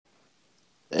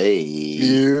Hey.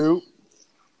 You.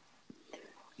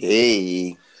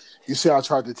 Hey. You see, I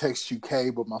tried to text you K,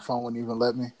 but my phone wouldn't even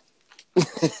let me.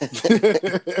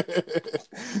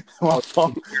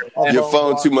 Your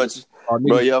phone too much,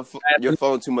 bro. Your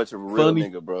phone too much of a real funny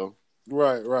nigga, bro.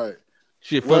 Right.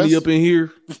 Shit funny up in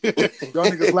here. Y'all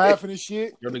niggas laughing and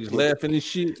shit. Y'all niggas laughing and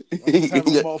shit.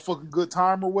 Having a motherfucking good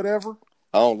time or whatever.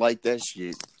 I don't like that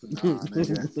shit.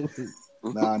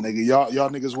 Nah, nigga. Y'all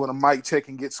niggas want a mic check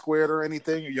and get squared or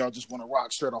anything, or y'all just want to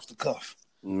rock straight off the cuff?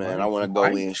 Man, I want to go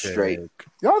in straight.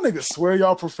 Y'all niggas swear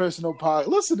y'all professional pod.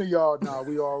 Listen to y'all now.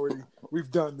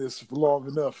 We've done this long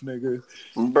enough, nigga.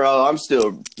 Bro, I'm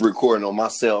still recording on my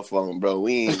cell phone, bro.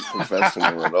 We ain't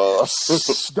professional at all.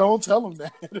 Don't tell them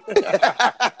that.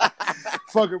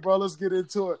 Fuck it, bro. Let's get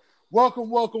into it.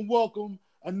 Welcome.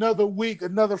 Another week,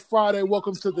 another Friday.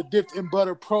 Welcome to the Dipped in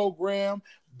Butter program.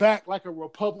 Back like a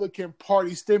Republican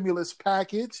Party stimulus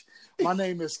package. My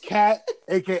name is Kat,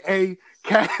 a.k.a.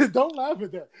 Cat. Don't laugh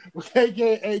at that.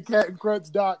 A.k.a.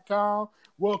 catandcrunch.com.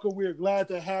 Welcome. We're glad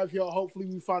to have y'all. Hopefully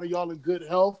we find y'all in good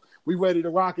health. We ready to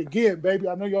rock again, baby.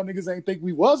 I know y'all niggas ain't think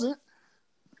we wasn't.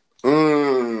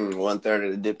 1/3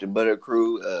 of the Dipped in Butter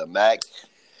crew. Mac.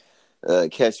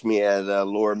 Catch me at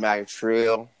Lord Mac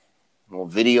Trail on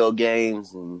video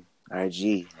games and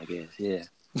IG, I guess. Yeah.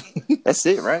 That's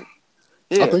it, right?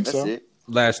 Yeah, I think that's so. it.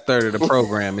 Last third of the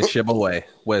program is your boy,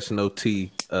 West No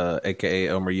T, a.k.a.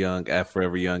 Elmer Young, at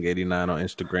Forever Young 89 on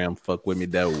Instagram. Fuck with me,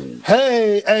 though.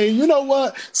 Hey, you know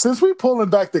what? Since we pulling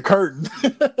back the curtain,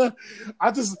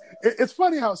 it's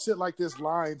funny how shit like this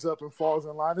lines up and falls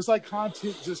in line. It's like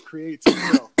content just creates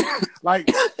itself. Like,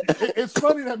 it's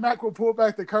funny that Mac will pull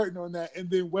back the curtain on that, and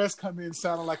then Wes come in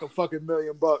sounding like a fucking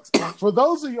 $1,000,000. For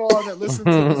those of y'all that listen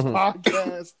to this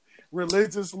podcast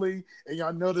religiously, and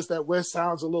y'all notice that Wes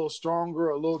sounds a little stronger,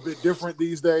 a little bit different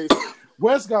these days.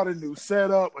 Wes got a new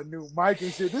setup, a new mic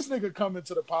and shit. This nigga coming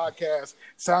to the podcast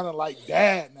sounding like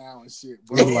dad now and shit,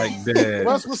 bro. Like dad.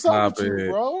 Wes, what's up with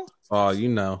you, bro? Oh, you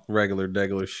know,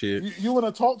 regular shit. You want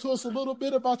to talk to us a little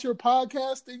bit about your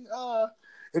podcasting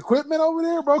equipment over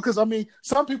there, bro? Because, I mean,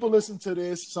 some people listen to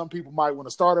this. Some people might want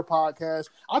to start a podcast.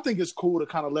 I think it's cool to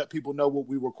kind of let people know what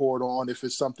we record on if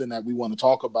it's something that we want to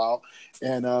talk about.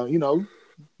 And, you know,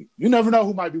 you never know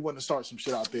who might be wanting to start some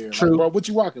shit out there. True. Like, bro, what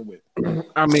you rocking with?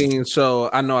 I mean, so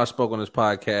I know I spoke on this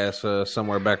podcast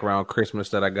somewhere back around Christmas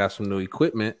that I got some new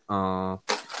equipment.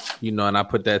 You know, and I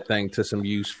put that thing to some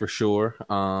use for sure.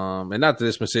 And not that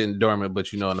it's been sitting dormant,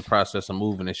 but, you know, in the process of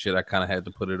moving and shit, I kind of had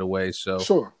to put it away. So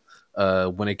sure.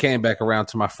 When it came back around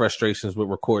to my frustrations with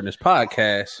recording this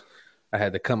podcast, I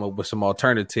had to come up with some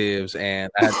alternatives, and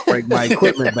I had to break my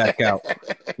equipment back out.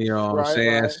 You know what I'm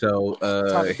saying? Right. So,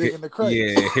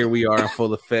 here we are in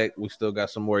full effect. We still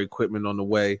got some more equipment on the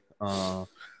way.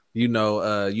 You know,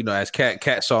 as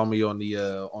Cat saw me on the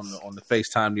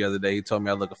FaceTime the other day, he told me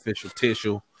I look official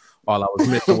tissue. All I was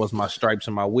missing was my stripes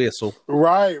and my whistle.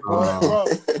 Right, bro.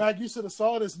 Mac, you should have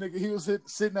saw this nigga. He was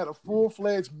sitting at a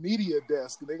full-fledged media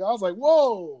desk, nigga. I was like,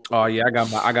 whoa. Oh yeah, I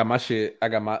got my shit. I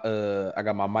got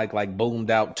my mic like boomed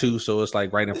out too, so it's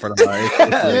like right in front of my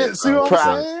yeah, see what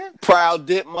I'm saying? Proud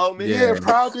dip moment. Yeah,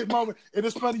 proud dip moment. And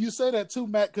it's funny you say that too,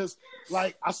 Matt, because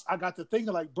like I got to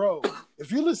thinking like, bro,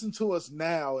 if you listen to us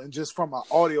now and just from an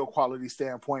audio quality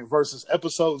standpoint versus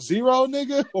episode 0,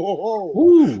 nigga,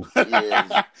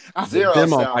 yeah.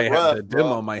 The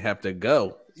demo might have to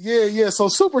go. Yeah. So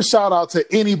super shout out to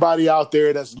anybody out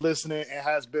there that's listening and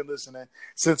has been listening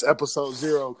since episode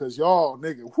 0, because y'all,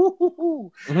 nigga,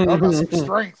 y'all got some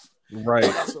strength. Right.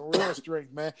 Y'all got some real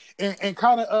strength, man. And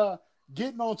kind of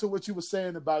getting on to what you were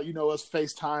saying about, you know, us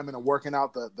FaceTime and working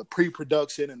out the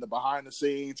pre-production and the behind the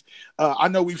scenes. I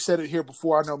know we've said it here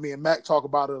before. I know me and Mac talk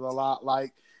about it a lot.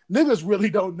 Like, niggas really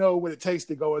don't know what it takes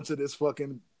to go into this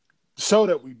fucking show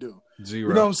that we do. 0.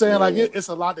 You know what I'm saying? Like, it's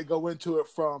a lot to go into it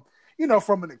from, you know,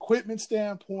 from an equipment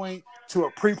standpoint to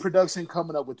a pre-production,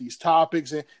 coming up with these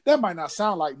topics. And that might not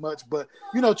sound like much, but,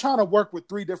 you know, trying to work with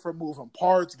 3 different moving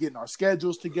parts, getting our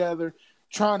schedules together,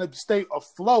 trying to stay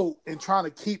afloat and trying to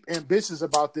keep ambitious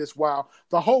about this while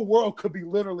the whole world could be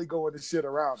literally going to shit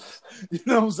around us. You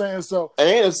know what I'm saying? So,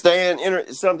 and staying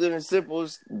something as simple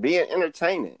as being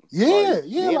entertaining. Yeah,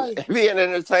 being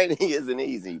entertaining isn't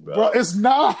easy, bro. It's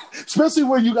not, especially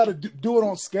when you got to do it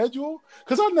on schedule.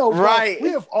 Because I know, bro,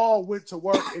 we have all went to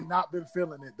work and not been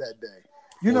feeling it that day.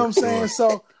 You know what I'm saying?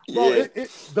 So, bro, Yeah.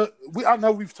 I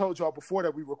know we've told y'all before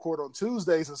that we record on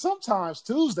Tuesdays, and sometimes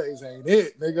Tuesdays ain't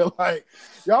it, nigga. Like,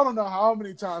 y'all don't know how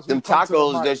many times Them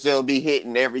tacos that still be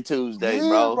hitting every Tuesday,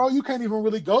 yeah, bro. You can't even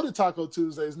really go to Taco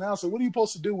Tuesdays now. So what are you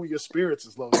supposed to do when your spirits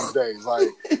is low these days? Like,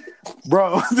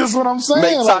 bro, this is what I'm saying.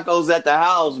 Make tacos at the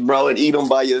house, bro, and eat them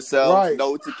by yourself. Right.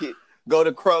 Go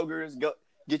to Kroger's, go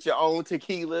get your own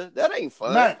tequila. That ain't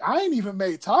fun. Mac, I ain't even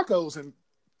made tacos in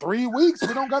 3 weeks.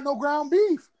 We don't got no ground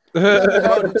beef.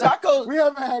 Tacos. We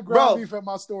haven't had ground beef at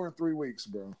my store in 3 weeks,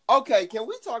 bro. Okay, can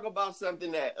we talk about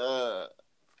something that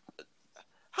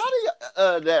how do you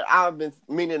that I've been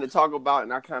meaning to talk about,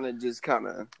 and I kind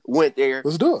of went there.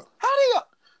 Let's do it. How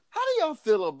do y'all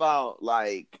feel about,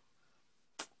 like,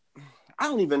 I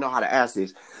don't even know how to ask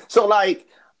this. So, like,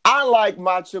 I like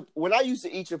when I used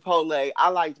to eat Chipotle, I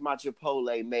liked my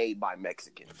Chipotle made by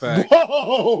Mexicans. Fact.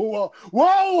 Whoa!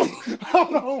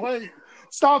 Hold on, wait.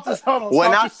 Stop this. Hold on.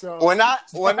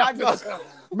 When I go,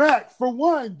 Mac, for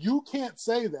one, you can't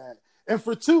say that. And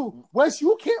for two, Wes,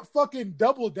 you can't fucking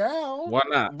double down. Why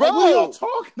not? Bro, what are y'all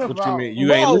talking about? What you mean?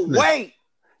 You ain't listening. Wait.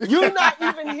 You're not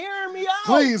even hearing me out.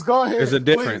 Please, go ahead. There's a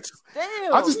difference.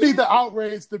 Damn, I just need the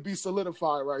outrage to be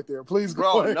solidified right there. Please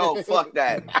go ahead. No, fuck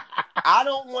that. I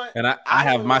don't want... And I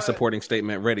have my supporting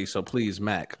statement ready, so please,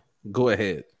 Mac, go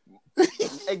ahead.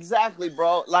 Exactly,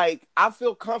 bro. Like, I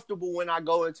feel comfortable when I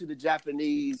go into the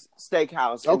Japanese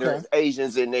steakhouse and there's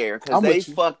Asians in there, because they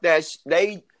fuck that...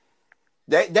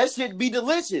 That shit be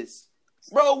delicious.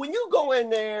 Bro, when you go in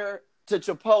there to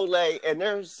Chipotle and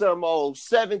there's some old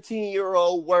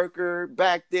 17-year-old worker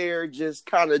back there just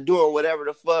kind of doing whatever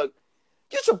the fuck,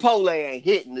 your Chipotle ain't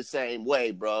hitting the same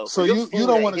way, bro. So you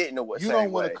don't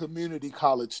want a community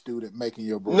college student making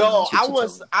your burrito. No,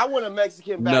 I want a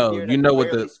Mexican back there. No, you know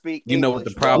what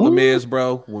the problem is,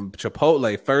 bro. When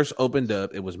Chipotle first opened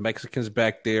up, it was Mexicans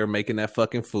back there making that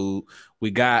fucking food.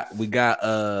 We got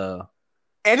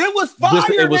and it was fire.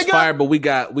 It was fire, but we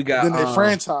got then they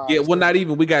franchised. Yeah, well, not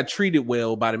even. We got treated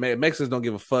well by the Mexicans. Don't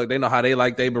give a fuck. They know how they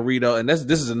like their burrito, and this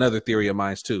is another theory of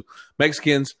mine too.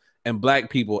 Mexicans and black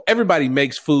people, everybody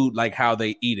makes food like how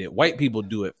they eat it. White people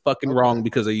do it fucking wrong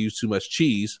because they use too much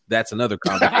cheese. That's another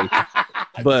conversation.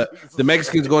 But the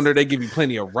Mexicans go in there, they give you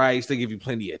plenty of rice, they give you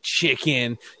plenty of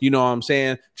chicken. You know what I'm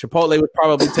saying? Chipotle was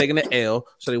probably taking the L,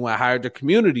 so they went and hired their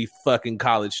community fucking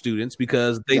college students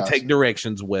because they take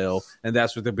directions well, and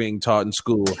that's what they're being taught in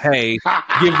school. Hey,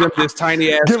 give them this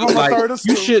tiny ass.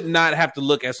 You should not have to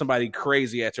look at somebody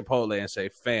crazy at Chipotle and say,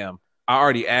 "Fam, I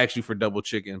already asked you for double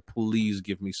chicken. Please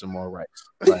give me some more rice."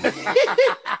 Like,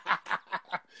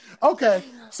 okay,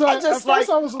 so I just like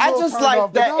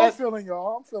that. I'm feeling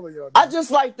y'all. I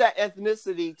just like that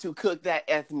ethnicity to cook that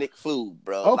ethnic food,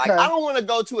 bro. Okay. Like, I don't want to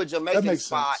go to a Jamaican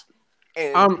spot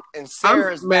and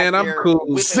Sarah's I'm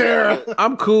cool. Sarah,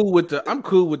 I'm cool with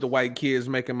the white kids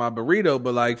making my burrito,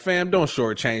 but like, fam, don't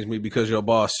shortchange me because your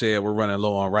boss said we're running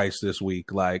low on rice this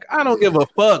week. Like, I don't give a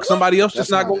fuck. Somebody else just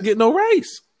not gonna get no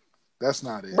rice. That's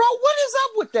not it. Bro, what is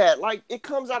up with that? Like, it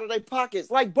comes out of their pockets.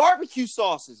 Like barbecue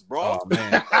sauces, bro. Oh,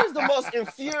 man. That is the most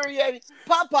infuriating.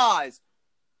 Popeyes,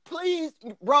 please,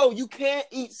 bro, you can't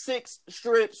eat 6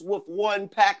 strips with 1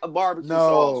 pack of barbecue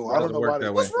sauce. No, I don't know why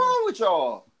What's wrong with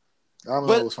y'all? I don't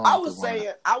know what's wrong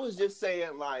with I was just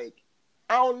saying, like,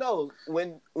 I don't know.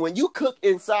 When you cook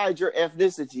inside your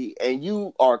ethnicity and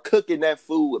you are cooking that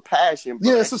food with passion,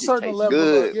 bro, it's a certain level.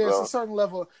 Good, it's a certain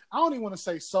level. I don't even want to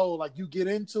say soul. Like, you get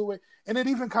into it, and it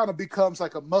even kind of becomes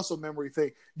like a muscle memory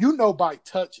thing. You know, by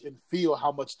touch and feel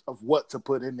how much of what to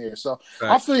put in there. So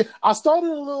right. I feel I started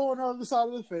a little on the other side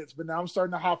of the fence, but now I'm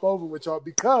starting to hop over with y'all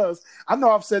because I know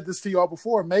I've said this to y'all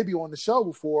before, maybe on the show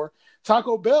before.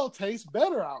 Taco Bell tastes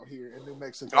better out here in New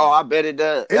Mexico. Oh, I bet it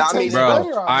does.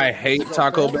 I hate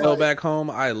Taco Bell back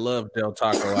home. I love Del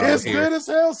Taco out it's here. Good as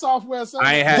hell, Southwest.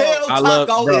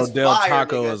 Del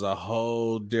Taco is a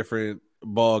whole different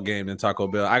ball game than Taco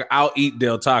Bell. I'll eat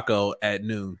Del Taco at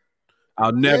noon.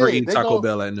 I'll never eat Taco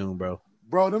Bell at noon, bro.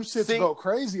 Bro, them shits go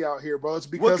crazy out here, bro. It's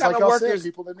because, like I said,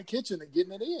 people in the kitchen and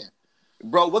getting it in.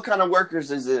 Bro, what kind of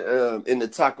workers is it in the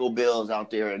Taco Bells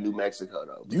out there in New Mexico,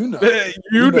 though? You know.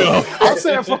 you know.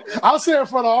 I'll say it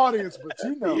for the audience, but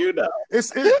you know. You know.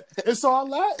 It's all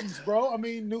Latins, bro. I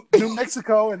mean, New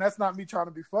Mexico, and that's not me trying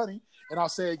to be funny, and I'll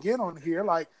say again on here,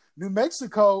 like, New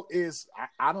Mexico is,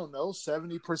 I don't know,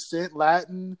 70%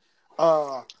 Latin,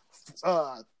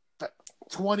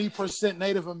 20%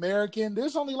 Native American.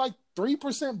 There's only like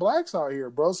 3% blacks out here,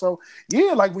 bro. So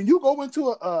yeah, like when you go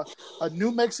into a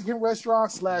New Mexican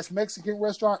restaurant / Mexican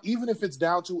restaurant, even if it's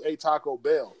down to a Taco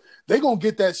Bell, they gonna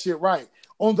get that shit right.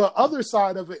 On the other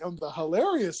side of it, on the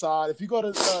hilarious side, if you go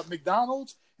to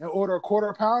McDonald's and order a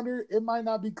quarter pounder, it might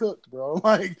not be cooked, bro.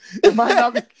 Like it might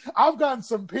not be. I've gotten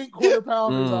some pink quarter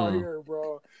pounders out here,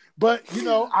 bro. But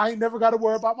I ain't never got to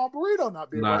worry about my burrito not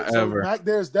being right. So Mac,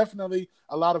 there's definitely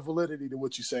a lot of validity to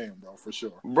what you're saying, bro, for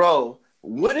sure. Bro,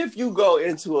 what if you go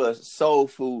into a soul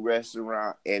food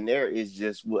restaurant and there is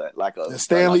just like a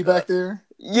Stanley back there?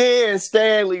 Yeah,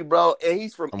 Stanley, bro, and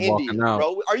he's from India,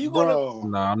 bro. Are you gonna?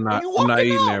 No, I'm not. I'm not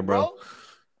eating there, bro.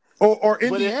 Or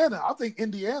Indiana. I think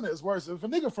Indiana is worse. If a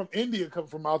nigga from India come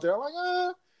from out there, I'm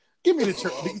like, give me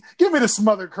the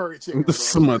smothered curry chicken.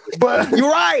 But you're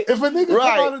right. If a nigga come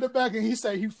out of the back and he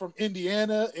say he's from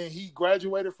Indiana and he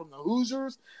graduated from the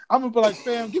Hoosiers, I'm gonna be like,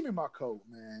 fam, give me my coat,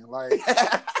 man. Like,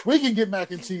 we can get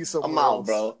mac and cheese somewhere else. Out,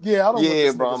 bro. Yeah, I don't want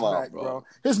this bro, nigga's mac, bro.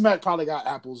 His mac probably got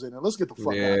apples in it. Let's get the fuck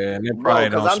out. Yeah, and it probably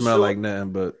don't smell like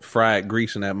nothing but fried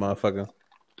grease in that motherfucker.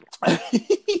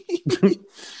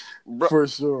 For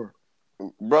sure.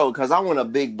 Bro, because I want a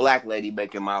big black lady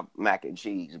making my mac and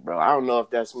cheese, bro. I don't know if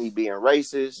that's me being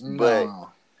racist, but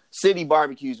City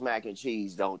Barbecue's mac and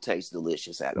cheese don't taste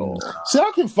delicious at all. See,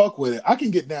 I can fuck with it. I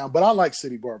can get down, but I like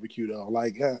City Barbecue, though.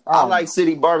 Like, I like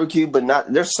City Barbecue, but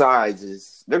not their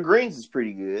sides. Their greens is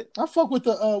pretty good. I fuck with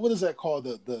the, what is that called?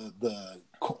 The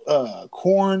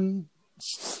corn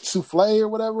souffle or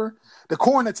whatever. The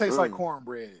corn that tastes like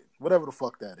cornbread. Whatever the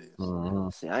fuck that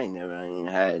is. See, I ain't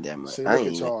had that much. See, look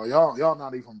at y'all. Y'all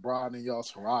not even broadening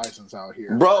y'all's horizons out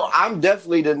here. Bro, I'm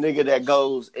definitely the nigga that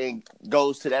goes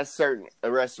to that certain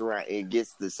restaurant and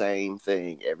gets the same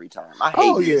thing every time. I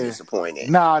hate being disappointed.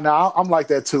 Nah, I'm like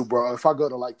that too, bro. If I go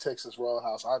to like Texas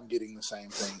Roadhouse, I'm getting the same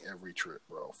thing every trip,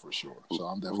 bro, for sure. So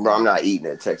I'm definitely. Bro, I'm not eating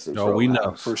at Texas Roadhouse. We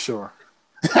know. For sure.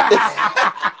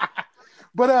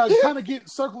 But kind of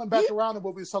circling back around to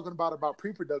what we was talking about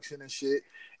pre-production and shit.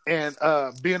 And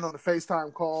being on the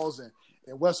FaceTime calls and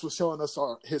Wes was showing us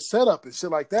his setup and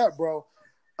shit like that, bro.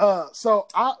 So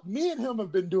me and him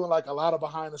have been doing like a lot of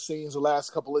behind the scenes the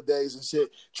last couple of days and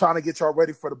shit, trying to get y'all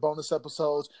ready for the bonus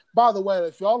episodes. By the way,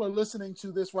 if y'all are listening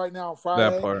to this right now on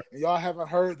Friday and y'all haven't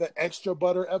heard the extra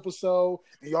butter episode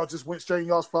and y'all just went straight in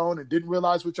y'all's phone and didn't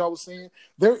realize what y'all was seeing,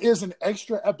 there is an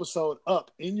extra episode up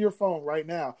in your phone right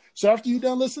now. So after you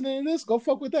done listening to this, go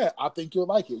fuck with that. I think you'll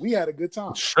like it. We had a good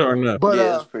time. Sure enough. But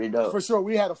it's pretty dope. For sure,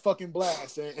 we had a fucking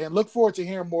blast and look forward to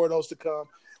hearing more of those to come.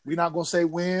 We're not going to say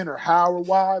when or how or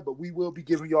why, but we will be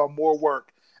giving y'all more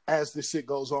work as this shit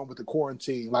goes on with the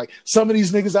quarantine. Like, some of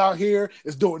these niggas out here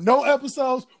is doing no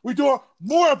episodes. We're doing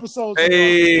more episodes.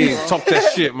 Hey, talk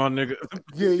that shit, my nigga.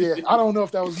 Yeah. I don't know if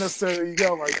that was necessarily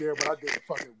yell right there, but I did it.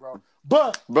 Fuck it, bro.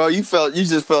 But bro, you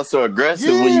just felt so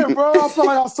aggressive. Yeah, bro. I felt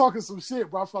like I was talking some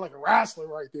shit, bro. I felt like a wrestler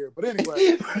right there. But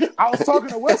anyway, I was talking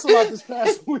to Wes about this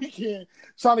past weekend,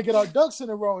 trying to get our ducks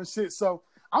in a row and shit. So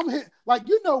I'm hit like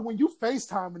when you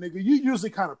FaceTime a nigga, you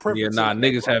usually kind of preference. Yeah,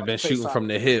 niggas have been shooting from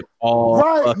the hip all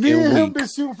right. Me and him week. Been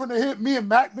shooting from the hip. Me and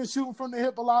Mac been shooting from the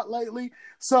hip a lot lately.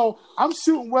 So I'm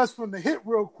shooting Wes from the hip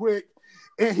real quick,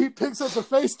 and he picks up the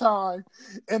FaceTime,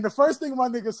 and the first thing my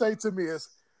nigga say to me is,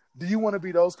 "Do you want to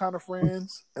be those kind of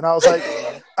friends?" And I was like,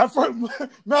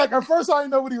 Mac, at first I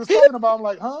didn't know what he was talking about. I'm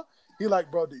like, huh? He like,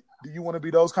 bro, do you want to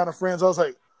be those kind of friends? I was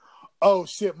like, oh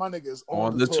shit, my nigga is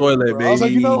on the toilet, baby. I was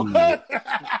like, you know what?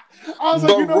 I was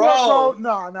like, you know what,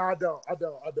 bro? No, I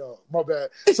don't. My bad.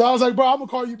 So I was like, bro, I'm gonna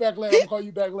call you back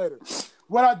later.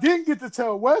 What I didn't get to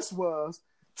tell Wes was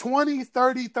 20,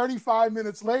 30, 35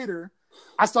 minutes later,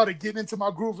 I started getting into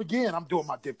my groove again. I'm doing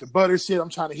my dip to butter shit. I'm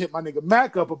trying to hit my nigga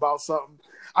Mac up about something.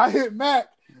 I hit Mac.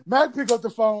 Mac pick up the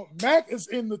phone. Mac is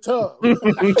in the tub.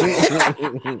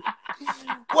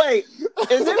 Wait,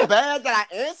 is it bad that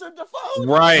I answered the phone?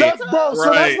 Right.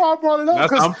 So that's why I brought it up.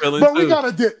 I'm feeling but too. We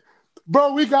gotta dip.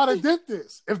 Bro, we gotta dip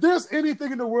this. If there's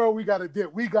anything in the world we gotta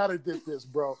dip this,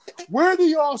 bro. Where do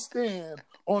y'all stand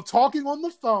on talking on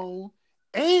the phone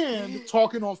and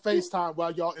talking on FaceTime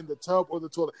while y'all in the tub or the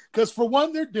toilet? Because for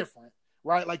one, they're different.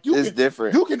 Right, like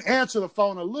different. You can answer the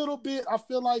phone a little bit. I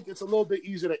feel like it's a little bit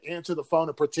easier to answer the phone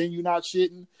and pretend you're not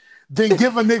shitting than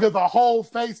give a nigga the whole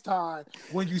FaceTime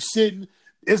when you shitting.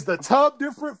 Is the tub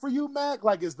different for you, Mac?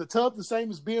 Like, is the tub the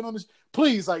same as being on this?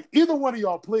 Please, like, either one of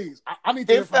y'all, please. I need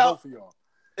to hear from both of y'all.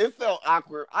 It felt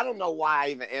awkward. I don't know why I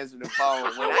even answered the phone.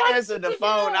 When I answered the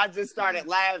phone, I just started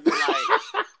laughing.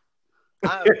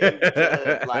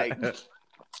 Like,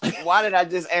 why did I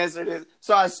just answer this?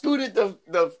 So I scooted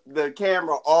the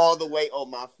camera all the way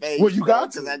on my face. Well, you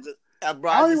got to. I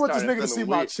don't even want this nigga to see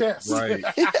my chest. Right.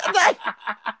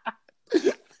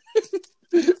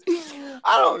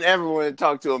 I don't ever want to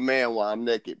talk to a man while I'm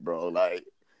naked, bro. Like,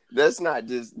 That's not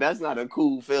a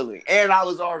cool feeling. And I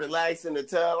was all relaxed in the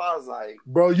tub. I was like,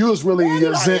 bro, you was really in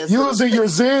your zen. You was in your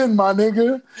zen, my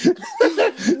nigga. You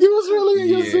was really in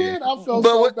your zen. I felt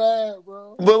so bad,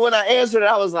 bro. But when I answered it,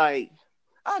 I was like,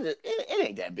 it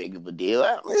ain't that big of a deal.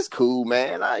 It's cool,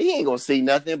 man. He ain't gonna see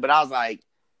nothing. But I was like,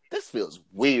 this feels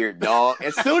weird, dog.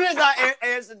 As soon as I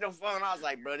answered the phone, I was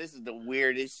like, bro, this is the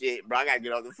weirdest shit, bro. I gotta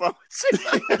get on the phone.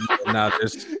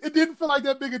 It didn't feel like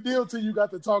that big a deal till you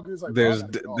got to talking. It's like,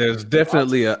 there's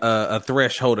definitely a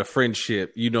threshold of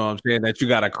friendship, you know what I'm saying, that you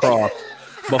gotta cross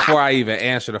before I even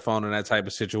answer the phone in that type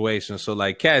of situation. So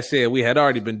like Kat said, we had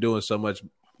already been doing so much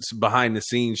behind the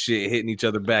scenes shit, hitting each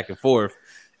other back and forth.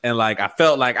 And like I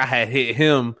felt like I had hit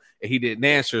him and he didn't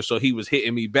answer, so he was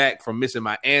hitting me back from missing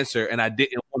my answer, and I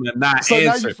didn't want to not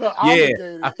answer.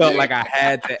 I felt like I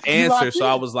had to answer, so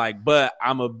I was like, "But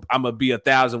I'm a be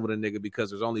 1,000 with a nigga because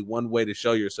there's only one way to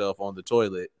show yourself on the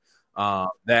toilet."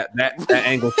 That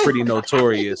angle's pretty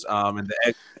notorious. And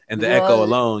the echo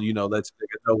alone, you know, lets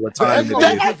niggas know what time it is.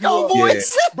 That echo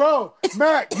voice, bro.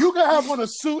 Mac, you can have on a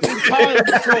suit and tie on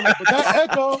the toilet, but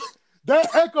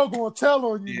that echo gonna tell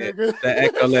on you, nigga. That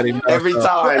echo let him know every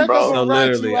time, bro. So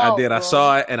literally, I did. Bro. I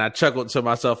saw it and I chuckled to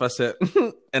myself. I said,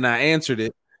 and I answered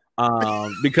it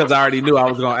because I already knew I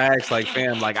was gonna ask, like,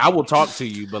 fam, like I will talk to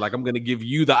you, but like I'm gonna give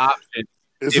you the option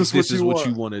if this is what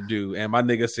you want to do. And my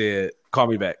nigga said, call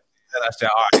me back. And I said,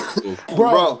 all right, cool.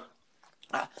 Bro.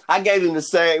 I gave him the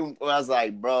same. I was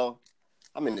like, bro,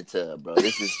 I'm in the tub, bro.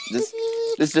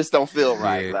 This just don't feel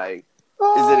right. Yeah. Like,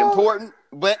 is it important?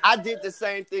 But I did the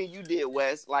same thing you did,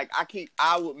 Wes. Like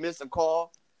I would miss a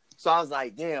call. So I was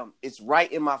like, damn, it's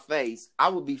right in my face. I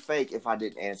would be fake if I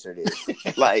didn't answer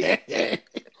this. Like, and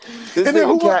then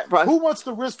who wants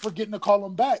the risk for getting to call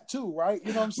him back too, right?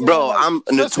 You know what I'm saying? Bro, like, I'm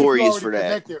notorious for that.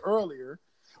 Connected earlier.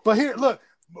 But here, look,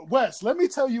 Wes, let me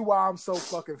tell you why I'm so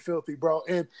fucking filthy, bro.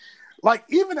 And like,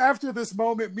 even after this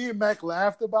moment, me and Mac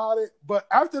laughed about it. But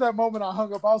after that moment, I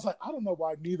hung up. I was like, I don't know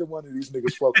why neither one of these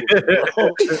niggas fuck with me,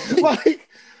 bro. Like,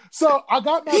 so I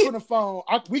got Mac on the phone.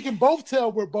 We can both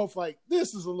tell we're both like,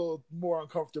 this is a little more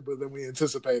uncomfortable than we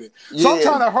anticipated. Yeah. So I'm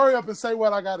trying to hurry up and say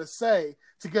what I got to say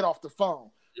to get off the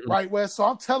phone. Right, Wes? So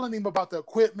I'm telling him about the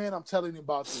equipment. I'm telling him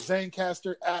about the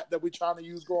Zencastr app that we're trying to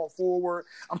use going forward.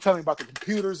 I'm telling him about the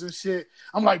computers and shit.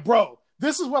 I'm like, bro,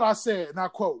 this is what I said. And I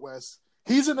quote, Wes.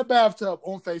 He's in the bathtub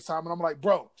on FaceTime, and I'm like,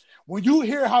 bro, when you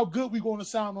hear how good we're going to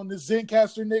sound on this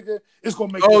Zencastr, nigga, it's going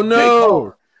to make you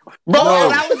no. Bro, no.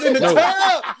 And I was in the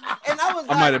tub, and I was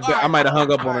I might have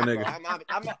hung up on a nigga. I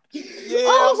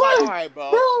was like, all right,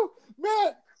 bro,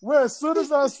 man, well, as soon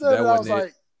as I said it, I was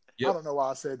like, I don't know why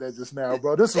I said that just now,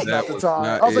 bro. This was not the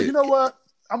time. I was like, you know what?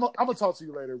 I'm gonna talk to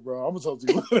you later, bro. I'm gonna talk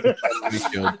to you later.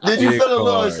 Did you feel a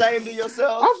little ashamed of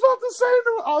yourself? I felt the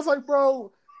same. I was like,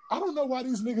 bro, I don't know why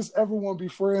these niggas ever want to be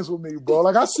friends with me, bro.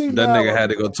 Like, I see that nigga had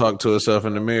to go talk to himself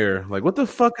in the mirror. Like, what the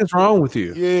fuck is wrong with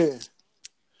you? Yeah.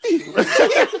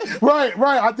 Right.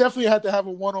 I definitely had to have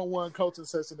a one-on-one coaching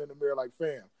session in the mirror. Like,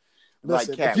 fam,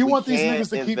 listen, if you want these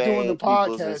niggas to keep doing the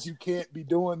podcast, you can't be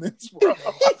doing this, bro.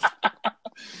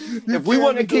 If we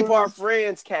want to keep our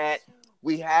friends, Kat,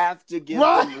 we have to give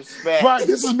them respect. Right.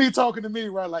 This is me talking to me,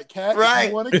 right? Like, Kat, if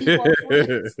you want to keep our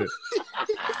friends.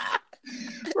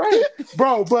 Right,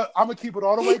 bro, but I'm gonna keep it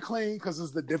all the way clean because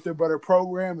it's the Dipped in Butter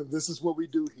program, and this is what we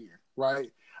do here, right?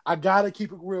 I gotta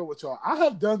keep it real with y'all. I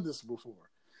have done this before.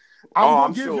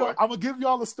 I'm gonna give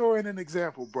y'all a story and an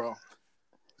example, bro.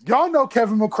 Y'all know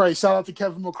Kevin McCrae. Shout out to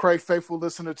Kevin McCrae, faithful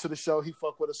listener to the show. He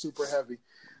fuck with us super heavy.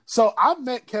 So I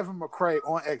met Kevin McCrae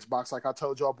on Xbox, like I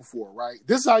told y'all before, right?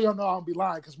 This is how y'all know I don't be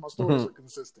lying because my stories are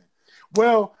consistent.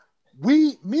 Well,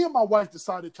 me and my wife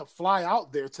decided to fly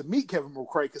out there to meet Kevin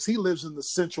McCrae because he lives in the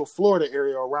Central Florida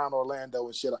area around Orlando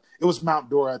and shit. It was Mount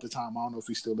Dora at the time. I don't know if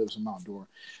he still lives in Mount Dora.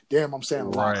 Damn, I'm saying a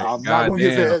lot. I'm not going to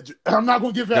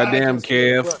give that. Goddamn,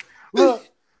 Kev. Look,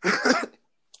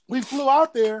 we flew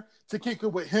out there to kick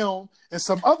it with him and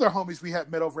some other homies we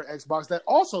had met over at Xbox that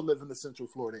also live in the Central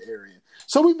Florida area.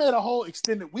 So we made a whole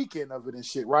extended weekend of it and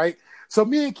shit, right? So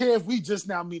me and Kev, we just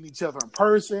now meeting each other in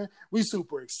person. We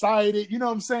super excited. You know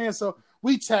what I'm saying? So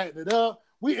we chatted it up.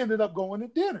 We ended up going to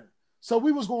dinner. So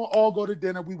we was going to all go to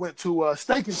dinner. We went to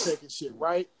Steak and Shake and shit,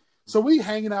 right? So we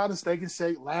hanging out in Steak and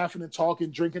Shake, laughing and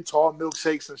talking, drinking tall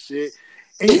milkshakes and shit.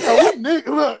 And you know,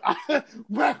 look,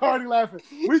 Mac already laughing.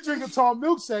 We drinking tall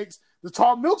milkshakes. The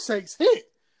tall milkshakes hit.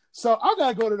 So I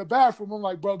gotta go to the bathroom. I'm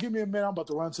like, bro, give me a minute. I'm about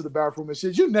to run to the bathroom and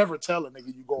shit. You never tell a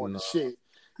nigga you going to shit.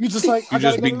 You just like you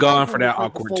just be gone for that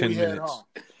awkward 10 minutes.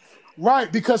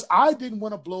 Right, because I didn't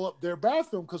want to blow up their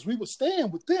bathroom because we were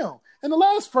staying with them. And the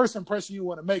last first impression you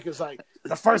want to make is like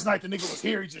the first night the nigga was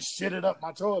here, he just shitted up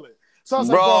my toilet. So I was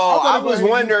bro, like, bro, I I was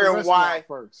wondering why.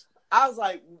 First. I was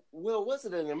like, well, was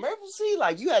it an emergency?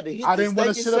 Like you had to hit I the didn't want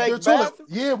to steak sit and up there shake toilet. bathroom?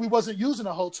 Yeah, we wasn't using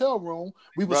a hotel room.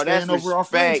 We were Bro, staying that's over our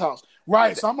friend's respect. house.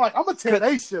 Right. So I'm like, I'm gonna tear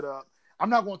they shit up. I'm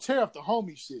not gonna tear up the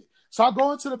homie shit. So I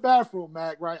go into the bathroom,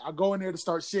 Mac, right? I go in there to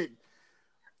start shitting.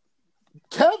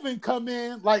 Kevin come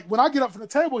in, like when I get up from the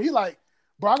table, he like,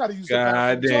 bro, I gotta use the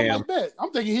bathroom. So I'm like, bet.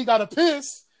 I'm thinking he gotta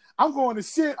piss. I'm going to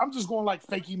shit. I'm just going like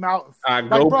fake him out. Like,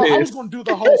 bro, piss. I was gonna do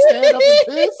the whole stand up and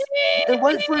piss and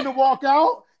wait for him to walk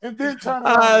out and then turn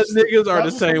around. Niggas are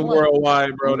the same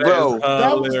worldwide, bro.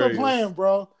 That was the plan,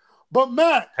 bro. But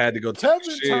Matt had to go.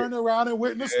 Kevin turned around and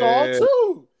went in the stall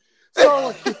too.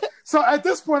 So at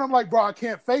this point, I'm like, bro, I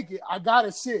can't fake it. I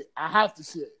gotta shit. I have to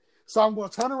shit. So I'm gonna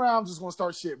turn around. I'm just gonna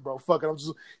start shitting, bro. Fuck it. I'm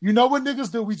just, you know what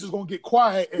niggas do? We just gonna get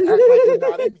quiet and act like we're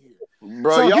not in here.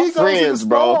 Bro, so y'all friends,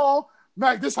 bro.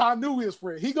 Mac, this is how I knew he was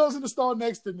friend. He goes in the stall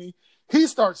next to me. He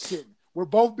starts shitting. We're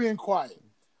both being quiet.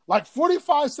 Like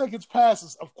 45 seconds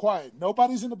passes of quiet.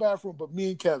 Nobody's in the bathroom but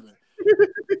me and Kevin.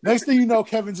 Next thing you know,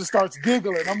 Kevin just starts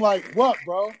giggling. I'm like, what,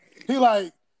 bro? He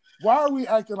like, why are we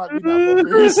acting like we're not both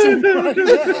here sitting right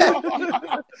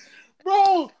now?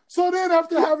 Bro, so then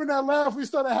after having that laugh, we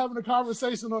started having a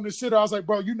conversation on the shit. I was like,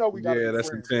 bro, you know we got to be that's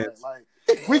friends, intense. Right?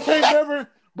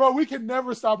 Like, we can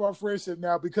never stop our friendship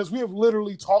now because we have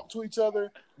literally talked to each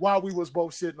other while we was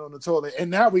both sitting on the toilet, and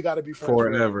now we got to be friends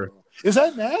forever. Is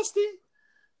that nasty?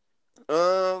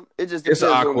 It just depends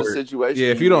on the situation.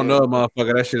 Yeah, if you don't know a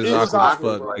motherfucker, that shit is awkward as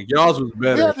fuck. Bro. Like y'all's was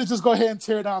better. We had to just go ahead and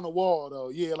tear down the wall, though.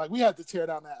 Yeah, like we had to tear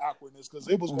down that awkwardness because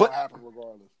it was going to happen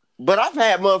regardless. But I've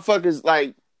had motherfuckers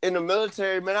like in the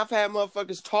military, man. I've had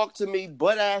motherfuckers talk to me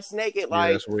butt ass naked,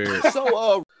 like that's weird.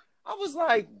 So, I was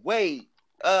like, wait.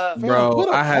 Bro,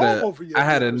 I had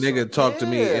a nigga talk to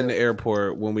me in the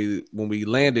airport when we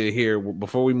landed here.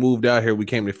 Before we moved out here, we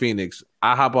came to Phoenix.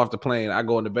 I hop off the plane. I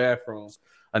go in the bathroom.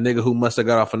 A nigga who must have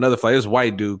got off another flight. This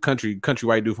white dude, country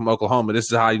white dude from Oklahoma. This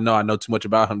is how you know I know too much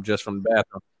about him just from the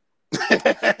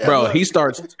bathroom. Bro, he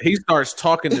starts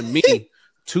talking to me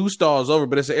 2 stalls over,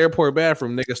 but it's an airport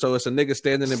bathroom, nigga. So it's a nigga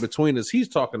standing in between us. He's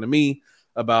talking to me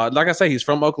about, like I say, he's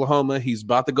from Oklahoma. He's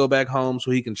about to go back home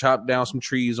so he can chop down some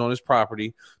trees on his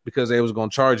property because they was going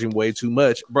to charge him way too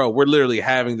much. Bro, we're literally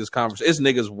having this conversation. It's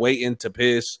niggas waiting to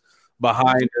piss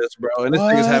behind us, bro. And this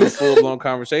nigga's having full-blown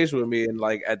conversation with me. And,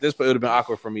 like, at this point, it would have been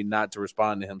awkward for me not to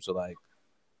respond to him. So, like,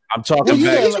 I'm talking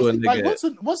back to a nigga.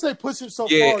 Like once they push it so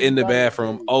far, far, in the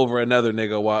bathroom over another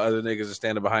nigga while other niggas are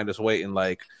standing behind us waiting.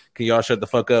 Like, can y'all shut the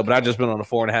fuck up? But I just been on a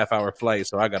 4.5-hour flight,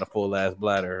 so I got a full ass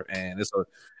bladder, and it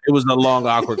was a long,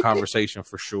 awkward conversation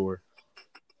for sure.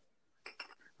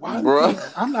 Bro,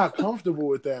 I'm not comfortable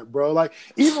with that, bro. Like,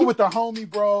 even with the homie,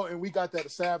 bro, and we got that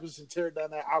established and tear down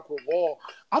that awkward wall,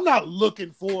 I'm not looking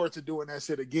forward to doing that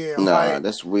shit again. Nah, like,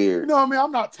 that's weird. You know what I mean?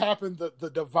 I'm not tapping the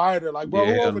divider. Like, bro,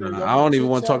 I don't even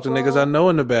want to talk to niggas I know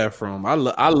in the bathroom. I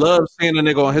love seeing a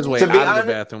nigga on his way out of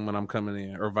the bathroom when I'm coming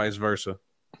in, or vice versa.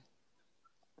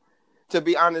 To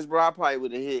be honest, bro, I probably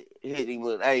would have hit him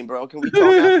with, "Hey, bro, can we talk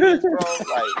after this, bro?"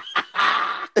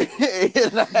 Like, hey,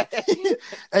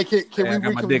 can we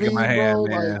reconvene, bro?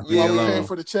 Like, while we paying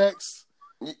for the checks,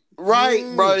 right,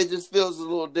 bro? It just feels a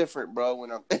little different, bro.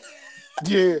 When I'm,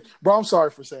 yeah, bro. I'm sorry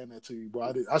for saying that to you,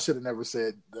 bro. I should have never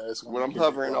said that. When I'm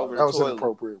hovering over that the was toilet.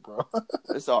 Inappropriate, bro.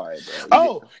 It's all right, bro.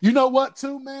 Oh, you know what,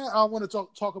 too, man? I want to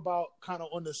talk about kind of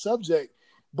on the subject,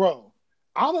 bro.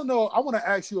 I don't know. I want to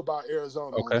ask you about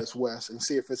Arizona on this, West, and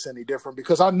see if it's any different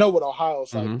because I know what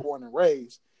Ohio's like, born and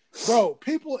raised. Bro,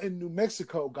 people in New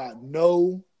Mexico got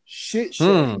no shit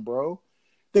saying, bro.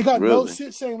 They got no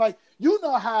shit saying. Like, you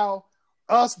know how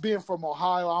us being from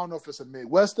Ohio, I don't know if it's a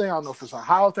Midwest thing, I don't know if it's a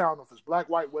Ohio thing, I don't know if it's black,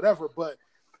 white, whatever, but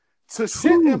to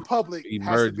shit in public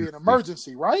has to be an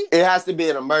emergency, right? It has to be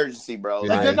an emergency, bro.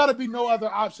 Like, there got to be no other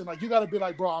option. Like, you got to be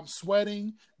like, bro, I'm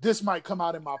sweating. This might come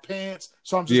out in my pants,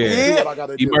 so I'm just going to do what I got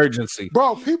to do. Emergency.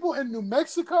 Bro, people in New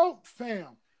Mexico,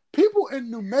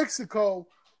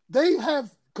 they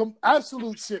have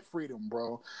absolute shit freedom,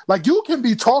 bro. Like, you can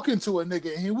be talking to a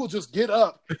nigga, and he will just get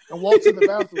up and walk to the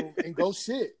bathroom and go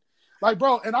shit. Like,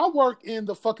 bro, and I work in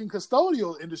the fucking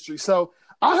custodial industry, so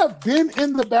I have been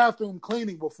in the bathroom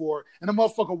cleaning before, and a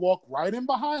motherfucker walk right in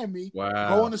behind me,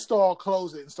 go in the stall,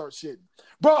 close it, and start shitting.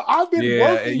 Bro, I've been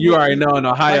working. You already know in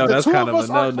Ohio, like, that's kind of a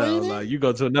no-no. Like, you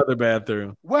go to another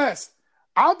bathroom. Wes,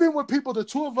 I've been with people, the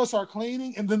two of us are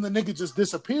cleaning, and then the nigga just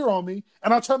disappear on me,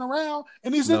 and I turn around,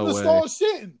 and he's in the stall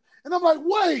shitting. And I'm like,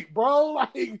 wait, bro,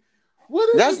 like,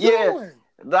 what is he doing?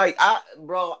 Like,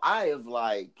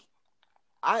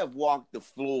 I have walked the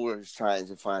floors trying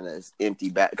to find an empty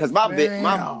bath because my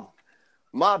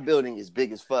my building is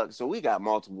big as fuck, so we got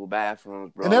multiple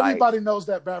bathrooms, bro. And everybody knows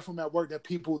that bathroom at work that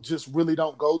people just really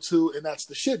don't go to, and that's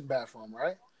the shitting bathroom,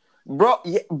 right? Bro,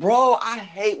 I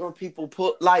hate when people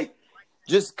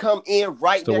just come in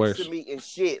right next to me and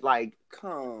shit. Like,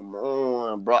 come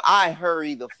on, bro. I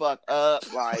hurry the fuck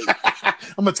up. Like,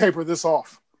 I'm gonna taper this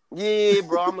off. Yeah,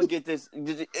 bro, I'm gonna get this, and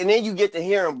then you get to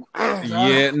hear him. People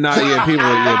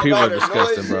are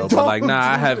disgusting, bro. But like,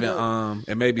 I haven't.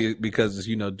 And maybe because it's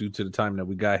due to the time that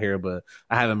we got here, but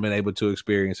I haven't been able to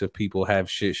experience if people have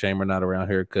shit shame or not around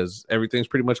here because everything's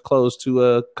pretty much closed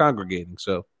to congregating.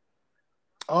 So.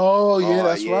 Oh yeah,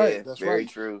 that's right. That's very right.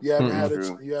 True. You haven't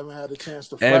had a chance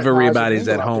to. Everybody's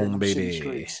at home,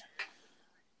 baby.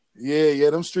 Yeah,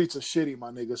 them streets are shitty,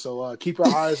 my nigga. So keep your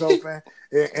eyes open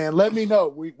and let me know.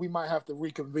 We might have to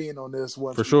reconvene on this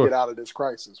once we get out of this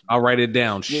crisis. I'll write it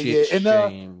down.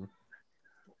 Shame.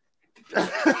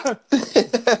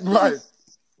 Right.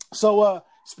 So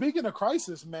speaking of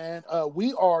crisis, man,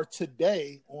 we are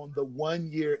today on the 1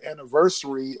 year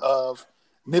anniversary of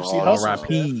Nipsey Hussle.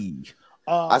 R.I.P.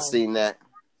 I seen that.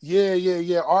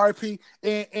 Yeah. R.I.P.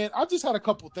 And I just had a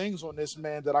couple things on this,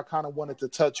 man, that I kind of wanted to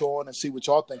touch on and see what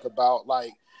y'all think about.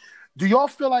 Like, do y'all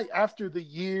feel like after the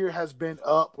year has been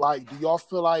up, like, do y'all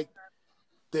feel like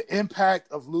the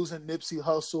impact of losing Nipsey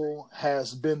Hussle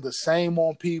has been the same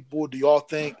on people? Do y'all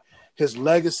think his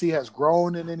legacy has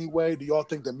grown in any way? Do y'all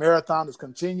think the marathon is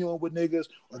continuing with niggas,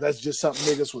 or that's just something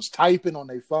niggas was typing on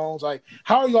their phones? Like,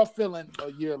 how are y'all feeling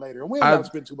a year later? And we ain't got to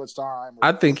spend too much time.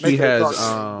 I think he has.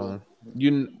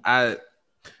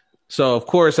 So of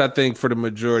course, I think for the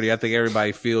majority, I think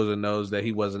everybody feels and knows that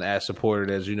he wasn't as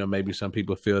supported as maybe some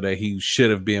people feel that he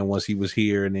should have been once he was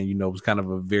here, and then it was kind of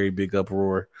a very big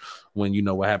uproar when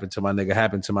what happened to my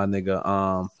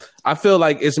nigga. I feel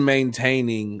like it's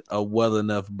maintaining a well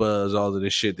enough buzz, all of the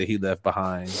shit that he left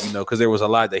behind, because there was a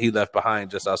lot that he left behind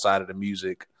just outside of the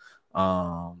music.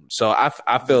 So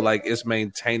I feel like it's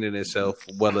maintaining itself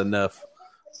well enough.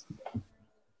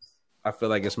 I feel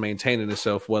like it's maintaining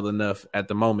itself well enough at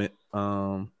the moment,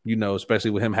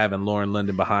 especially with him having Lauren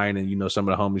London behind and, some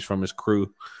of the homies from his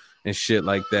crew and shit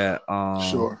like that.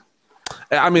 Sure.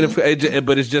 I mean,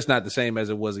 but it's just not the same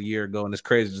as it was a year ago. And it's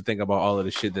crazy to think about all of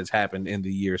the shit that's happened in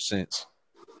the year since.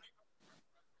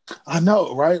 I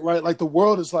know, right? Like the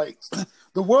world is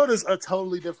a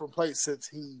totally different place since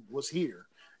he was here.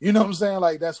 You know what I'm saying?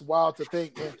 Like, that's wild to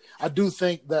think. And I do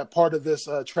think that part of this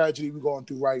tragedy we're going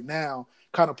through right now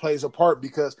kind of plays a part,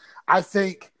 because I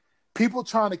think people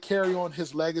trying to carry on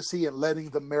his legacy and letting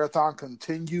the marathon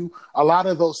continue, a lot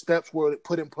of those steps were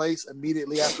put in place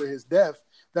immediately after his death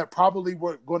that probably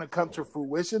were going to come to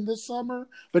fruition this summer,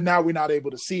 but now we're not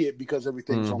able to see it because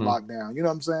everything's on lockdown. You know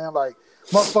what I'm saying? Like,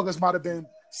 motherfuckers might have been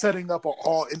setting up an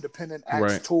all independent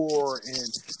acts tour and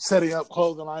setting up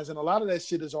clothing lines, and a lot of that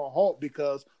shit is on halt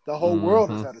because the whole world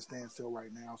is at a standstill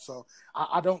right now. So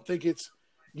I don't think it's,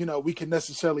 we can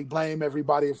necessarily blame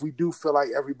everybody if we do feel like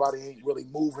everybody ain't really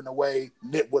moving the way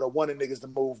Nip would have wanted niggas to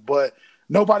move, but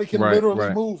nobody can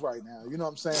literally move right now. You know what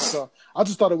I'm saying? So I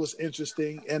just thought it was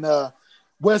interesting. And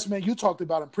Wes, man, you talked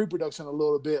about in pre-production a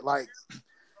little bit, like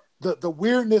the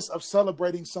weirdness of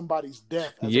celebrating somebody's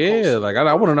death. Yeah, like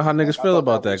I want to know how niggas feel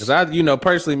about that, because I,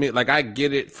 personally, like, I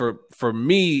get it. For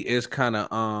me, it's kind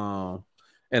of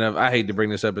and I hate to bring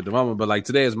this up at the moment, but like,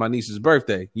 today is my niece's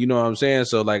birthday. You know what I'm saying?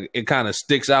 So like, it kind of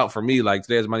sticks out for me. Like,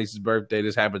 today is my niece's birthday.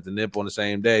 This happened to Nip on the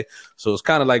same day. So it's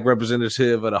kind of like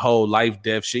representative of the whole life,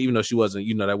 death shit, even though she wasn't,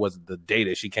 that wasn't the day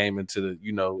that she came into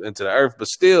the, into the earth, but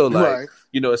still, like,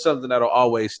 it's something that'll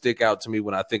always stick out to me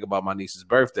when I think about my niece's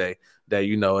birthday, that, a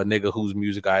nigga whose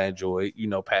music I enjoy,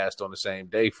 passed on the same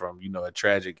day from, a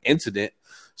tragic incident.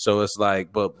 So it's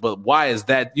like, but why is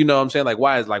that? You know what I'm saying? Like,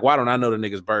 why don't I know the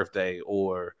nigga's birthday?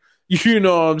 Or, you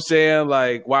know what I'm saying?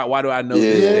 Like, why do I know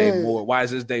this day more? Why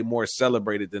is this day more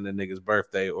celebrated than the nigga's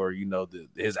birthday, or,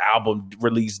 his album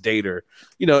release date, or,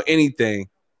 anything?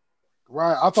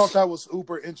 Right. I thought that was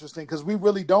super interesting, because we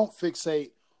really don't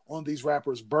fixate on these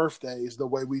rappers' birthdays the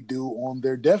way we do on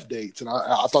their death dates. And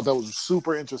I thought that was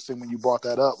super interesting when you brought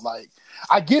that up. Like,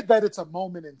 I get that it's a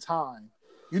moment in time.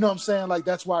 You know what I'm saying? Like,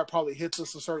 that's why it probably hits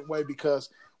us a certain way, because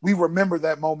we remember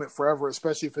that moment forever,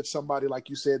 especially if it's somebody, like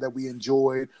you said, that we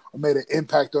enjoyed or made an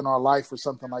impact on our life or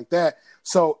something like that.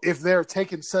 So if they're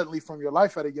taken suddenly from your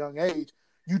life at a young age,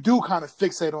 you do kind of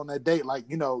fixate on that date. Like,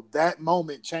 that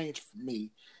moment changed for me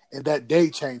and that day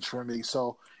changed for me.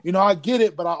 So, I get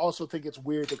it, but I also think it's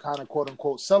weird to kind of quote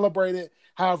unquote celebrate it.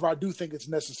 However, I do think it's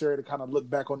necessary to kind of look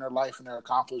back on their life and their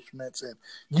accomplishments and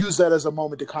use that as a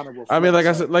moment to kind of reflect. I mean, like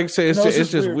I said,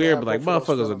 it's just weird, but like,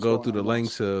 motherfuckers will go through the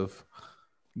lengths of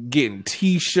getting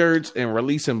T-shirts and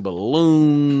releasing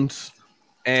balloons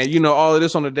And all of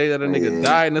this on the day that a nigga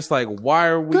died, and it's like, why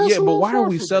are we? Why are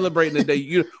we celebrating the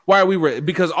day? Why are we?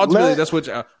 Because ultimately, that's what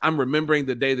I'm remembering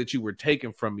the day that you were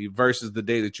taken from me versus the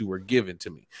day that you were given to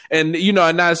me. And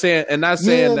I'm not saying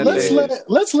that.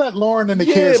 Let's let Lauren and the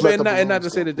kids. And not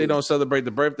to say that they don't celebrate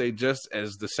the birthday just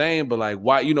as the same, but like,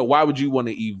 why? Why would you want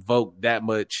to evoke that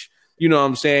much? You know what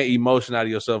I'm saying? Emotion out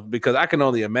of yourself, because I can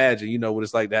only imagine, what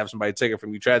it's like to have somebody taken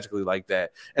from you tragically like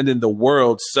that, and then the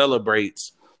world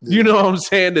celebrates. Yeah. You know what I'm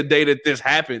saying? The day that this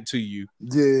happened to you.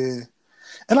 Yeah.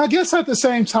 And I guess at the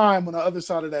same time, on the other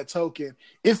side of that token,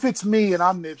 if it's me and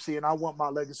I'm Nipsey and I want my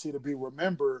legacy to be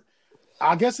remembered,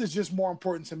 I guess it's just more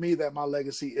important to me that my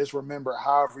legacy is remembered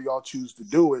however y'all choose to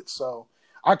do it. So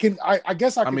I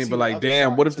guess I mean, but like,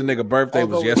 damn, what if the nigga birthday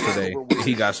was yesterday?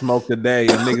 He got smoked today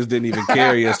and niggas didn't even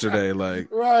care yesterday.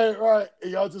 Like, right.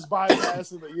 And y'all just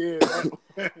bypassing it.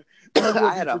 Yeah.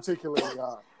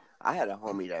 I had a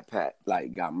homie that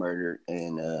got murdered,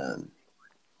 and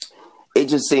it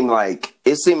just seemed like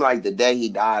the day he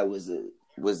died was the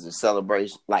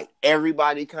celebration. Like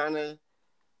everybody kind of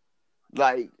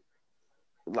like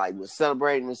was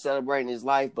celebrating his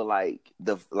life, but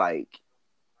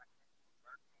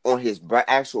on his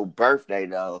actual birthday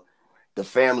though, the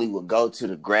family would go to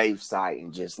the grave site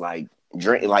and just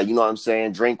drink, you know what I'm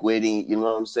saying, drink with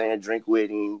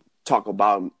him, talk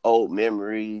about old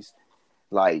memories.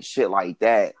 Like shit like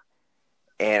that.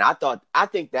 And I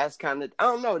think that's kind of, I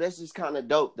don't know, that's just kind of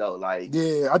dope though. Like,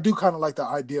 yeah, I do kind of like the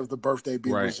idea of the birthday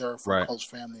being reserved for close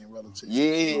family and relatives.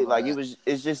 Yeah,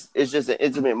 it's just an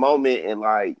intimate moment, and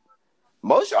like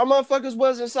most y'all motherfuckers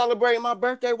wasn't celebrating my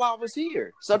birthday while I was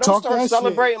here. So don't start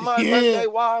celebrating my birthday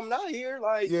while I'm not here.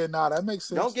 Like, that makes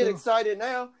sense. Don't get excited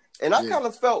now. And I kind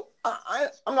of felt,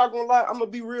 I'm not gonna lie, I'm gonna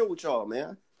be real with y'all,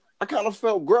 man. I kind of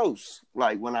felt gross,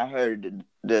 like when I heard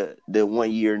the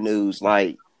 1 year news,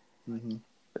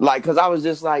 because I was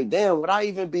just like, damn, would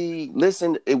I be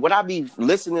listening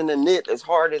to Nip as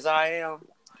hard as I am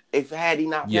had he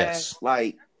not passed?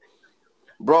 Like,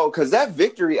 bro, because that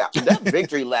victory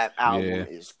lap album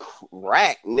is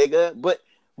crack, nigga. But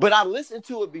I listened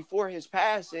to it before his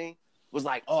passing, was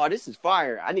like, oh, this is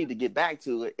fire. I need to get back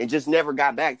to it, and just never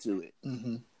got back to it.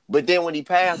 Mm-hmm. But then when he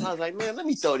passed, I was like, man, let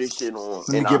me throw this shit on.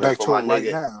 Let me get back to it right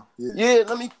now. Yeah,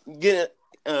 let me get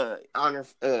in honor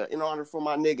for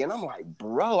my nigga. And I'm like,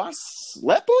 bro, I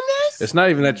slept on this? It's not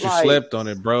even that you slept on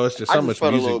it, bro. It's just so much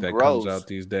music that comes out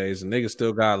these days. And niggas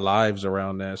still got lives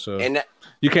around that. So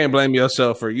you can't blame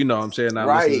yourself for, not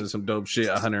listening to some dope shit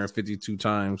 152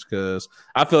 times. Because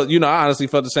I felt, I honestly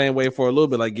felt the same way for a little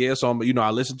bit. Like, so I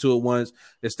listened to it once.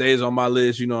 It stays on my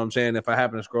list. You know what I'm saying? If I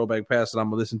happen to scroll back past it, I'm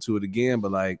going to listen to it again.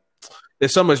 But like,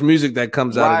 there's so much music that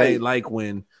comes out today, like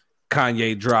when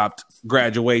Kanye dropped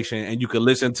Graduation, and you could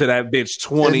listen to that bitch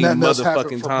 20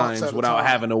 motherfucking times without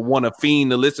having to want to fiend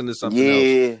to listen to something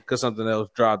else because something else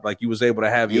dropped. Like, you was able to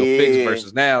have your fix,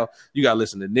 versus now you got to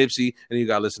listen to Nipsey, and then you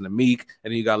got to listen to Meek,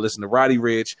 and then you got to listen to Roddy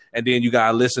Ricch, and then you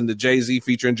got to listen to Jay-Z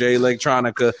featuring Jay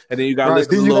Electronica, and then you got to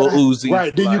listen to Lil Uzi.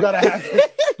 Right, then you got to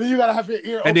have your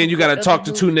ear open. And then you got to talk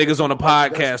to two niggas on a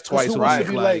podcast twice a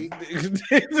week. Like,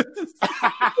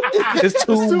 it's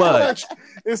too much.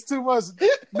 It's too much.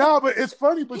 No, but it's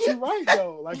funny, but you're right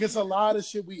though. Like, it's a lot of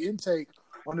shit we intake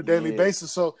on a daily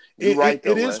basis. So it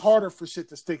is harder for shit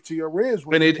to stick to your ribs.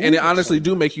 And it honestly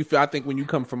do make you feel, I think when you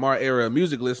come from our era of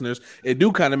music listeners, it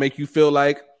do kind of make you feel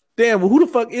like, damn, well, who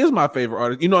the fuck is my favorite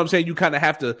artist? You know what I'm saying? You kind of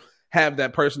have to have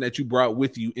that person that you brought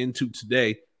with you into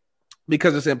today,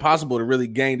 because it's impossible to really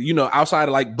gain, outside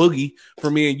of like Boogie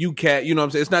for me and you, Cat, you know what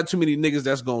I'm saying? It's not too many niggas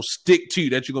that's going to stick to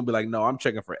you that you're going to be like, no, I'm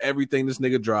checking for everything this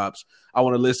nigga drops. I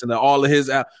want to listen to all of his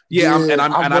I'm going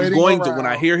to, when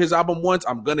I hear his album once,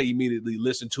 I'm going to immediately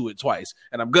listen to it twice,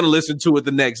 and I'm going to listen to it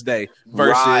the next day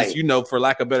versus, for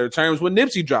lack of better terms, when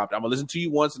Nipsey dropped, I'm going to listen to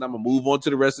you once and I'm going to move on to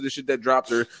the rest of the shit that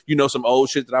dropped, or, some old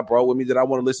shit that I brought with me that I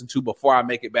want to listen to before I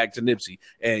make it back to Nipsey.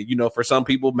 And, for some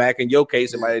people, Mac, in your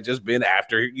case, it might have just been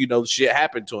after, shit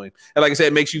happened to him. And like I said,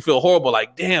 it makes you feel horrible.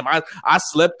 Like, damn, I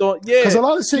slept on. Yeah. Because a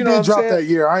lot of shit did drop that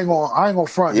year. I ain't gonna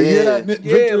front. Yeah,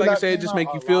 like I said, it just make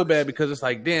you feel bad, because it's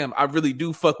like, damn, I really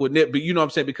do fuck with Nip. But you know what I'm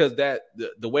saying? Because that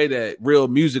the way that real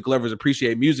music lovers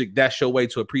appreciate music, that's your way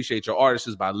to appreciate your artist,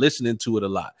 is by listening to it a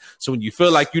lot. So when you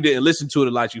feel like you didn't listen to it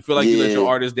a lot, you feel like you let your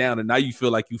artist down, and now you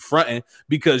feel like you fronting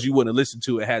because you wouldn't listen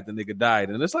to it had the nigga died.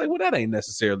 And it's like, well, that ain't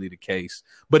necessarily the case.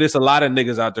 But it's a lot of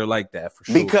niggas out there like that, for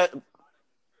sure.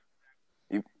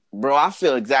 Bro, I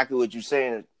feel exactly what you're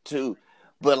saying too.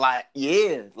 But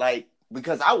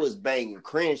because I was banging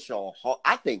Crenshaw,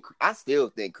 I still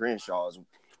think Crenshaw is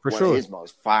one of his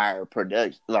most fire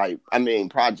projects.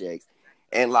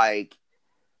 And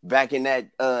back in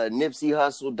that Nipsey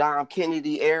Hussle, Dom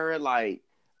Kennedy era, like,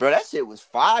 bro, that shit was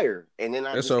fire. And then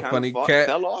I That's just so kind funny, of Cat.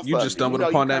 fell off. You just stumbled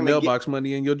upon that mailbox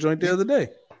money in your joint the other day.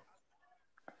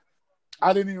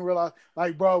 I didn't even realize,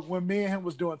 like, bro, when me and him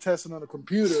was doing testing on the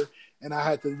computer, and I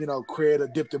had to, you know, create a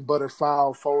dipped in butter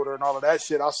file folder and all of that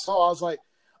shit. I was like,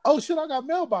 oh shit, I got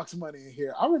mailbox money in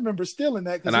here. I remember stealing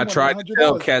that. And I tried to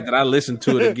tell Cat that I listened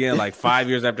to it again like 5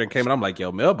 years after it came, and I'm like,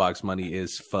 yo, mailbox money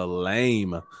is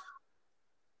flame.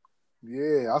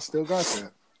 Yeah, I still got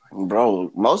that.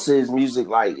 Bro, most of his music,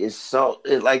 like, it's so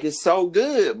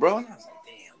good, bro. And I was like,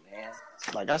 damn, man.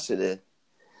 Like, I should have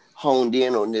honed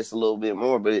in on this a little bit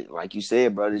more, but like you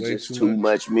said, bro, it's just too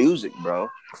much music, bro.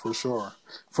 For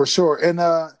sure. And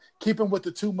keeping with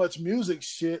the too much music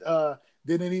shit,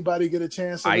 did anybody get a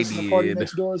chance to listen to Party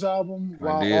Next Door's album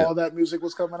while all that music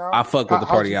was coming out? I fuck with the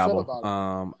Party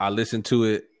album. I listened to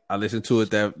it.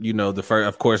 That, you know, the first,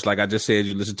 of course, like I just said,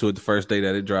 you listen to it the first day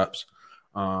that it drops.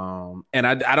 And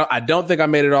I don't think I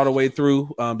made it all the way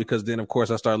through because then, of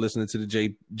course, I started listening to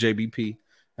the JBP.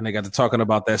 And they got to talking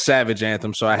about that Savage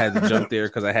anthem, so I had to jump there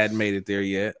because I hadn't made it there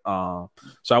yet. So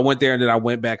I went there, and then I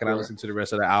went back and I listened to the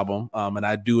rest of the album. And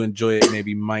I do enjoy it,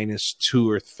 maybe minus 2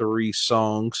 or 3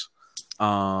 songs.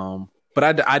 But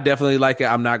I definitely like it.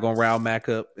 I'm not gonna rile Mac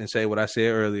up and say what I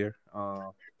said earlier.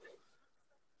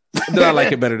 That I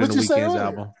like it better than the Weeknd's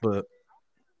album, but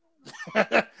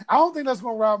I don't think that's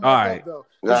gonna rile Mac up though.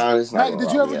 No, Mac,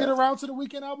 did you ever get around to the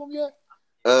Weeknd album yet?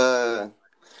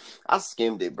 I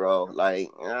skimmed it, bro.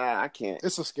 Like, I can't.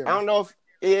 It's a skim. I don't know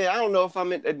if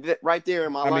I'm right there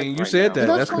in my life. I mean, you right said now,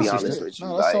 that. That's consistent. With you.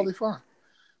 No, that's totally fine.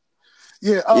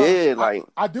 Yeah, like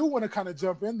I do want to kind of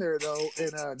jump in there though,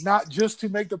 and not just to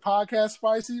make the podcast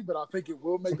spicy, but I think it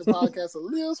will make the podcast a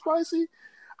little spicy.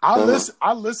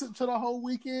 I listened to the whole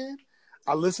weekend.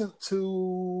 I listened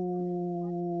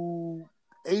to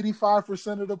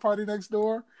 85% of the Party Next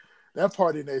Door. That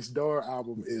Party Next Door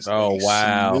album is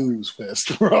snooze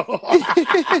fest, bro.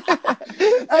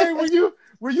 Hey,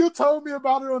 when you told me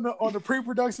about it on the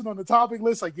pre-production on the topic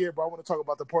list, like, yeah, bro, I want to talk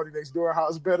about the Party Next Door, how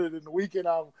it's better than the Weeknd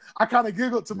album. I kind of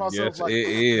giggled to myself, yes, like, it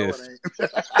is. No,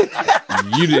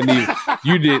 it ain't.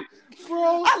 You did.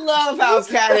 Bro, I love how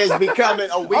Cat is becoming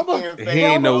a Weeknd fan. He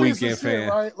ain't no Weeknd fan.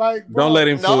 Right? Like, bro, don't let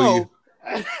him fool you.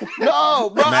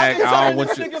 No, bro. Mac, I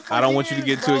don't want you to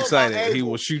get too excited. He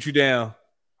will shoot you down.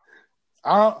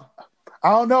 I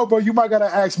don't know, bro. You might gotta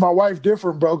ask my wife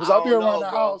different, bro, because I'll be around the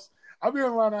house. I'll be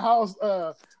around the house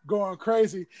going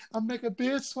crazy. I'm making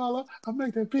bitch swallow. I'm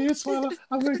making bitch swallow.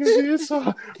 I'm making bitch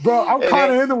swallow. Bro, I'm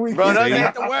kind of in the Weeknd. Bro, don't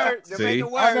make the words. Don't make the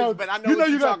words, but I know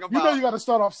what you're talking about. You know you got to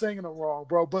start off singing them wrong,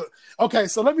 bro. But, okay,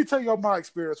 so let me tell you my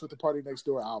experience with the Party Next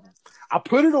Door album. I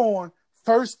put it on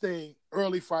first thing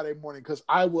early Friday morning because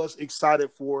I was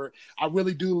excited for it. I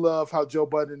really do love how Joe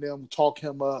Budden and them talk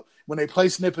him up. When they play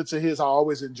snippets of his, I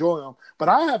always enjoy them. But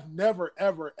I have never,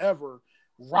 ever, ever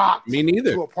rocked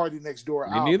to a Party Next Door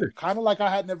album. Kind of like I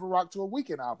had never rocked to a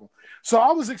Weeknd album. So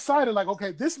I was excited, like,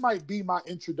 okay, this might be my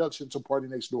introduction to Party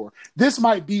Next Door. This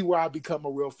might be where I become a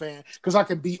real fan because I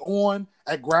can be on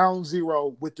at ground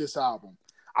zero with this album.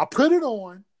 I put it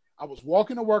on. I was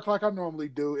walking to work like I normally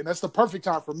do, and that's the perfect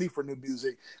time for me for new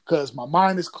music because my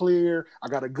mind is clear. I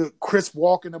got a good crisp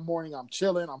walk in the morning. I'm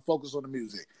chilling. I'm focused on the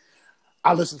music.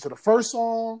 I listened to the first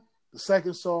song, the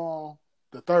second song,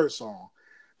 the third song.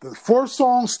 The fourth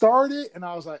song started, and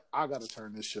I was like, I got to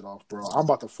turn this shit off, bro. I'm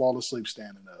about to fall asleep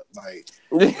standing up. Like,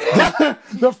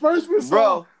 the first few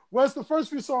songs, the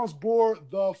first few songs bore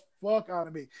the fuck out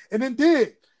of me. And then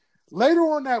later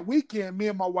on that weekend, me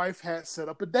and my wife had set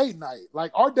up a date night. Like,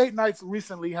 our date nights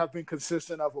recently have been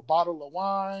consistent of a bottle of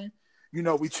wine. You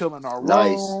know, we chill in our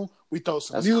room. We throw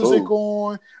some music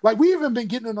on. Like, we even been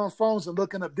getting in our phones and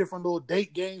looking up different little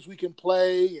date games we can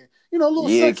play. And, you know, a little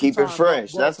sexy keep time, it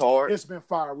fresh. Bro. That's hard. It's been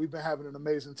fire. We've been having an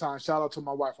amazing time. Shout out to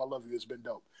my wife. I love you. It's been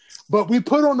dope. But we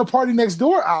put on the Party Next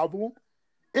Door album,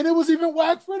 and it was even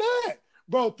whack for that.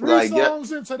 Bro, three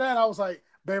songs into that, I was like,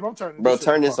 babe, I'm turning this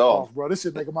turn this off. Bro. This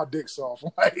shit making my dick soft.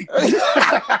 Like,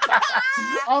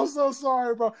 I'm so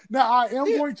sorry, bro. Now, I am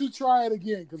going to try it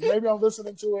again because maybe I'm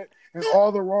listening to it in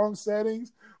all the wrong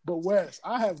settings. But, Wes,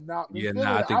 I have not been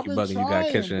I think you're bugging. You got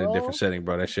to catch it in a different setting,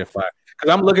 bro. That shit fire.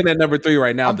 Because I'm looking at number 3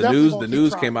 right now. The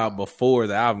news came out before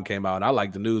the album came out. I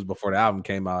like the news before the album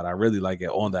came out. I really like it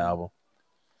on the album.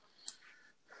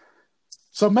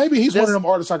 So maybe he's one of them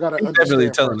artists I got to understand. Definitely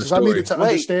telling the story. I needed to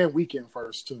understand Weeknd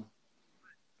first, too.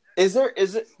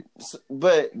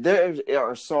 But there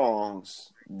are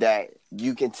songs that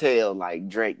you can tell like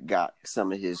Drake got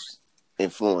some of his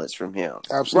influence from him.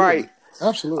 Absolutely. Right.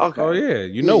 Absolutely. Okay. Oh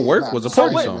yeah. Work was a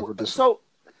party song.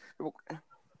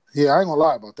 Yeah, I ain't gonna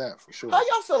lie about that for sure. How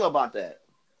y'all feel about that?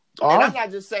 And I'm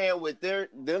not just saying with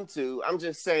them two. I'm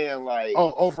just saying like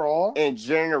overall in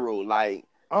general, like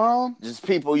just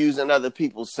people using other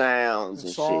people's sounds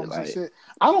and shit. Like, and shit.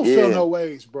 I don't feel no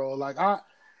ways, bro. Like I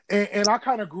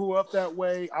kind of grew up that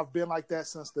way. I've been like that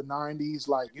since the 90s.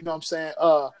 Like, you know what I'm saying?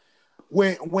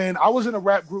 When I was in a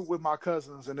rap group with my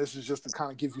cousins, and this is just to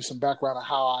kind of give you some background on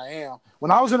how I am.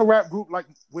 When I was in a rap group like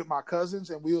with my cousins,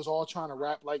 and we was all trying to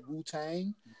rap like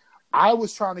Wu-Tang, I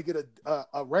was trying to get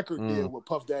a record deal with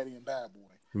Puff Daddy and Bad Boy.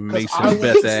 Makes some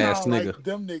best ass nigga. Like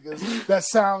them niggas that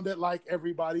sounded like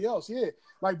everybody else. Yeah.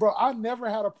 Like, bro, I never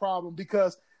had a problem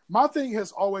because my thing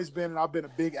has always been, and I've been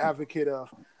a big advocate of,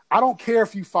 I don't care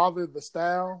if you father the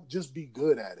style, just be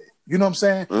good at it. You know what I'm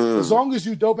saying? As long as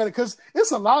you dope at it, because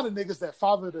it's a lot of niggas that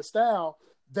father the style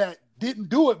that didn't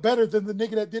do it better than the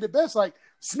nigga that did it best. Like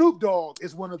Snoop Dogg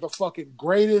is one of the fucking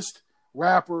greatest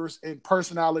rappers and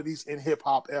personalities in hip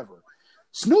hop ever.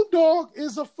 Snoop Dogg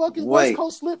is a fucking West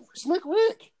Coast Slick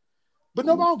Rick. But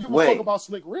nobody don't give a fuck about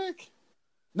Slick Rick.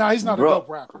 Nah, he's not a dope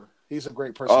rapper. He's a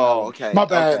great personality. Oh, okay. My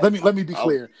bad. Okay. Let me be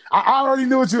clear. I already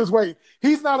knew what you was waiting.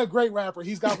 He's not a great rapper.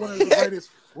 He's got one of the greatest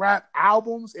rap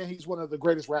albums, and he's one of the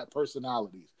greatest rap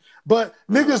personalities. But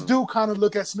niggas do kind of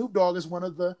look at Snoop Dogg as one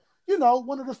of the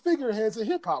figureheads of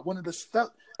hip hop, one of the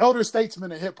elder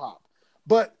statesmen of hip hop.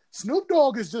 But Snoop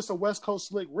Dogg is just a West Coast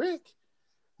Slick Rick.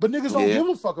 But niggas don't give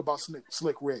a fuck about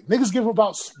Slick Rick. Niggas give a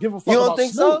fuck you about don't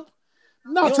think Snoop. So?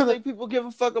 Not to think people give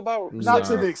a fuck about not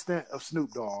to the extent of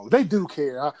Snoop Dogg. They do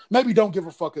care. Maybe don't give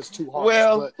a fuck is too hard.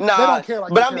 Well, but they don't care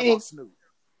like they care about Snoop.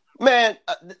 Man,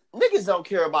 niggas don't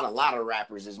care about a lot of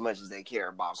rappers as much as they care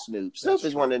about Snoop. Snoop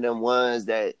is one of them ones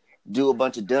that do a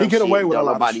bunch of dumb shit. He get away with a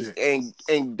lot of shit.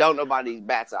 And don't nobody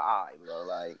bats an eye, bro.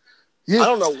 Like, I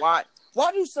don't know why.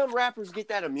 Why do some rappers get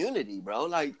that immunity, bro?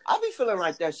 Like, I be feeling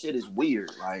like that shit is weird.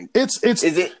 Like,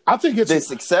 I think it's the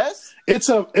success. It's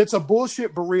a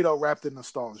bullshit burrito wrapped in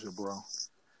nostalgia, bro.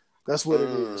 That's what it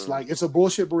is. Like, it's a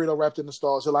bullshit burrito wrapped in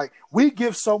nostalgia. Like, we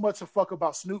give so much a fuck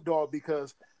about Snoop Dogg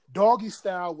because Doggy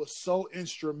Style was so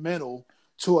instrumental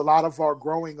to a lot of our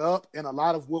growing up and a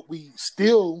lot of what we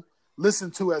still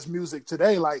listen to as music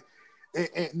today. Like,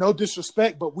 and no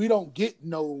disrespect, but we don't get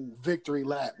no victory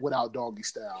lap without Doggy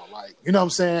Style. Like, you know what I'm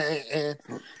saying?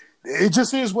 And it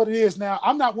just is what it is. Now,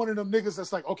 I'm not one of them niggas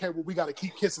that's like, okay, well, we got to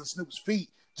keep kissing Snoop's feet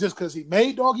just because he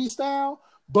made Doggy Style,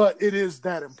 but it is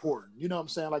that important. You know what I'm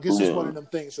saying? Like, it's just one of them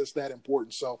things that's that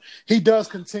important. So he does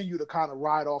continue to kind of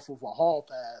ride off of a hall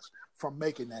pass from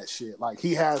making that shit. Like,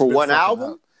 he has for one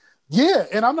album. Yeah,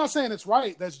 and I'm not saying it's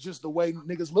right. That's just the way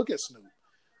niggas look at Snoop.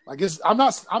 Like, I'm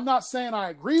not saying I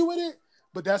agree with it,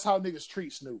 but that's how niggas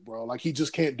treat Snoop, bro. Like, he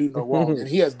just can't do no wrong, and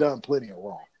he has done plenty of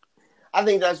wrong. I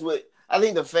think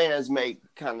the fans make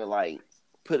kind of like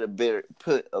put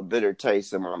a bitter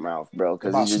taste in my mouth, bro,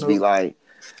 because he just Snoop? Be like,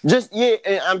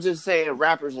 and I'm just saying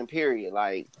rappers and period,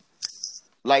 like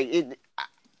it.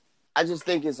 I just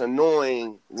think it's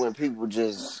annoying when people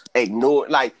just ignore,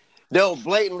 like they'll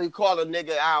blatantly call a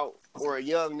nigga out or a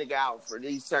young nigga out for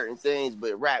these certain things,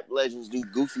 but rap legends do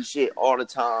goofy shit all the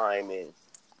time, and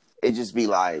it just be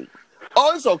like,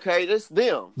 oh, it's okay, that's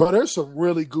them. But there's some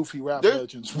really goofy rap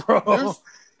legends, bro.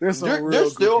 There's some real they're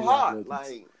still goofy hot.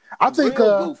 Like, I think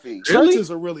goofy. Tretch is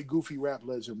a really goofy rap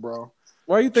legend, bro.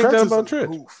 Why you think that about Tretch?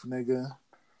 Goof, nigga.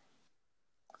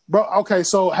 Bro, okay,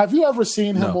 so have you ever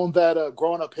seen him on that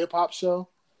Growing Up Hip Hop show?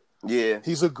 Yeah.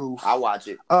 He's a goof. I watch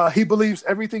it. He believes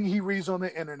everything he reads on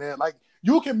the internet. Like,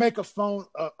 you can make a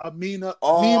meme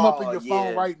up in your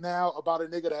phone right now about a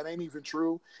nigga that ain't even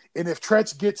true. And if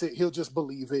Tretch gets it, he'll just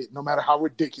believe it, no matter how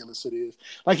ridiculous it is.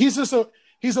 Like, he's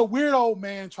a weird old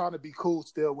man trying to be cool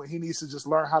still when he needs to just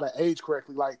learn how to age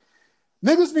correctly. Like,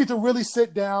 niggas need to really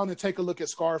sit down and take a look at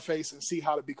Scarface and see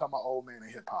how to become an old man in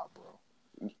hip hop, bro.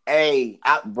 Hey,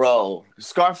 bro,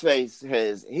 Scarface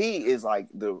he is like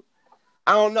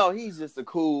I don't know. He's just a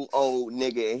cool old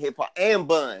nigga in hip hop and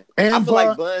Bun. And I feel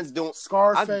like Bun's doing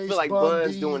Scarface. I feel like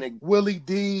Bun's doing it. Willie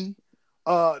D.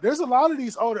 There's a lot of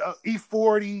these older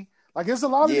E40. Like, there's a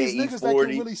lot of these niggas that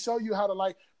can really show you how to,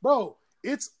 like, bro.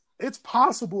 It's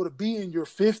possible to be in your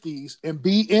 50s and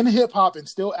be in hip hop and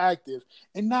still active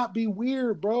and not be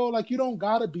weird, bro. Like, you don't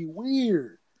gotta be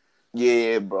weird.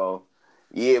 Yeah, bro.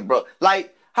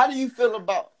 Like, how do you feel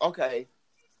about? Okay,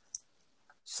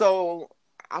 so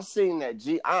I seen that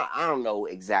I don't know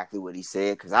exactly what he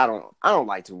said because I don't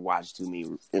like to watch too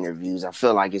many interviews. I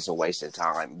feel like it's a waste of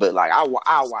time. But like I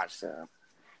watch some.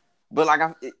 But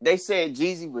like they said,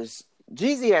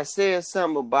 Jeezy had said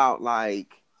something about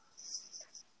like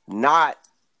not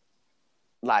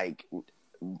like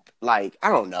I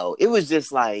don't know. It was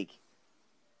just like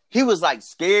he was like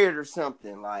scared or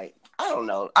something. Like I don't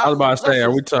know. I was about to say,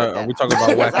 are we talking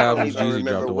about whack I don't albums? even Jeezy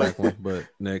remember dropped a what. whack one, but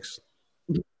next,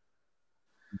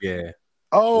 yeah.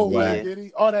 Oh, Whack. did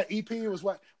he? Oh, that EP was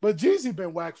whack. But Jeezy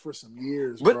been whack for some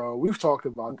years, bro. We've talked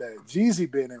about that.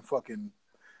 Jeezy been in fucking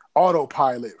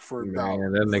autopilot for about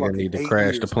that nigga need to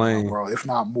crash the plane, now, bro, if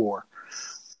not more.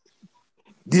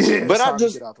 Yeah, but I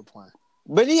just get out the plane.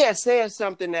 But he had said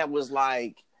something that was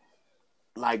like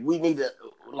we need to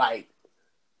like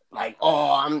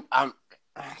oh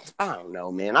I don't know,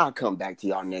 man. I'll come back to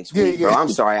y'all next week, bro. I'm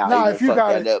sorry I even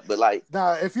fucked that up, but like,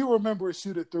 if you remember it,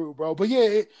 shoot it through, bro. But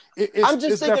yeah, I'm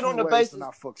just thinking on the basis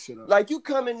not fuck shit up. Like you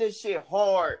come in this shit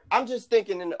hard. I'm just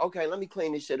thinking, okay, let me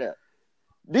clean this shit up.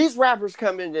 These rappers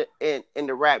come in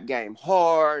the rap game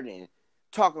hard and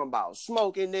talking about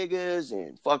smoking niggas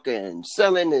and fucking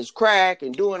selling this crack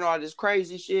and doing all this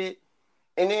crazy shit.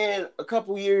 And then a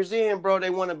couple years in, bro, they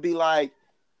want to be like,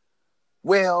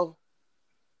 well,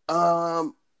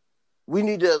 we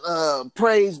need to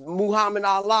praise Muhammad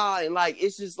Allah, and like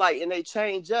it's just like, and they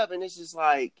change up, and it's just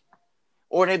like,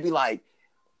 or they be like,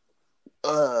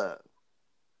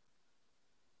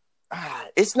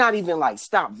 it's not even like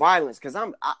stop violence, because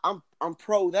I'm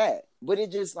pro that, but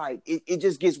it just like it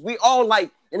just gets, we all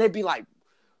like, and they be like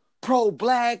pro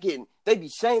black, and they be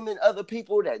shaming other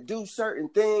people that do certain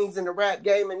things in the rap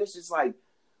game, and it's just like,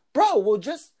 bro, well,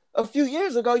 just a few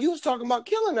years ago you was talking about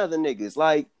killing other niggas,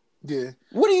 like. Yeah.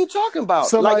 What are you talking about?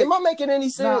 So, like, am I making any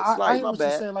sense? I my what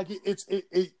bad. You're saying. Like,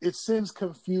 it sends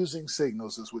confusing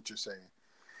signals, is what you're saying.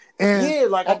 And yeah,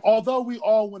 like, although we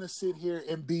all want to sit here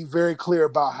and be very clear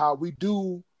about how we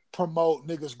do promote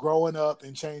niggas growing up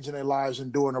and changing their lives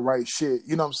and doing the right shit,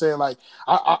 you know what I'm saying? Like,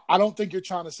 I don't think you're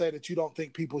trying to say that you don't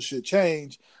think people should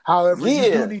change. However,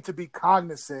 you do need to be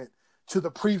cognizant to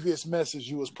the previous message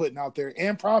you was putting out there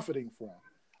and profiting from.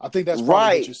 I think that's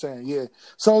probably what you're saying. Yeah.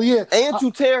 So yeah, and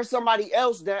to tear somebody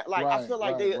else down, like I feel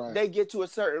like they get to a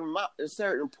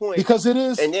certain point, because it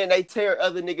is, and then they tear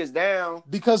other niggas down.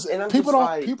 Because people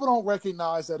don't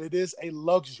recognize that it is a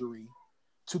luxury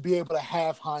to be able to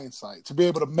have hindsight, to be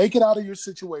able to make it out of your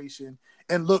situation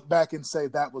and look back and say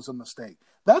that was a mistake.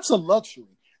 That's a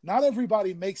luxury. Not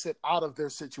everybody makes it out of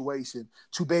their situation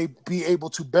to be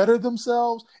able to better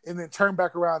themselves and then turn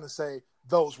back around and say,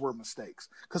 those were mistakes.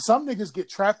 Because some niggas get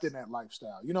trapped in that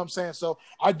lifestyle. You know what I'm saying? So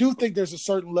I do think there's a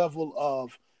certain level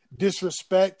of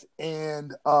disrespect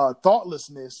and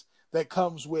thoughtlessness that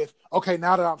comes with, okay,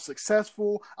 now that I'm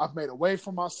successful, I've made a way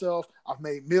for myself, I've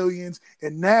made millions,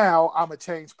 and now I'm a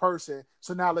changed person.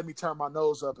 So now let me turn my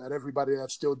nose up at everybody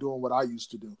that's still doing what I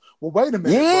used to do. Well, wait a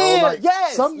minute, bro. Like,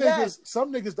 some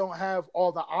niggas don't have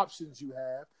all the options you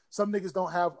have. Some niggas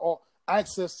don't have all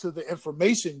access to the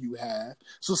information you have.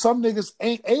 So some niggas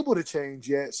ain't able to change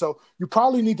yet. So you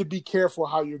probably need to be careful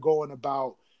how you're going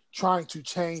about trying to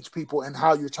change people and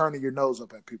how you're turning your nose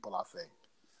up at people, I think.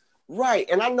 Right.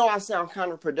 And I know I sound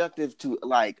counterproductive to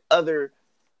like other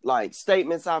like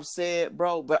statements I've said,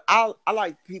 bro, but I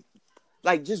like people,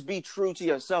 like, just be true to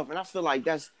yourself. And I feel like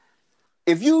that's,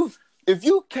 if you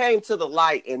came to the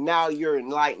light and now you're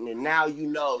enlightened and now you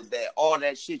know that all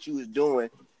that shit you was doing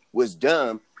was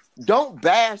dumb, don't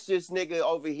bash this nigga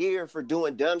over here for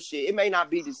doing dumb shit. It may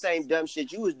not be the same dumb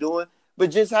shit you was doing,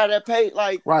 but just have that pay,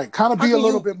 like, right, kind of be a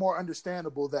little bit more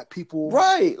understandable that people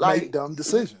make dumb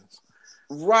decisions.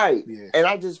 Right. Yeah. And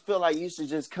I just feel like you should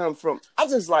just come from, I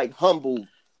just like humble,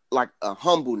 like a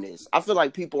humbleness. I feel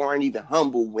like people aren't even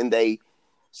humble when they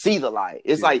see the light.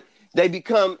 It's like they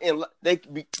become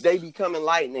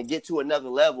enlightened and get to another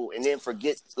level and then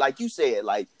forget, like you said,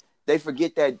 like they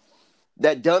forget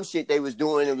that dumb shit they was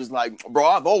doing. It was like, bro,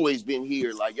 I've always been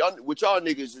here. Like, y'all, what y'all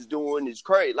niggas is doing is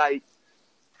crazy. Like,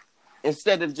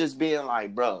 instead of just being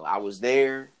like, bro, I was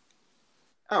there.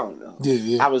 I don't know.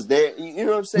 Yeah. I was there. You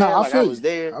know what I'm saying? No, I was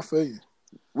there. I feel you.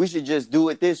 We should just do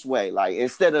it this way. Like,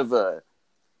 instead of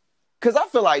because I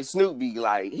feel like Snoop be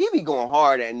like, he be going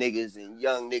hard at niggas and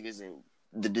young niggas and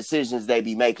the decisions they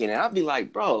be making. And I'd be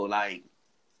like, bro, like,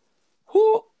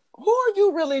 who are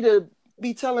you really to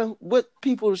be telling what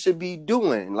people should be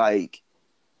doing? Like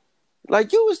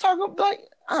you was talking, like,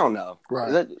 I don't know.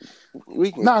 Right.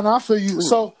 I feel you.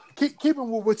 So keeping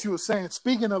with what you were saying,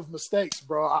 speaking of mistakes,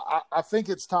 bro, I think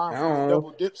it's time for the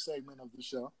double dip segment of the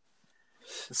show.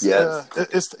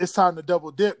 It's time to double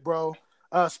dip, bro.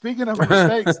 Speaking of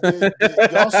mistakes,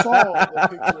 y'all saw the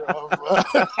picture of...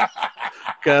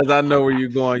 Because I know where you're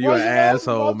going. You're an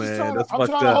asshole, man. That's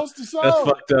fucked up. That's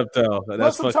fucked up, though.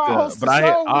 That's fucked up. But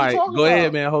all right, go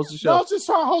ahead, man. Host the show. I'm just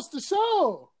trying to host the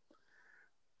show.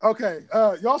 Okay,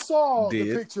 y'all saw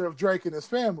the picture of Drake and his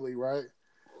family, right?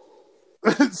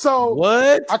 So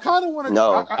what? I kind of want to.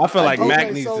 No. I feel like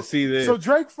Mac needs to see this. So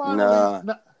Drake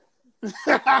finally.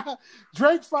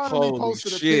 Drake finally Holy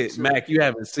posted shit, a picture. Mac, you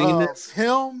haven't seen this?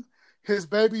 Him, his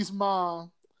baby's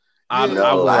mom. I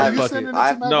No, want I- to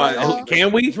fucking.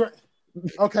 Can we?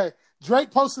 Okay,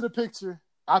 Drake posted a picture.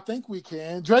 I think we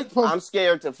can. I'm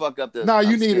scared to fuck up the. Nah,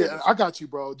 you I'm need it. scared. I got you,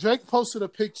 bro. Drake posted a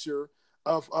picture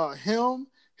of him,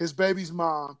 his baby's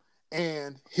mom,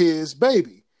 and his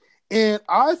baby. And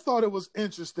I thought it was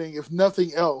interesting, if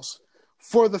nothing else,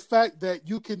 for the fact that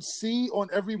you can see on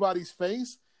everybody's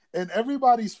face, and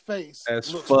everybody's face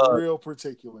looks real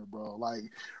particular, bro.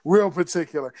 Like, real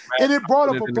particular. And it brought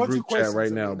up a bunch of questions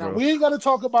right now, bro. We ain't got to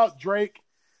talk about Drake.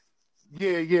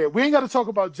 Yeah. We ain't got to talk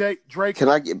about Drake. Can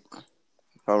I get...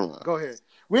 Hold on. Go ahead.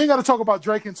 We ain't got to talk about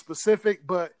Drake in specific,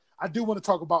 but I do want to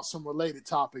talk about some related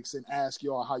topics and ask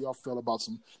y'all how y'all feel about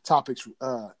some topics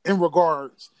in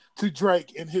regards to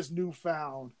Drake and his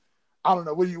newfound, I don't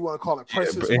know, what do you want to call it?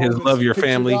 Precious and his love your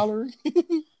family.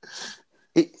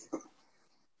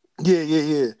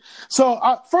 Yeah.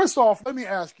 So first off, let me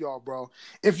ask y'all, bro.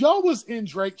 If y'all was in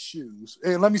Drake's shoes,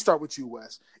 and let me start with you,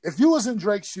 Wes. If you was in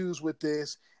Drake's shoes with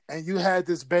this, and you had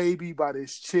this baby by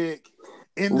this chick,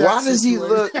 why does he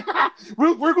look?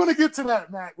 We're going to get to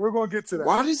that, Mac. We're going to get to that.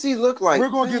 Why does he look like? We're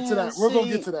going to get to that. We're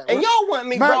going to get to that. And y'all want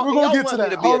me, Mac, bro? We're going to get to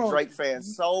that. To be a Drake fan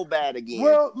so bad again.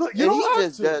 Well, look, you don't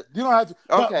have to. You don't have to.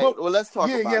 Okay, well, let's talk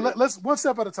about it. Let's one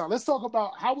step at a time. Let's talk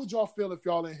about how would y'all feel if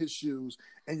y'all in his shoes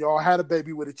and y'all had a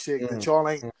baby with a chick that y'all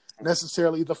ain't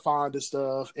necessarily the fondest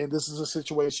of, and this is a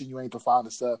situation you ain't the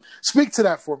fondest of. Speak to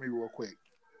that for me real quick.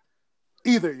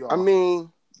 Either y'all. I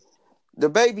mean, the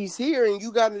baby's here and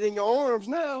you got it in your arms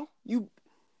now.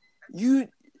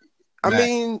 I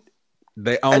mean,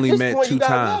 they only met point, 2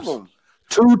 times.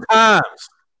 2 times.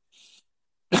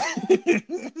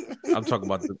 I'm talking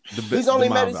about the He's only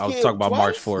mom. met his I was kid talking about twice?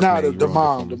 March 4th. Nah, the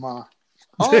mom.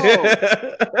 Oh.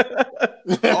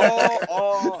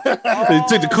 You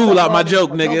took the cool out my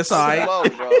joke, nigga. It's all right. Slow,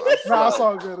 bro. Nah, it's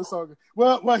all good. It's all good.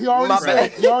 Well, he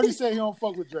already said he don't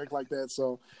fuck with Drake like that,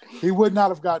 so he would not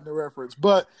have gotten the reference.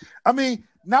 But I mean,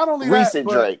 not only recent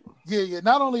that, Drake. Yeah.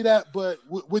 Not only that, but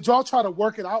would y'all try to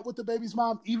work it out with the baby's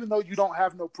mom, even though you don't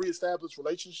have no pre-established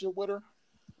relationship with her?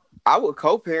 I would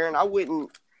co-parent. I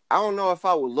wouldn't. I don't know if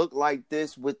I would look like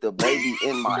this with the baby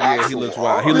in my Yeah, he looks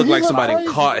wild. He looked like somebody crazy,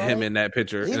 caught him in that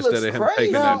picture instead of him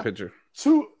taking that picture.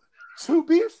 To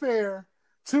be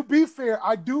fair,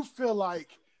 I do feel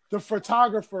like the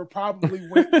photographer probably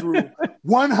went through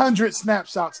 100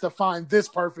 snapshots to find this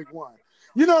perfect one.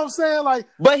 You know what I'm saying? Like,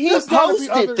 but he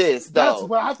posted this though.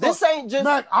 This ain't just.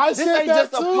 Mac,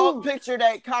 a picture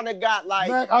that kind of got like.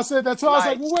 Mac, I said that too. I was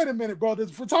like, well, wait a minute, bro. The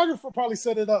photographer probably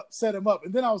set him up,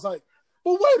 and then I was like,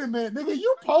 well, wait a minute, nigga,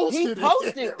 you posted it. He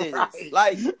posted this,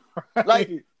 right.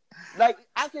 like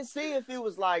I can see if it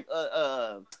was like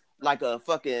a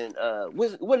fucking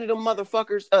what are them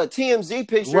motherfuckers TMZ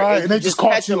picture, right? And they just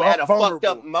catch him at a vulnerable. Fucked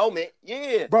up moment.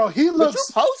 Yeah, bro, he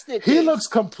looks posted. He looks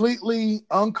completely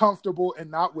uncomfortable and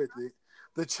not with it.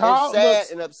 The child sad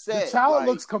looks and upset. The child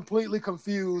looks completely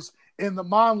confused, and the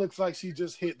mom looks like she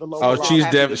just hit the low. Oh, she's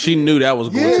definitely. She knew that was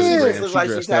going to the gram. She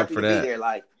dressed up for that.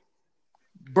 Like,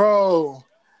 bro.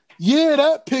 Yeah,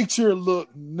 that picture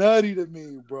looked nutty to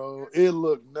me, bro. It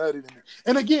looked nutty to me.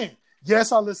 And again,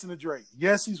 yes, I listen to Drake.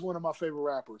 Yes, he's one of my favorite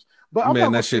rappers. But I'm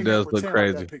not that shit does look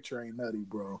crazy. That picture ain't nutty,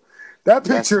 bro. That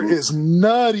picture is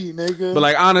nutty, nigga. But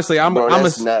like honestly, I'm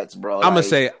nuts, bro. I'm gonna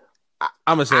say,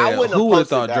 who would have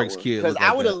thought Drake's kid? Because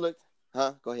I would have looked.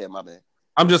 Huh? Go ahead, my bad.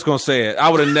 I'm just gonna say it. I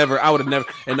would have never.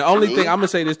 And the only thing I'm gonna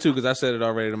say this too, because I said it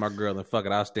already to my girl, and fuck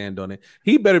it, I'll stand on it.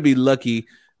 He better be lucky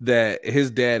that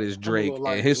his dad is Drake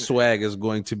and his swag is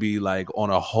going to be like on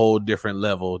a whole different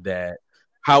level. That,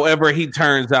 however he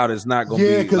turns out, is not going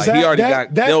to be like he already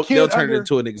got. They'll turn it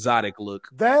into an exotic look.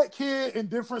 That kid in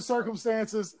different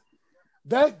circumstances.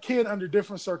 That kid under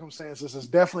different circumstances is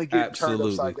definitely getting turned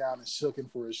upside down and shooken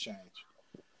for his change.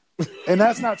 And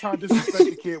that's not trying to disrespect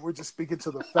the kid. We're just speaking to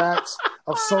the facts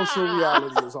of social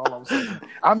reality is all I'm saying.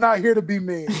 I'm not here to be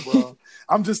mean, bro.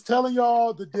 I'm just telling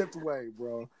y'all the dipped way,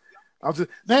 bro. I'm just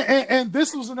and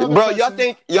this was another bro.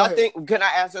 Question. Y'all think? Can I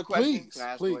ask a question?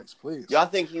 Please. Y'all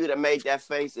think he would have made that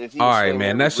face if he? All right,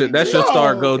 man. That's your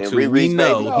star go to. We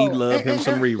know he loved him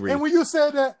some Riri. And when you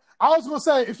said that, I was gonna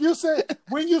say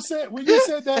when you said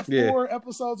that 4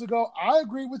 episodes ago, I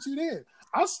agree with you then.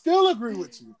 I still agree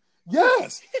with you.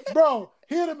 Yes, bro.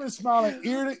 He'd have been smiling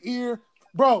ear to ear,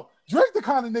 bro. Drake the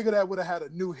kind of nigga that would have had a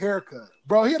new haircut,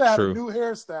 bro. He'd have had a new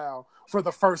hairstyle for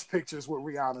the first pictures with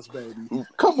Rihanna's baby.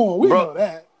 Come on, we know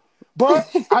that. But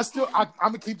I'm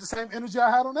gonna keep the same energy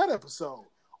I had on that episode.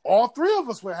 all three of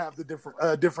us would have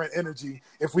the different energy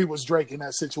if we was Drake in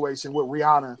that situation with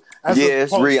Rihanna.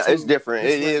 It's different.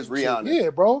 It is Rihanna. Yeah,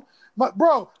 bro. But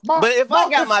if I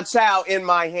got my child in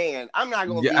my hand, I'm not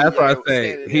gonna be. That's what I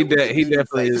say. He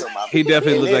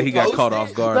definitely looked like he got caught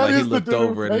off guard. Like he looked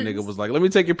over and the nigga was like, "Let me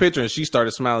take your picture," and she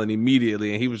started smiling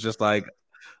immediately, and he was just like,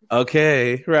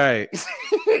 "Okay, right."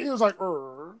 He was like,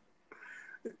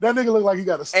 that nigga looked like he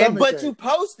got a stomach. But you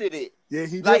posted it. Yeah,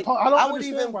 he did. I don't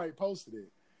understand why he posted it.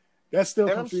 That's still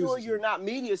confusing. I'm sure you're not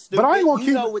media stupid. But I ain't gonna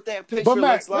keep what that picture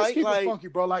Mac, looks like. Let's keep it funky,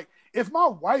 bro. Like, if my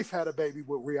wife had a baby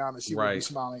with Rihanna, she would be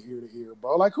smiling ear to ear,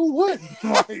 bro. Like, who wouldn't?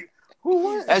 Like, who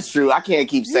wouldn't? That's true. I can't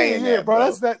keep saying that, bro.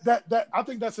 That's that. I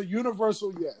think that's a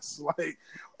universal yes. Like,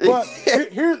 but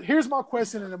here's my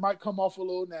question, and it might come off a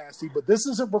little nasty, but this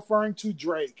isn't referring to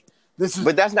Drake.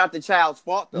 But that's not the child's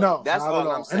fault, though. No, that's all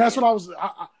I'm saying. And that's what I was.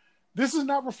 This is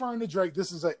not referring to Drake.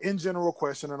 This is an in general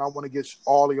question, and I want to get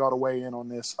all of y'all to weigh in on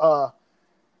this.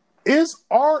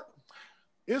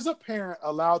 Is a parent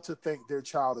allowed to think their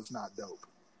child is not dope?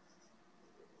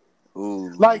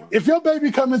 Ooh. Like, if your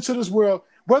baby come into this world,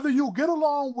 whether you get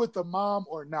along with the mom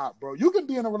or not, bro, you can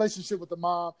be in a relationship with the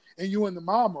mom, and you and the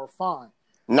mom are fine.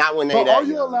 Not when they but that are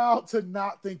you young. Allowed to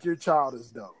not think your child is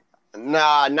dope?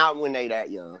 Nah, not when they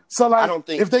that young. So, like, I don't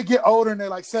think if they get older and they're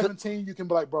like 17, you can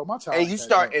be like, bro, my child.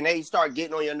 And they start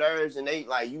getting on your nerves, and they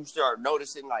like you start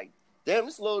noticing like, damn,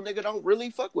 this little nigga don't really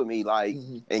fuck with me, like,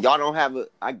 and y'all don't have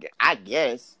I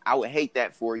guess I would hate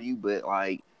that for you, but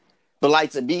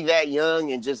to be that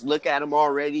young and just look at him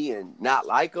already and not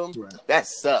like him, that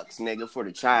sucks, nigga, for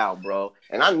the child, bro.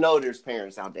 And I know there's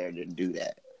parents out there that do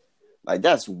that. Like,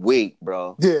 that's weak,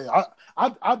 bro. Yeah,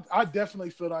 I definitely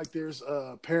feel like there's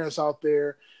parents out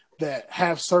there that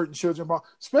have certain children,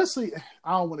 especially,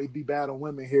 I don't want to be bad on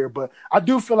women here, but I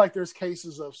do feel like there's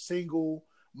cases of single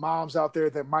moms out there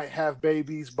that might have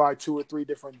babies by 2 or 3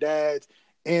 different dads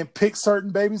and pick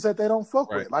certain babies that they don't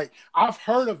fuck with. Like, I've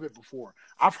heard of it before.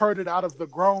 I've heard it out of the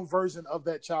grown version of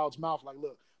that child's mouth. Like,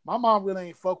 look, my mom really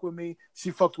ain't fuck with me.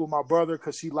 She fucked with my brother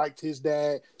because she liked his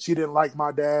dad. She didn't like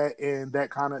my dad, and that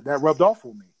rubbed off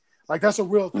on me. Like, that's a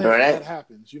real thing that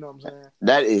happens. You know what I'm saying?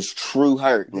 That is true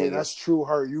hurt, nigga. Yeah, that's true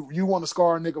hurt. You want to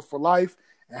scar a nigga for life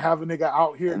and have a nigga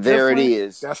out here. There it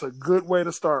is. That's a good way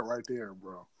to start right there,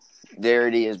 bro. There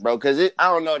it is, bro. Because I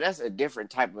don't know, that's a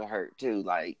different type of hurt too.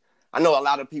 Like, I know a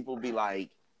lot of people be like,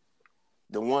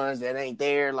 the ones that ain't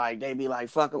there, like, they be like,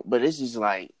 fuck them. But it's just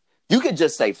like, you can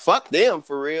just say fuck them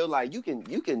for real. Like, you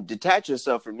can detach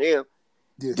yourself from them.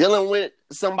 Yeah. Dealing with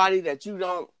somebody that you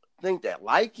don't think that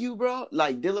like you, bro.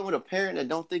 Like, dealing with a parent that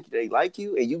don't think they like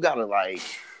you, and you gotta like,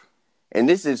 and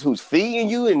this is who's feeding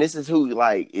you, and this is who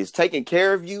like is taking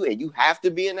care of you, and you have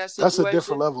to be in that situation. That's a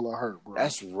different level of hurt, bro.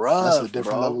 That's rough. That's a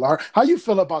different level of hurt. How you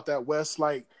feel about that, Wes?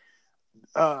 Like,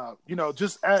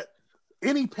 just at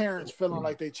any parents feeling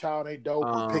like their child ain't dope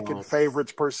or picking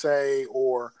favorites per se,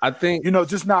 or I think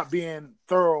just not being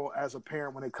thorough as a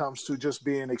parent when it comes to just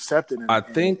being accepted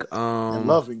and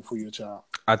loving for your child.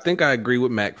 I think I agree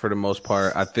with Mac for the most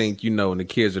part. I think when the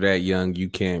kids are that young, you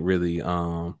can't really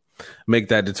make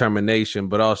that determination.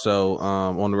 But also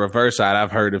on the reverse side,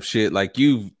 I've heard of shit like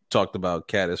you've talked about,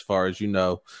 Kat, as far as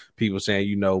people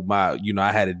saying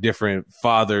I had a different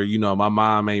father, my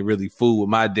mom ain't really fool with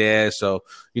my dad, so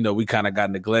we kind of got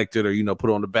neglected or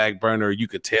put on the back burner. You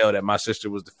could tell that my sister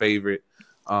was the favorite,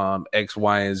 X,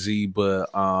 Y, and Z. But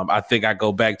I think I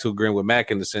go back to agreeing with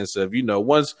Mac in the sense of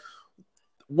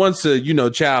once a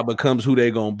child becomes who they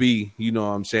gonna be, you know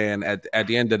what I'm saying, at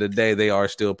the end of the day, they are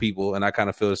still people. And I kind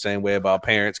of feel the same way about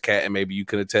parents, Kat, and maybe you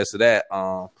can attest to that.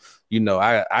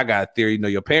 I got a theory,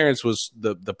 your parents was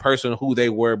the person who they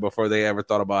were before they ever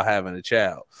thought about having a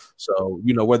child. So,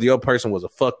 whether your person was a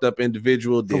fucked up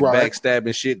individual, did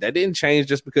backstabbing shit, that didn't change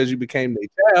just because you became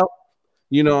their child.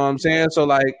 You know what I'm saying? So,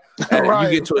 like, you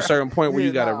get to a certain point where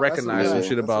you got to recognize some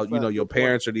shit about, your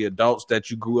parents or the adults that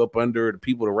you grew up under, the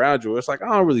people around you. It's like, I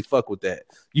don't really fuck with that.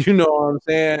 You know what I'm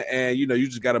saying? And, you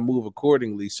just got to move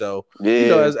accordingly. So,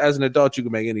 as an adult, you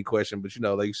can make any question. But,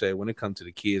 like you say, when it comes to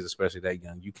the kids, especially that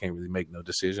young, you can't really make no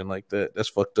decision like that. That's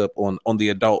fucked up on the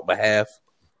adult behalf.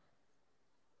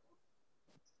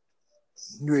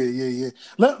 Yeah.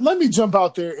 Let me jump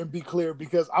out there and be clear,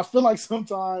 because I feel like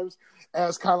sometimes,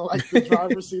 as kind of like the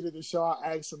driver's seat of the show,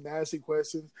 I ask some nasty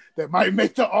questions that might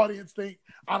make the audience think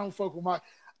I don't fuck with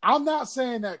I'm not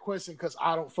saying that question because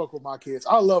I don't fuck with my kids.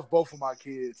 I love both of my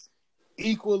kids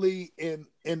equally in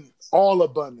all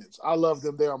abundance. I love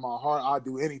them. They're on my heart. I'll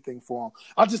do anything for them.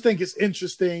 I just think it's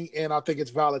interesting, and I think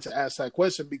it's valid to ask that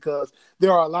question because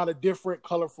there are a lot of different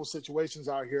colorful situations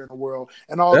out here in the world.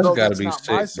 And although got to that's be not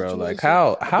my sick, bro. situation, Like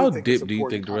how think dip it's do you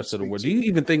important think to the kind rest of the speak world? to. Do you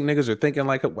even think niggas are thinking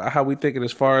like how we thinking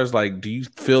as far as like? Do you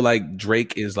feel like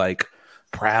Drake is like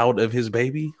proud of his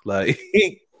baby? Like,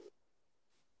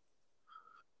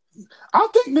 I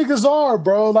think niggas are,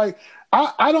 bro. Like,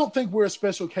 I don't think we're a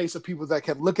special case of people that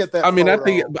can look at that I mean,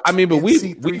 photo but and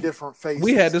see three different faces.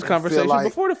 we had this and feel conversation like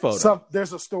before the photo.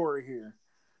 there's a story here.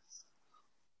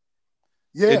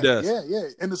 It does. Yeah.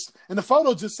 And the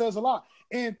photo just says a lot.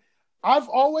 And I've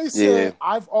always said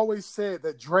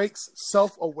that Drake's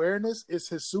self-awareness is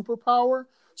his superpower.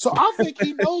 So I think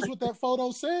he knows what that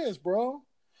photo says, bro.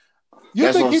 You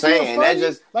That's think what I'm saying.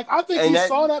 I think he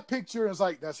saw that picture and was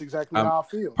like, that's exactly how I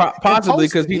feel. Possibly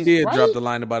because he did right? drop the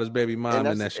line about his baby mom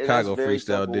in that Chicago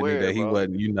freestyle, didn't he? That he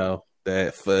wasn't,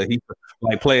 that he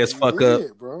like play his fuck up.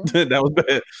 Bro. That was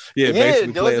bad. Yeah,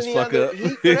 basically play his fuck up.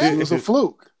 It was a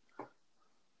fluke.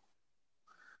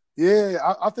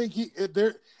 Yeah, I think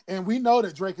and we know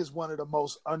that Drake is one of the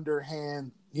most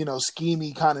underhand,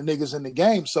 schemy kind of niggas in the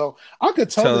game. So I could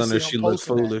totally see him she looks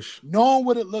foolish, knowing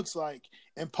what it looks like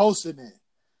and posting it.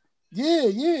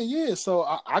 Yeah. So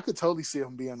I could totally see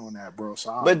him being on that, bro.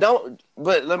 So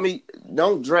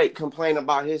don't Drake complain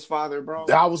about his father, bro?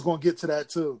 I was gonna get to that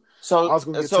too. So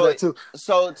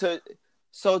to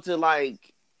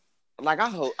I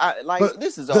hope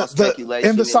this is all speculation.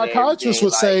 And the psychiatrist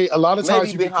would say a lot of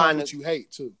times you become what you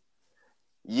hate too.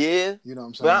 Yeah, you know what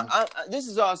I'm saying. But this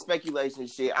is all speculation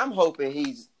shit. I'm hoping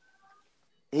he's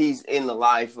in the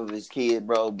life of his kid,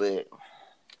 bro. But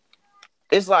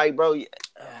it's like, bro,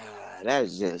 that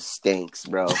just stinks,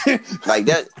 bro. Like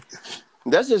that.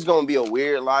 That's just gonna be a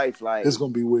weird life. Like it's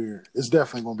gonna be weird. It's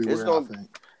definitely gonna be weird. I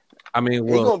think. I mean,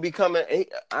 he's gonna be coming.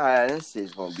 This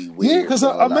is gonna be weird. Yeah, because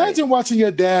imagine watching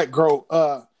your dad grow.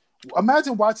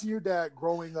 Imagine watching your dad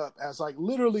growing up as like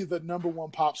literally the number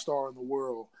one pop star in the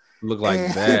world. Look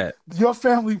like that. Your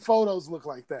family photos look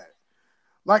like that.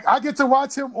 Like I get to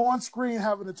watch him on screen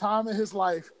having the time of his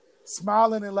life,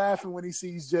 smiling and laughing when he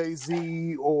sees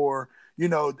Jay-Z or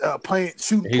playing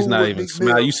shooting. He's pool not with even Meek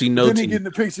smiling. Mill. You see no then teeth. he get in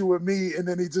the picture with me, and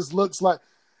then he just looks like.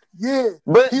 Yeah,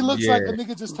 but he looks like a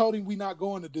nigga just told him we not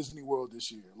going to Disney World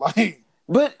this year. Like,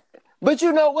 but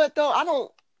you know what though?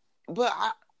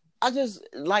 I just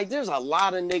like there's a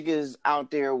lot of niggas out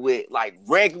there with like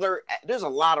regular. There's a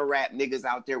lot of rap niggas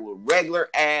out there with regular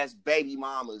ass baby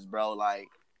mamas, bro. Like,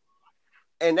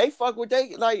 and they fuck with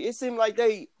like. It seemed like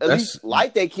they at least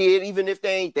like their kid, even if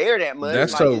they ain't there that much.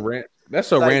 That's like, That's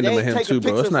so random of him too,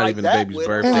 bro. It's not even the baby's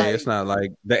birthday. It's not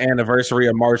like the anniversary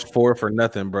of March 4th or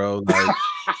nothing, bro. Like,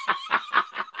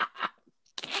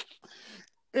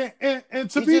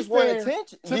 and to be fair,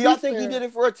 do y'all think he did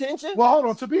it for attention? Well, hold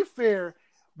on. To be fair,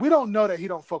 we don't know that he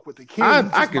don't fuck with the kid.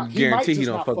 I could guarantee he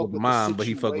don't fuck with the mom, but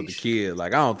he fuck with the kid.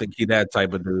 Like, I don't think he that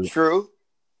type of dude. True.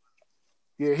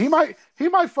 Yeah, he might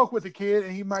fuck with the kid,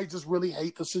 and he might just really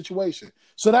hate the situation.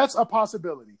 So that's a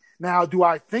possibility. Now, do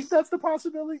I think that's the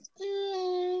possibility?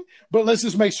 But let's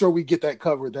just make sure we get that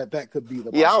covered. That could be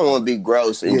the. Yeah, I don't want to be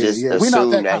gross and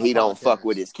assume that he don't fuck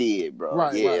with his kid, bro.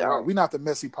 Right. We're not the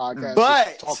messy podcast,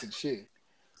 but talking shit.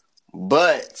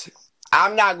 But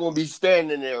I'm not gonna be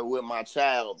standing there with my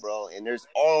child, bro. And there's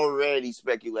already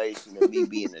speculation of me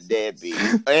being a deadbeat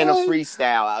and a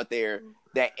freestyle out there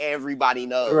that everybody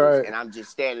knows, right. And I'm just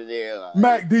standing there like,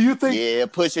 Mac, do you think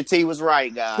Pusha T was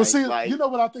right, guys? But see, you know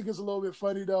what I think is a little bit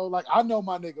funny though? Like I know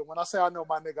my nigga. When I say I know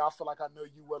my nigga, I feel like I know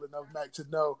you well enough, Mac, to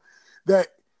know that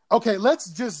okay, let's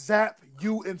just zap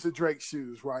you into Drake's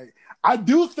shoes, right? I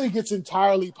do think it's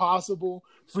entirely possible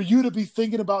for you to be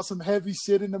thinking about some heavy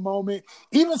shit in the moment,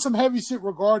 even some heavy shit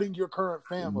regarding your current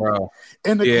family. Bro.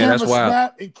 And the camera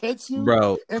snap and catch you.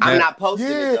 Bro. And I'm not posting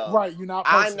it, though. Right, you're not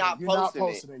posting You're not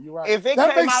posting it. You're right. If it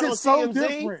that came makes out it on so TMZ,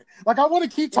 different. Like, I want to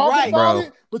keep talking about bro.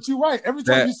 it, but you're right. Every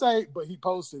time you say, but he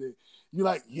posted it, you're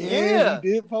like, he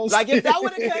did post like, it. If that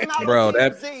would have came out bro, on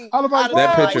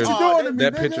TMZ,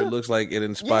 that picture looks like it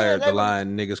inspired the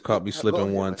line, niggas caught me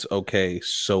slipping once, okay,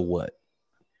 so what?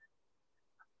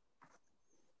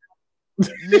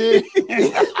 Yeah.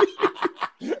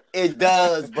 It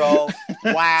does, bro.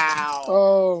 Wow.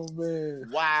 Oh man.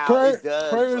 Wow. It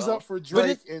does. Prayers bro. up for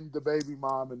Drake and the baby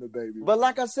mom and the baby. But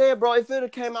like I said, bro, if it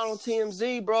had came out on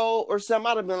TMZ, bro, or something,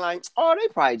 I'd have been like, oh,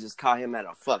 they probably just caught him at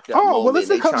a fucked up moment. Well,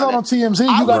 if it comes out on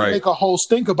TMZ, you got to make a whole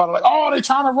stink about it. Like, oh, they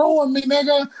trying to ruin me,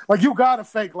 nigga. Like, you got to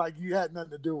fake like you had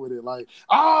nothing to do with it. Like,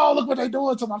 oh, look what they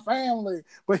doing to my family.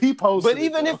 But he posted. But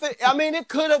even if it, I mean, it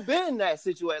could have been that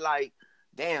situation. Like,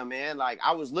 damn, man, like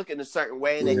I was looking a certain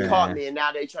way and they caught me, and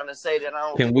now they trying to say that I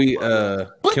don't. Can we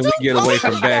get away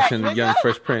from bashing Young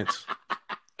Fresh Prince?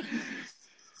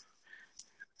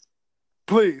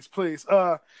 Please.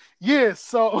 Yeah,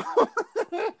 so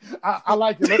I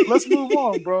like it. Let's move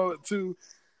on, bro, to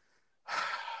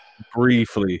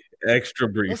extra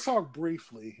brief. Let's talk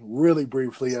really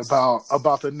briefly about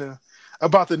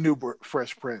the new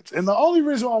Fresh Prince. And the only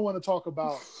reason I want to talk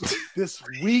about this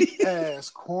weak ass,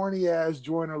 corny ass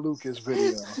Joyner Lucas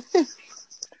video.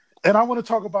 And I want to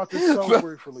talk about this so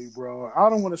briefly, bro. I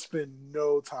don't want to spend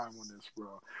no time on this,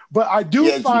 bro. But I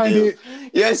do find it.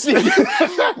 Yes, you do.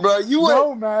 Bro. You would.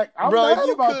 No, Mac. I'm mad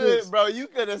about this. Bro, you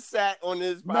could have sat on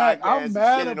this Mac, podcast I'm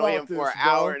mad and about on him this, for an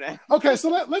bro. hour and a half. Okay, so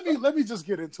let me just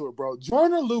get into it, bro.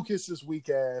 Joyner Lucas's weak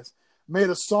ass made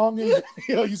a song and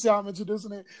video. You see how I'm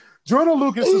introducing it? Joyner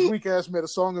Lucas's weak ass made a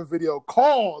song and video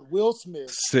called Will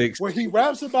Smith, where he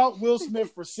raps about Will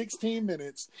Smith for 16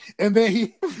 minutes, and then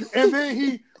he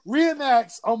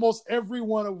reenacts almost every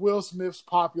one of Will Smith's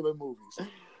popular movies.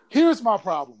 Here's my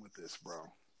problem with this, bro.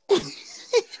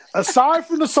 Aside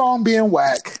from the song being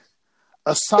whack,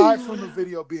 aside from the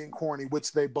video being corny,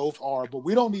 which they both are, but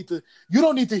you don't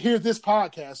need to hear this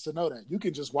podcast to know that. You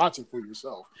can just watch it for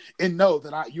yourself and know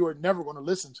that you are never going to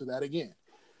listen to that again.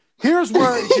 Here's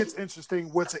where it gets interesting.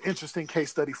 What's an interesting case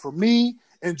study for me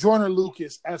and Joyner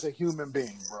Lucas as a human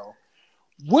being, bro?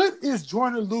 What is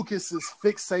Joyner Lucas's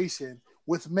fixation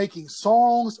with making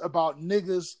songs about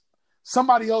niggas,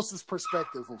 somebody else's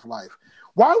perspective of life?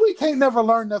 Why we can't never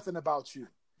learn nothing about you?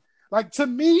 Like, to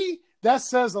me, that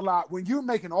says a lot. When you're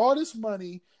making all this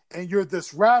money and you're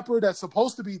this rapper that's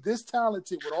supposed to be this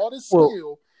talented with all this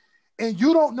skill, and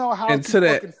you don't know how to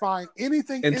fucking find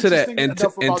anything interesting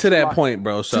enough about to that life point,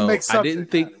 bro. So I didn't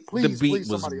think the beat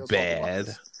was bad.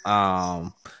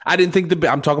 I didn't think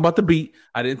I'm talking about the beat.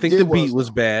 I didn't think the beat was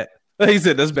bad. He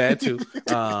said that's bad too.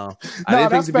 I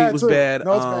didn't think the beat was bad.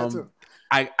 No, it's bad too.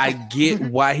 I get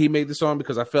why he made the song,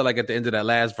 because I felt like at the end of that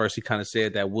last verse, he kind of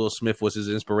said that Will Smith was his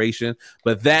inspiration,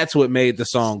 but that's what made the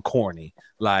song corny.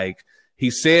 Like, he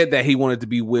said that he wanted to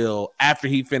be Will after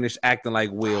he finished acting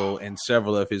like Will in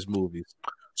several of his movies.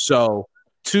 So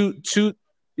we can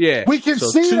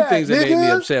see two that, things that made me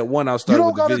upset. One, I'll start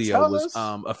with the video, was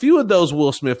a few of those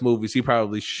Will Smith movies he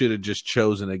probably should have just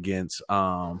chosen against.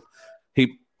 Not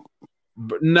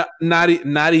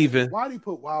even. Why do you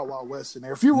put Wild Wild West in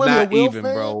there? If you really not a Will even,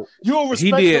 fan, bro. You don't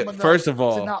respect he did. him First of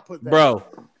all, to not put that bro.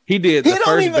 He did the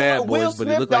first even, Bad Will Boys, but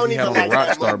Smith it looked like he had on a like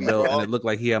that Rockstar movie, belt, bro. and it looked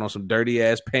like he had on some dirty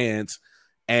ass pants,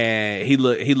 and he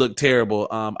looked terrible.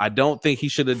 I don't think he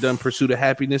should have done Pursuit of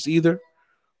Happiness either.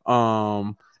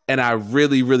 And I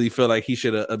really, really feel like he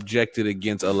should have objected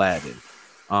against Aladdin.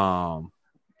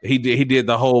 He did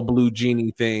the whole Blue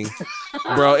Genie thing,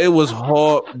 bro. It was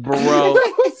hard, bro.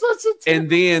 And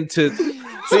then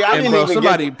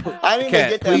somebody please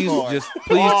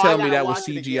tell me that was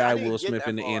CGI Will Smith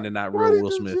in the end and not real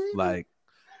Will Smith. Like,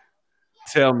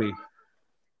 tell me.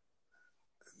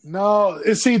 No,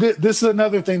 see, this is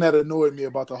another thing that annoyed me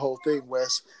about the whole thing, Wes.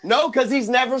 No, because he's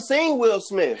never seen Will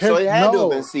Smith, so it had to have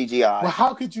been CGI. Well,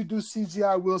 how could you do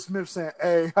CGI Will Smith saying,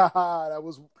 "Hey, haha, that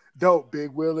was dope, Big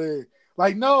Willie"?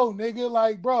 Like, no, nigga,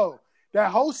 like, bro,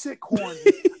 that whole shit corny.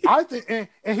 I think,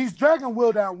 and he's dragging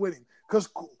Will down with him, because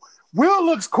Will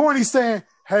looks corny saying,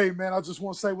 "Hey, man, I just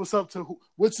want to say what's up to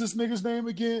what's this nigga's name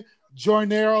again?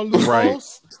 Joynero Lucas." Right.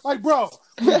 Like, bro,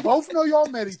 we both know y'all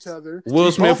met each other.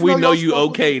 Will Smith, we know you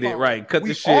okayed it. Right. Cut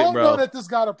the shit, bro. We all know that this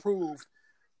got approved.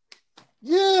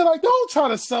 Yeah, like, don't try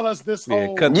to sell us this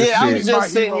whole. Cut the shit. I was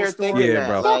just sitting here thinking that,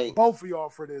 bro. Like, both of y'all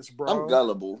for this, bro. I'm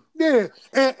gullible. Yeah,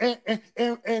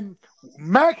 and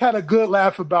Mac had a good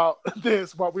laugh about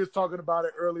this while we was talking about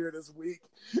it earlier this week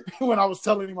when I was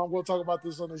telling him I'm going to talk about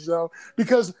this on the show,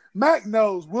 because Mac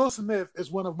knows Will Smith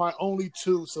is one of my only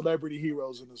two celebrity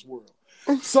heroes in this world.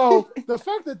 So the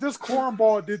fact that this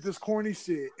cornball did this corny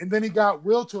shit and then he got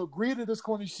Will to agree to this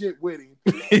corny shit with him,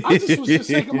 I just was just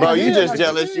thinking, bro, you just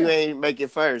jealous you ain't make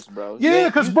it first, bro. Yeah,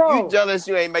 because bro, you jealous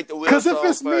you ain't make the Will. Because if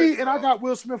it's me and bro. I got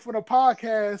Will Smith for the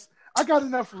podcast, I got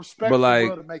enough respect for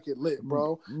Will to make it lit,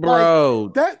 bro. Bro,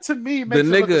 like, that to me makes the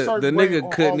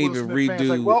nigga couldn't even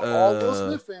redo. Like, all Will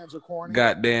Smith fans are corny.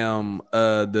 Goddamn,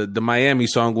 the Miami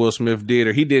song Will Smith did,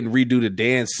 or he didn't redo the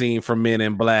dance scene from Men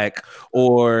in Black,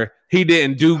 or he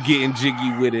didn't do Getting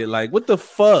Jiggy with It. Like, what the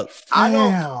fuck?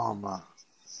 Damn.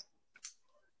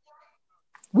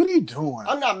 What are you doing?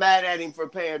 I'm not mad at him for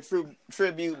paying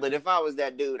tribute, but if I was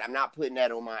that dude, I'm not putting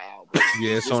that on my album.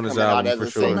 Yeah, it's on his album for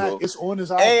sure. It's on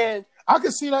his album. And I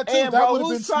could see that too. That would have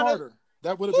been smarter.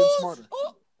 That would have been smarter.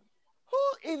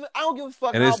 don't give a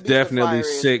fuck. And how it's big the definitely fire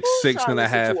is. six Who's trying and to a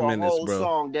listen half to a minutes, whole bro.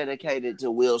 song dedicated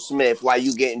to Will Smith while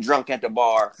you getting drunk at the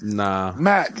bar? Nah,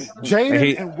 Mac,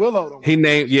 Jaden, and Willow. He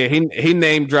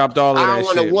name dropped all of I that don't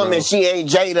want shit, a woman. bro. She ain't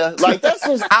Jada. Like that's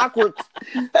just awkward.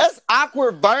 That's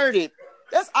awkward verbiage.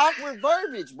 That's awkward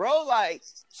verbiage, bro. Like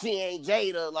she ain't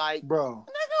Jada. Like, bro,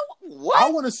 nigga, what? I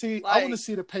want to see. I want to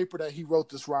see the paper that he wrote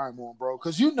this rhyme on, bro.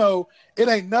 Because it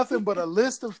ain't nothing but a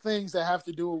list of things that have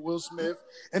to do with Will Smith,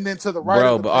 and then to the right.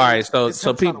 Bro, of the but page, all right,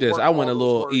 so peep this. I went a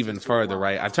little even further,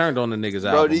 rhyme. right? I turned on the niggas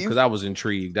album because I was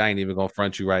intrigued. I ain't even gonna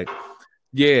front you, right?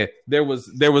 Yeah, there was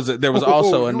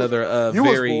also another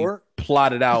very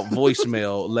plotted out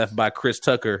voicemail left by Chris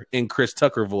Tucker in Chris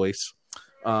Tucker voice.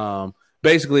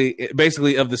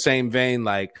 Basically of the same vein,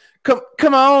 like,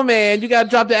 come on, man, you gotta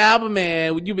drop the album,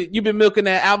 man. You've been milking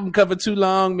that album cover too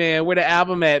long, man. Where the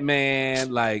album at,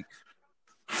 man? Like,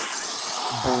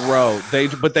 bro, they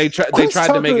tried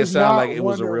to make it sound like it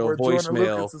was a real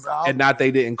voicemail, and not they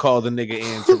didn't call the nigga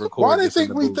in to record. Why do you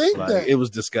think we think that? It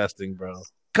was disgusting, bro.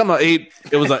 Come on, it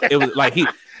was like he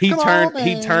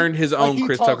turned his own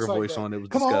Chris Tucker voice on. It was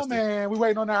disgusting. Come on, man, we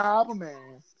waiting on that album,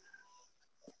 man.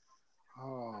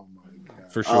 Oh my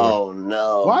god, for sure. Oh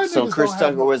no! So Chris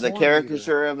Tucker was a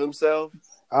caricature of himself.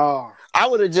 Oh, I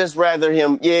would have just rather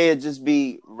him, just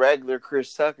be regular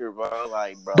Chris Tucker, bro.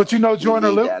 Like, bro. But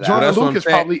Joyner Lucas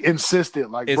probably insisted,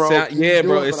 like, bro.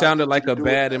 It sounded like a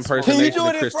bad impersonation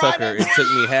of Chris Tucker. It took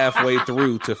me halfway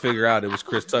through to figure out it was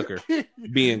Chris Tucker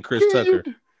being Chris Tucker.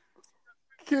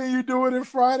 Can you do it in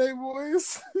Friday,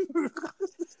 boys?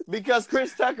 Because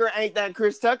Chris Tucker ain't that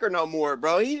Chris Tucker no more,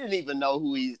 bro. He didn't even know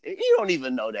who he don't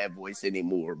even know that voice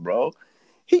anymore, bro.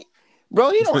 He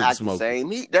don't act the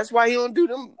same. That's why he don't do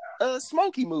them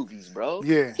Smokey movies, bro.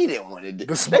 Yeah. He didn't want to do.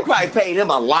 They probably paid him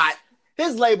a lot.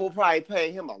 His label probably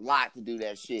paid him a lot to do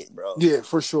that shit, bro. Yeah,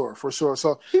 for sure.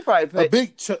 So he probably paid. A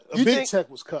big check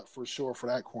was cut for sure for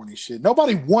that corny shit.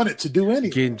 Nobody wanted to do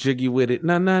anything. Getting jiggy with it.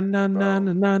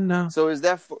 No. So is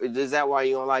that why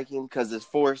you don't like him? Because it's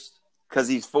forced? Because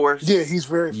he's forced? Yeah, he's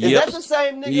very forced. Is that the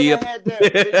same nigga that had that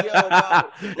video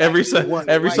about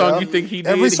every song you think he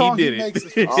did, every song he did it.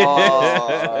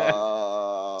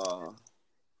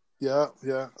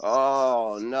 Yeah.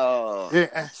 Oh no.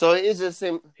 Yeah. So it's just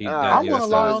him. I'm gonna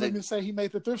lie on him and say he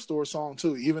made the Thrift Store song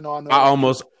too, even though I know. I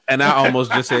almost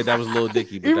just said that was Lil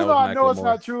Dicky, but even that though was I know it's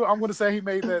not true, I'm gonna say he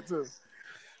made that too.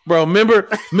 Bro, remember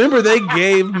they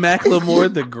gave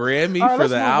Macklemore the Grammy for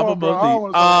the album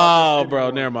of the. Bro,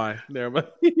 never mind.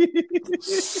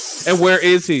 And where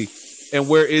is he?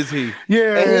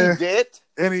 Yeah, and he did.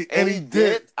 And he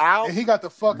did out. And he got the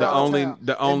fuck out.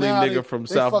 The only nigga from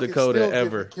South Dakota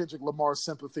ever. Kendrick Lamar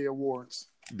Sympathy Awards.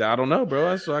 I don't know,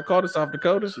 bro. I called it South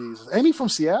Dakota. Jesus, ain't he from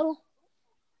Seattle?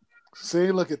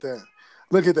 See, look at that.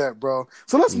 Look at that, bro.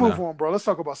 So let's move on, bro. Let's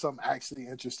talk about something actually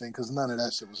interesting because none of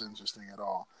that shit was interesting at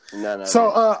all. No. So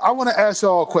I want to ask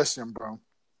y'all a question, bro.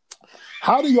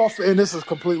 How do y'all feel? And this is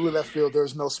completely left field.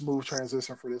 There's no smooth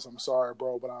transition for this. I'm sorry,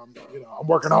 bro, but I'm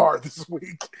working hard this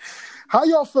week. How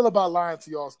y'all feel about lying to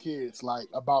y'all's kids, like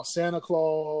about Santa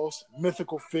Claus,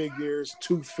 mythical figures,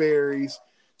 tooth fairies,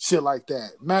 shit like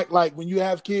that? Mac, like when you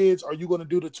have kids, are you going to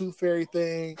do the tooth fairy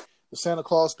thing, the Santa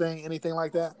Claus thing, anything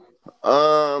like that?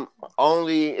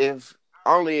 Only if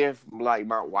like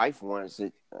my wife wants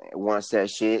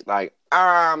that shit. Like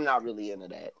I'm not really into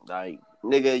that. Like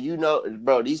nigga,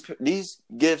 bro, these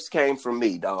gifts came from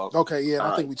me, dog. Okay,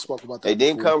 yeah, I think we spoke about that. They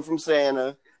didn't come from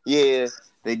Santa. Yeah,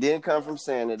 they didn't come from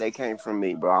Santa. They came from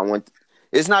me, bro.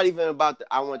 It's not even about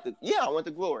I want the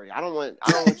glory. I don't want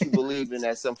you believing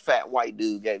that some fat white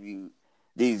dude gave you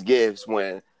these gifts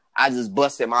when I just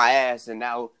busted my ass and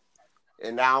now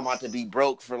I'm about to be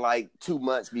broke for like 2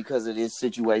 months because of this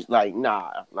situation. Like, nah,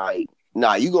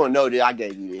 you gonna know that I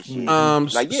gave you this shit.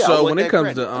 So when it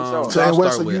comes to I'll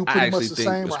start with, I actually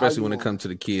think, especially when it comes to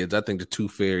the kids, I think the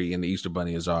Tooth Fairy and the Easter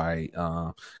Bunny is all right.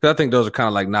 Because I think those are kind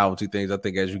of like novelty things. I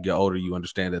think as you get older, you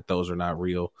understand that those are not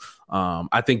real.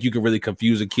 I think you can really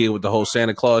confuse a kid with the whole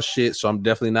Santa Claus shit. So I'm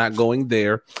definitely not going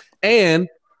there. And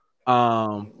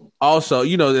also,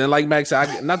 and like Max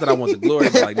said, not that I want the glory,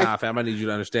 but like, nah, fam, I need you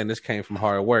to understand this came from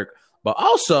hard work. But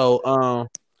also,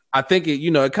 I think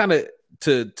it kind of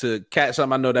to catch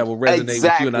something I know that will resonate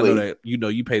with you, and I know that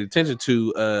you paid attention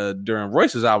to during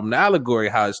Royce's album, the allegory,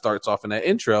 how it starts off in that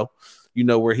intro.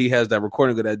 Where he has that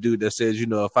recording of that dude that says,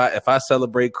 if I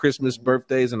celebrate Christmas,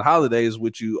 birthdays, and holidays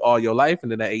with you all your life,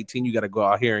 and then at 18 you got to go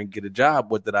out here and get a job.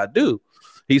 What did I do?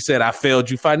 He said, I failed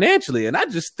you financially. And I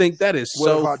just think that is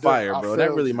so fire, bro.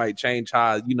 That really might change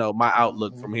how, my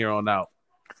outlook from here on out.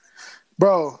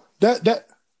 Bro, that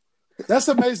That's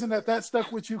amazing that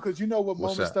stuck with you, because you know what What's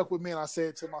moment that? stuck with me, and I say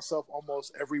it to myself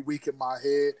almost every week in my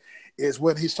head, is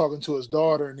when he's talking to his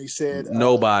daughter and he said,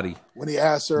 Nobody. when he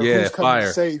asked her, Yeah, who's coming to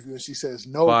fire. save you? And she says,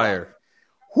 nobody. Fire.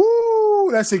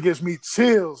 Whoo, that shit gives me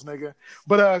chills, nigga.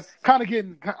 But kind of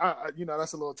getting,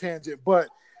 that's a little tangent. But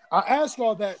I ask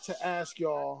y'all that to ask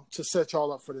y'all to set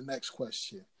y'all up for the next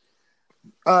question.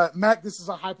 Mac, this is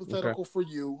a hypothetical for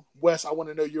you. Wes, I want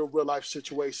to know your real life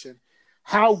situation.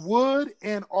 How would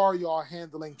and are y'all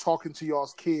handling talking to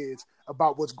y'all's kids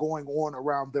about what's going on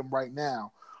around them right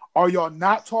now? Are y'all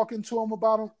not talking to them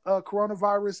about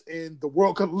coronavirus and the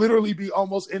world could literally be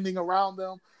almost ending around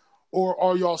them? Or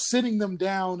are y'all sitting them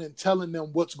down and telling them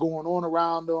what's going on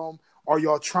around them? Are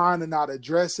y'all trying to not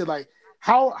address it? Like,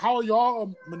 how are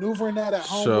y'all maneuvering that at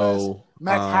home? So,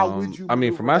 Mac, how would you? I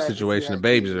mean, for my that situation, the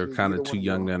babies are kind of too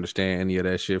young to understand any of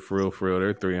that shit. For real,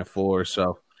 they're 3 and 4.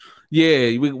 So,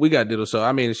 yeah, we got diddle. So,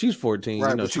 I mean, she's 14.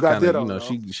 Right, She kind of,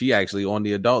 she actually on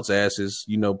the adults' asses.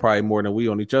 Probably more than we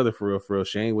on each other. For real.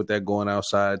 She ain't with that going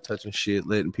outside, touching shit,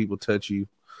 letting people touch you.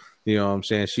 You know what I'm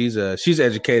saying? She's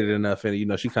educated enough,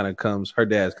 and she kind of comes. Her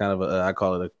dad's kind of I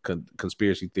call it a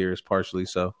conspiracy theorist partially.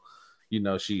 So,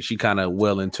 she kind of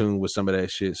well in tune with some of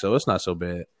that shit. So it's not so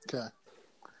bad. Okay.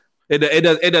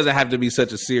 It doesn't have to be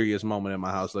such a serious moment in my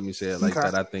house. Let me say it like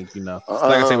that. I think like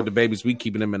I say with the babies, we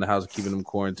keeping them in the house, keeping them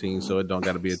quarantined, so it don't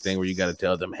got to be a thing where you got to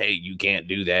tell them, hey, you can't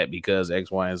do that because X,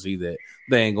 Y, and Z. That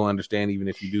they ain't gonna understand, even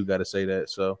if you do got to say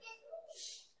that. So.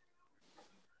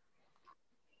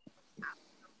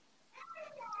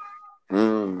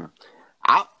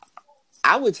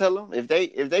 I would tell them if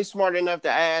they smart enough to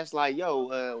ask, like,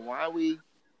 yo, why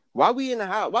we in the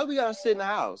house? Why we gotta sit in the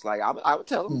house? Like, I would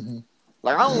tell them. Mm-hmm.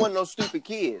 Like, I don't want no stupid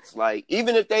kids. Like,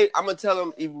 even if I'm gonna tell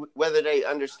them whether they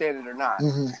understand it or not.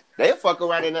 Mm-hmm. They'll fuck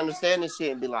around and understand this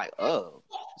shit and be like, oh.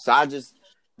 So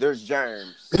there's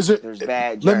germs. There's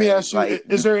bad germs. Let me ask you, like,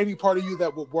 is there any part of you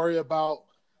that would worry about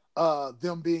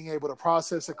them being able to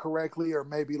process it correctly, or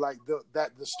maybe like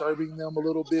that disturbing them a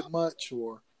little bit much,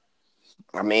 or?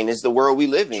 I mean, it's the world we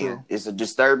live in. It's a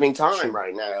disturbing time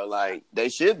right now. Like, they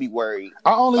should be worried.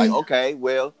 Okay,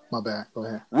 well, my bad. Go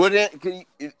ahead. Wouldn't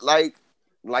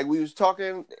like we was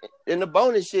talking in the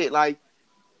bonus shit, like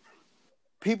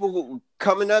people who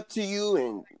coming up to you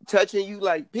and touching you,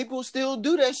 like people still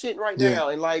do that shit right now.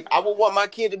 And like, I would want my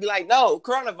kid to be like, no,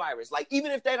 coronavirus. Like,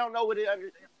 even if they don't know what it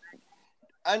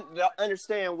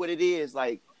understand what it is,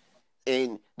 like.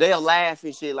 And they'll laugh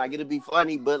and shit, like it'll be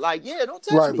funny, but like, yeah, don't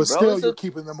touch me, right? But bro. still, you're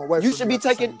keeping them away. You should be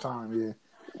taking time,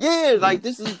 like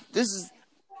this is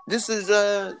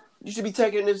you should be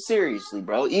taking it seriously,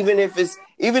 bro. Even if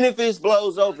it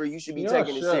blows over, you should be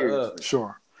taking it seriously.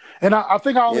 Sure. And I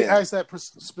think I only asked that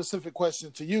specific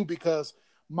question to you because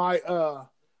my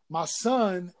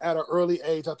son at an early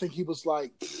age, I think he was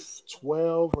like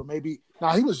 12 or maybe.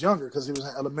 Now he was younger because he was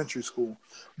in elementary school,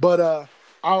 but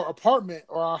our apartment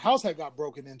or our house had got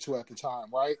broken into at the time,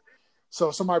 right?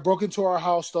 So somebody broke into our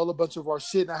house, stole a bunch of our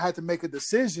shit, and I had to make a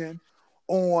decision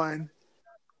on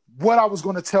what I was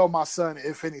going to tell my son,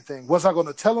 if anything. Was I going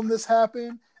to tell him this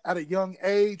happened at a young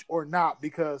age or not?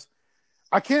 Because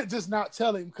I can't just not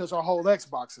tell him because our whole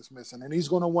Xbox is missing, and he's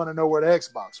going to want to know where the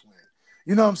Xbox went.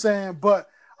 You know what I'm saying? But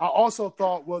I also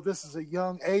thought, well, this is a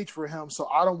young age for him, so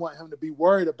I don't want him to be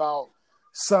worried about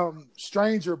some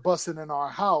stranger busting in our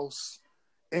house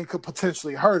and could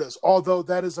potentially hurt us, although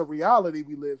that is a reality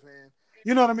we live in.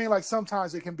 You know what I mean? Like,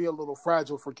 sometimes it can be a little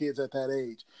fragile for kids at that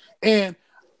age. And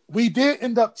we did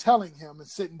end up telling him and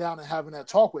sitting down and having that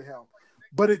talk with him.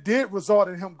 But it did result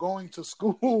in him going to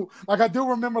school. Like, I do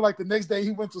remember, like, the next day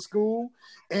he went to school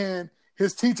and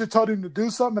his teacher told him to do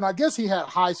something. And I guess he had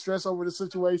high stress over the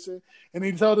situation. And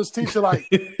he told his teacher, like,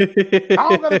 I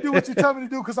don't got to do what you tell me to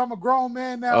do because I'm a grown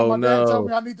man now. My dad told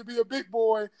me I need to be a big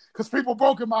boy because people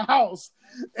broke in my house.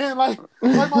 And, like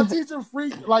my teacher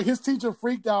his teacher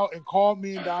freaked out and called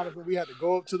me and Donovan. We had to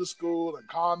go up to the school and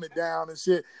calm it down and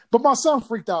shit. But my son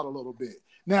freaked out a little bit.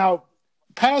 Now,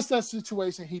 past that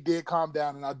situation, he did calm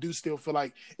down, and I do still feel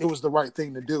like it was the right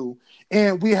thing to do.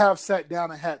 And we have sat down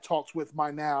and had talks with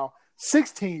my now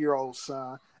 16-year-old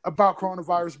son about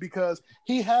coronavirus because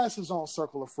he has his own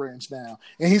circle of friends now.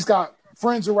 And he's got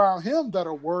friends around him that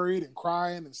are worried and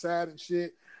crying and sad and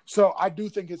shit. So I do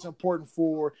think it's important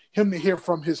for him to hear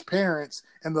from his parents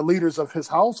and the leaders of his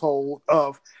household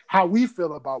of how we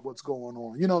feel about what's going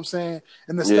on. You know what I'm saying?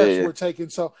 And the steps we're taking.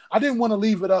 So I didn't want to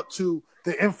leave it up to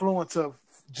the influence of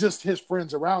just his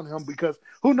friends around him because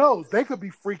who knows? They could be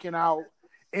freaking out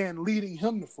and leading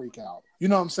him to freak out. You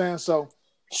know what I'm saying? So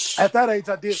at that age,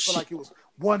 I did feel like it was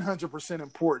 100%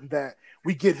 important that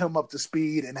we get him up to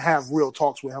speed and have real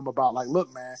talks with him about, like,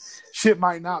 look, man, shit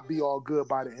might not be all good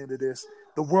by the end of this.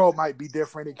 The world might be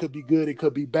different. It could be good. It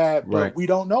could be bad, but we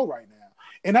don't know right now.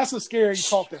 And that's a scary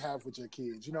talk to have with your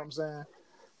kids. You know what I'm saying?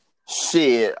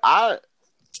 Shit, I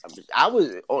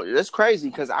was. Oh, that's crazy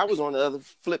because I was on the other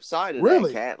flip side of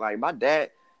that, cat. Like my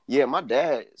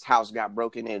dad's house got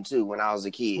broken into when I was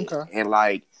a kid, and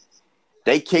like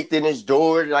they kicked in his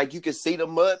door. Like you could see the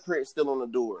mud print still on the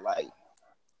door.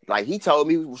 Like he told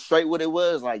me straight what it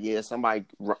was. Like somebody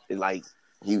like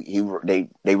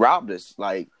they robbed us.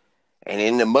 Like. And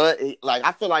in the mud, like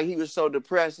I feel like he was so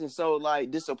depressed and so like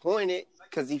disappointed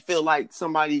because he feel like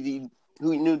somebody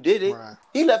who he knew did it. Right.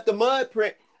 He left the mud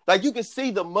print, like you can see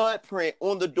the mud print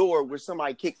on the door where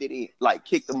somebody kicked it in, like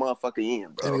kicked the motherfucker in,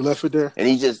 bro. And he left it there. And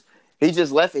he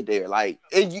just left it there, like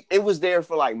it was there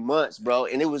for like months, bro.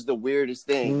 And it was the weirdest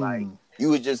thing. Like you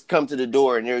would just come to the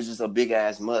door and there was just a big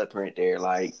ass mud print there,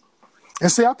 like.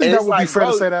 And see, I think that would be fair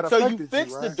to say that affected you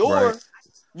fixed right? the door. Right.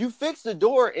 You fixed the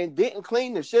door and didn't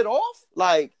clean the shit off?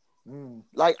 Like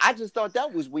I just thought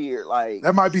that was weird. Like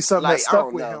that might be something that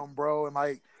stuck with him, bro. And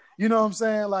like, you know what I'm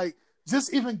saying? Like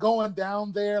just even going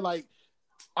down there, like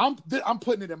I'm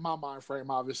putting it in my mind frame.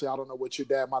 Obviously, I don't know what your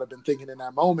dad might have been thinking in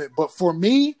that moment, but for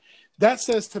me, that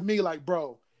says to me, like,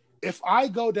 bro, if I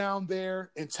go down there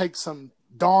and take some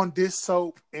Dawn dish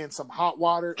soap and some hot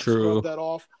water and scrub that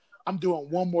off, I'm doing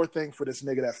one more thing for this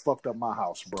nigga that fucked up my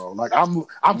house, bro. Like I'm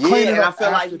cleaning up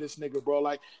after this nigga, bro.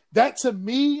 Like that to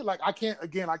me, like I can't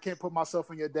put myself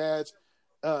in your dad's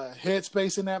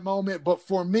headspace in that moment. But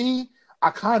for me, I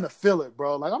kind of feel it,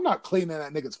 bro. Like I'm not cleaning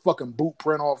that nigga's fucking boot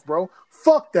print off, bro.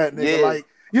 Fuck that nigga. Yeah. Like,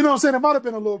 you know what I'm saying? It might have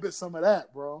been a little bit some of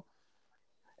that, bro.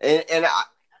 And I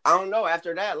don't know,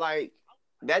 after that, like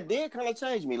that did kind of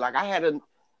change me. Like I had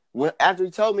after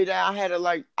he told me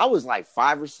that, I was like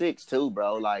 5 or 6 too,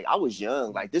 bro. Like I was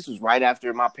young. Like this was right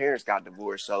after my parents got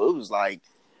divorced. So it was like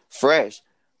fresh.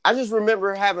 I just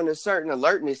remember having a certain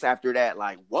alertness after that.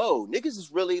 Like, whoa, niggas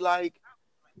is really like.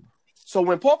 So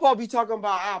when Pawpaw be talking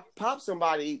about I pop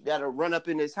somebody that'll run up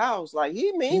in his house, like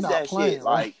he means that playing, shit.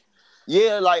 Right? Like,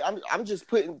 yeah, like I'm just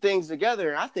putting things together.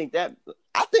 And I think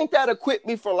that equipped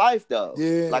me for life though.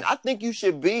 Yeah. Like I think you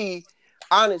should be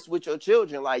honest with your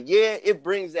children. Like, yeah, it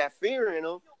brings that fear in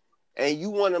them and you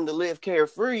want them to live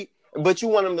carefree, but you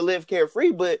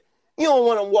don't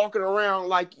want them walking around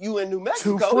like you in New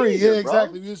Mexico. Too free. Either, yeah,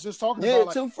 exactly. We was just talking about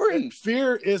like, too free.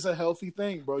 Fear is a healthy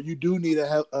thing, bro. You do need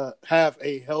to have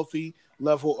a healthy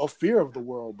level of fear of the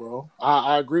world, bro.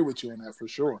 I agree with you on that for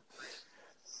sure.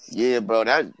 Yeah, bro,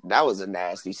 that was a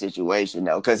nasty situation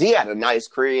though, because he had a nice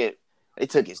crib. They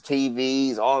took his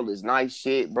TVs, all this nice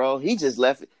shit, bro. He just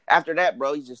left it. After that,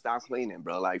 bro, he just stopped cleaning,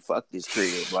 bro. Like, fuck this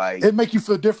crib. Like, it make you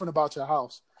feel different about your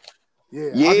house. Yeah,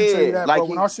 I can tell you that, like bro.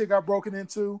 When our shit got broken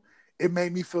into, it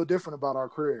made me feel different about our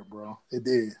crib, bro. It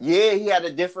did. Yeah, he had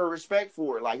a different respect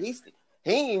for it. Like, he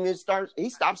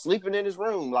stopped sleeping in his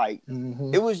room. Like,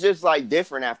 It was just, like,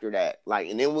 different after that. Like,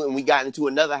 and then when we got into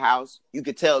another house, you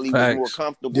could tell he was more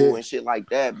comfortable and shit like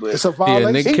that. But it's a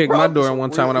violation. Yeah, nigga kicked my door, and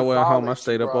one time when I went home, I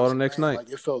stayed up all the next night. Like,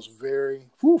 it felt very,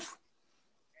 woof.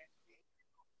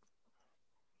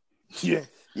 Yeah.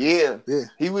 Yeah.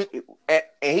 He was, and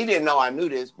he didn't know I knew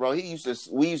this, bro. We used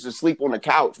to sleep on the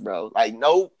couch, bro. Like,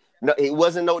 no, it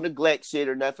wasn't no neglect shit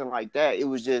or nothing like that. It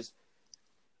was just,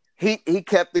 He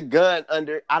kept the gun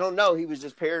under. I don't know. He was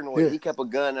just paranoid. Yeah. He kept a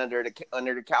gun under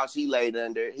the couch he laid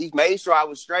under. He made sure I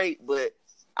was straight, but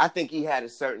I think he had a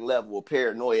certain level of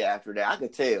paranoia after that. I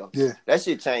could tell. Yeah, that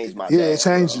shit changed my. Yeah, dad, it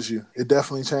changes you. It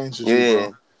definitely changes you,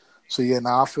 bro. So yeah,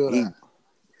 now I feel that.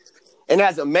 And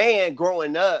as a man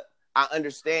growing up, I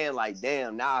understand. Like,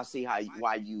 damn, now I see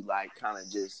why you like kind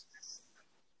of just.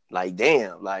 Like,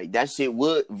 damn, like that shit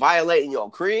would violating your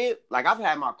crib. Like, I've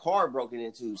had my car broken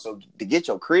into, so to get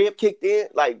your crib kicked in,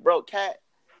 like, bro, cat,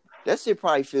 that shit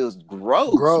probably feels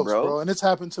gross, bro. And it's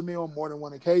happened to me on more than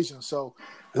one occasion. So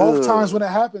both times when it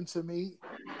happened to me,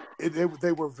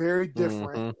 they were very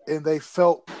different, and they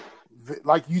felt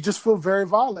like you just feel very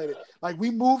violated. Like,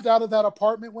 we moved out of that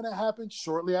apartment when it happened.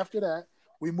 Shortly after that,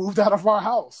 we moved out of our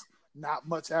house. Not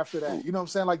much after that. You know what I'm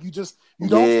saying? Like, you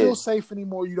don't feel safe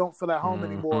anymore. You don't feel at home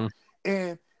anymore.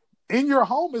 And in your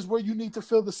home is where you need to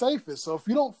feel the safest. So if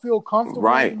you don't feel comfortable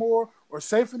anymore or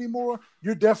safe anymore,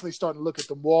 you're definitely starting to look at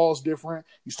the walls different.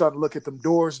 You start to look at them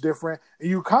doors different. And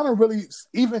you kind of really,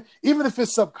 even if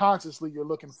it's subconsciously, you're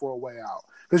looking for a way out.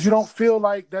 Because you don't feel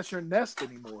like that's your nest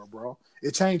anymore, bro.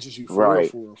 It changes you for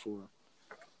real.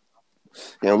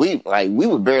 And we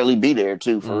would barely be there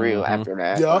too, for real. After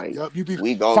that,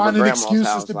 we go finding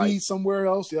excuses to be somewhere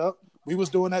else. Yep. We was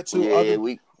doing that too.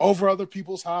 Yeah, over other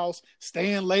people's house,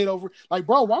 staying late over. Like,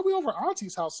 bro, why we over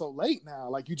auntie's house so late now?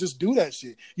 Like, you just do that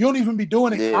shit. You don't even be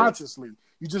doing it consciously.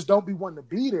 You just don't be wanting to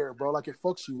be there, bro. Like, it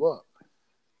fucks you up.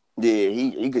 Yeah,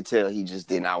 you could tell he just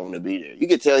did not want to be there. You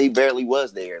could tell he barely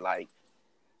was there. Like,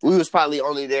 we was probably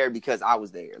only there because I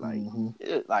was there. Like,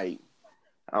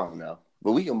 I don't know.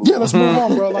 But we can move on. Let's move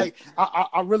on, bro. Like,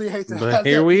 I really hate to But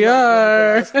here we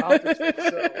are.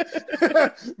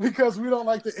 because we don't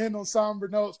like to end on somber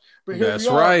notes. But here That's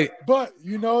we are. right. But,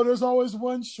 there's always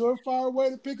one surefire way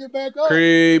to pick it back up.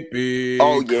 Creepy.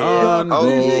 Oh, yeah.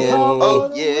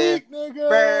 Convo. Week,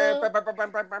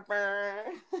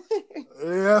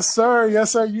 Yes, sir.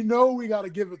 Yes, sir. We got to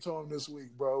give it to him this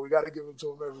week, bro. We got to give it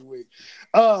to him every week.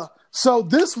 So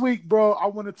this week, bro, I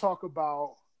want to talk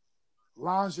about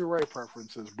lingerie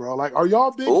preferences, bro. Like, are y'all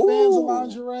big fans of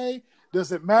lingerie?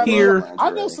 Does it matter? Here.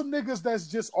 I know some niggas that's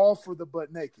just all for the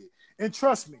butt naked. And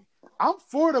trust me, I'm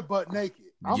for the butt naked.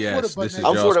 I'm for the butt naked.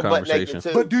 I'm for the butt naked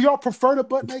too. But do y'all prefer the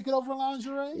butt naked over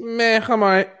lingerie? Man, come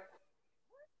on.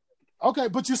 Okay,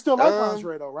 but you still like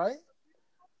lingerie though, right?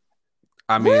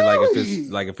 I mean,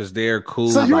 really? if it's there, cool.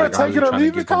 So you like, are taking or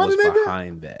leaving kind of nigga?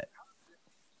 Behind that.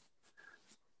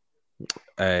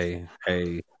 Hey.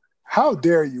 How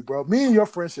dare you, bro? Me and your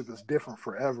friendship is different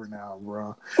forever now,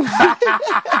 bro.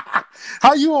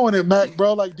 How you on it, Mac,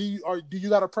 bro? Like, do you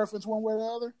got a preference one way or the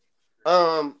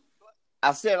other?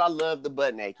 I said I love the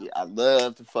butt naked. I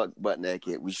love to fuck butt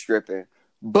naked. We stripping.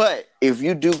 But if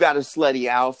you do got a slutty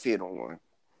outfit on,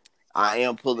 I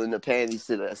am pulling the panties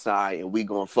to the side and we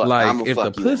gonna fuck. Like, if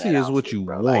fuck the pussy is outfit, what you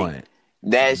bro. want, like,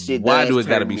 that shit. Why do it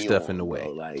got to be stuff in the way?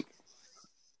 Bro. Like.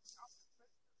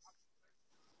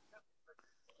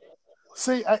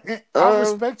 See, I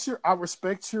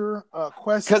respect your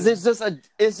question because it's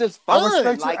just fun. I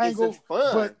respect like, your angle, it's just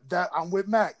fun. But I'm with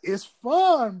Mac. It's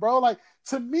fun, bro. Like,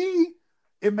 to me,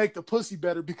 it make the pussy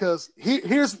better because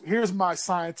here's my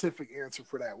scientific answer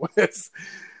for that. Wes.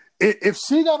 If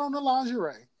she got on the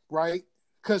lingerie, right?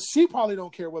 Because she probably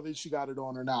don't care whether she got it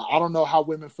on or not. I don't know how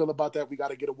women feel about that. We got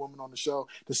to get a woman on the show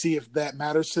to see if that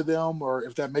matters to them or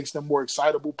if that makes them more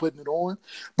excitable putting it on.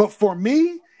 But for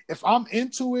me, if I'm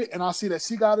into it and I see that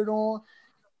she got it on,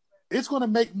 it's going to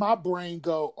make my brain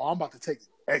go, I'm about to take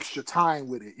extra time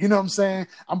with it. You know what I'm saying?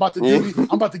 I'm about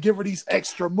to give her these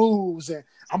extra moves and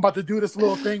I'm about to do this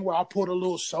little thing where I pull a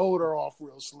little shoulder off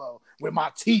real slow with my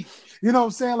teeth. You know what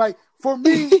I'm saying? Like, for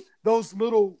me, those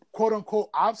little quote unquote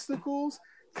obstacles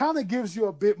kind of gives you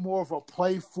a bit more of a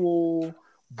playful,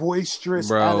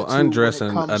 boisterous attitude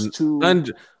undressing when it comes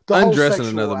to undressing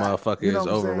another act. motherfucker is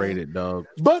overrated, dog.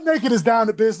 Butt naked is down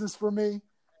to business for me.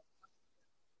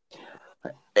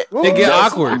 It get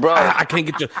awkward, bro. I can't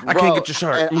get your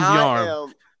shirt. Move your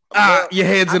arm. Your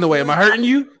head's in the way. Am I hurting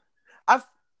you?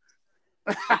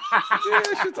 Yeah,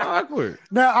 shit's awkward.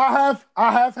 Now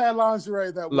I have had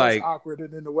lingerie that was awkward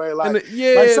and in the way, like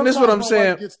this is what I'm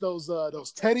saying. Gets those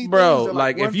teddy bro. things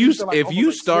like if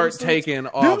you start taking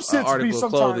off an article of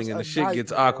clothing and the shit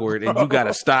gets awkward and you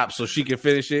gotta stop so she can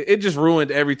finish it, it just ruined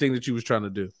everything that you was trying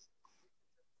to do.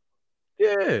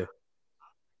 Yeah,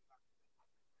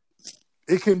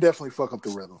 it can definitely fuck up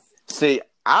the rhythm. See,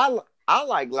 I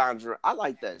like lingerie. I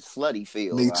like that slutty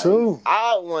feel. Me too.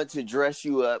 I want to dress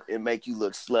you up and make you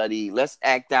look slutty. Let's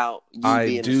act out you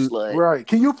being a slut. Right.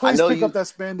 Can you please pick up that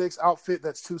spandex outfit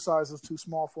that's 2 sizes too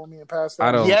small for me and pass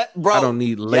that? I don't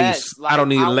need lace. Yes, like, I don't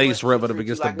need lace rubbing up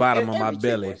against the bottom of my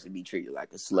belly. Wants to be treated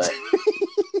like a slut.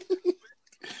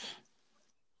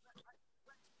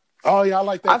 Oh yeah, I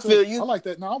like that. I feel you. I like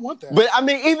that. No, I want that. But I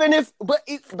mean,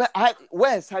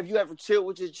 Wes, have you ever chilled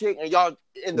with your chick and y'all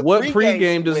in the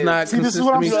pregame does not consist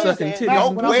of me sucking titties?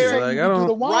 Don't wear it. Like, I don't.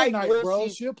 The wine night, bro.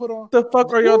 She'll put on. The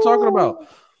fuck are y'all talking about?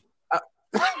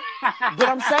 But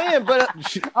I'm saying,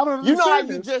 I don't. You know how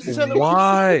you just chilling?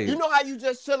 Why? You know how you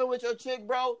just chilling with your chick,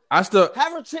 bro? I still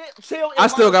have her chill. I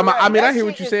still got my. I mean, I hear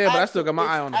what you're saying, but I still got my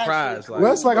eye on the prize. Like,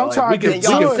 well, it's like I'm trying. We can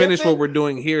finish what we're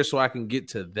doing here, so I can get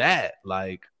to that.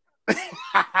 Like.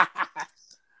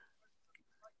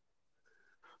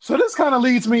 So this kind of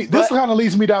leads me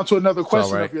down to another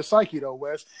question of your psyche, though,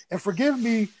 Wes. And forgive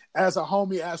me as a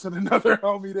homie asking another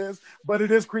homie this, but it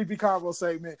is creepy convo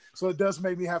segment, so it does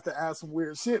make me have to ask some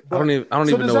weird shit. But, I don't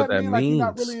even know what that means. Like, you're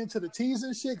not really into the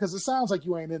teasing shit because it sounds like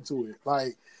you ain't into it.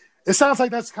 Like, it sounds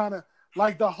like that's kind of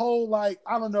like the whole, like,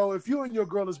 I don't know, if you and your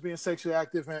girl is being sexually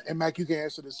active, and Mac, you can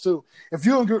answer this too. If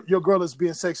you and your girl is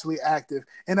being sexually active,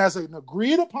 and as an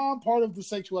agreed upon part of the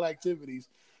sexual activities,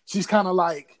 she's kind of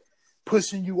like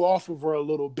pushing you off of her a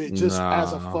little bit just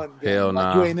as a fun game. Hell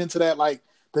like, you ain't into that, like,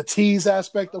 the tease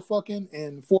aspect of fucking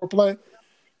and foreplay?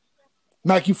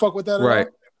 Mac, you fuck with that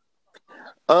at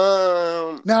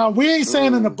Now we ain't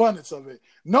saying an abundance of it.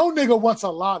 No nigga wants a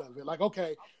lot of it. Like,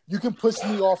 okay, you can push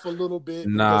me off a little bit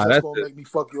because that's gonna make me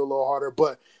fuck you a little harder.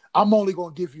 But I'm only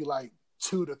gonna give you like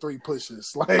 2 to 3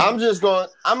 pushes. Like, I'm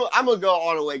gonna go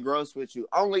all the way gross with you.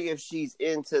 Only if she's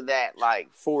into that,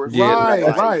 like, force.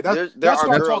 Right. There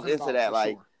are girls into that,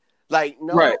 like. Sure. Like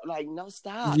no, right. Like no,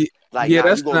 stop. Yeah, like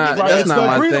that's not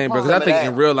my thing, bro. Because I think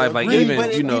in real life, like even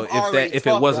if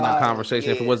it wasn't a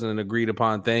conversation, if it wasn't an agreed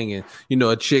upon thing, and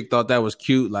a chick thought that was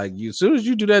cute, like as soon as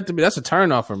you do that to me, that's a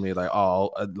turn off for me. Like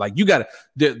like you gotta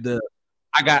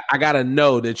I gotta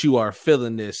know that you are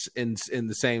feeling this in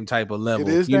the same type of level.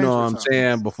 You know what I'm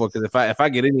saying? Before, because if I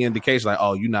get any indication,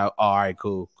 like you not all right,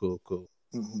 cool.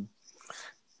 Mm-hmm.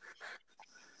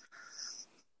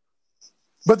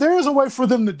 But there is a way for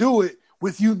them to do it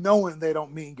with you knowing they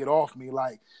don't mean get off me.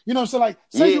 Like, you know what I'm saying? Like,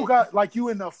 say you got, like, you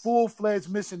in a full-fledged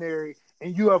missionary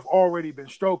and you have already been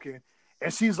stroking,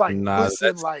 and she's like, that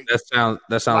sounds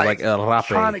like El Rape.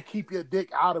 Trying to keep your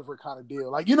dick out of her kind of deal.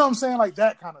 Like, you know what I'm saying? Like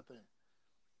that kind of thing.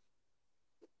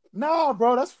 Nah,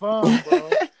 bro, that's fun, bro.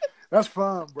 That's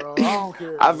fun, bro. I don't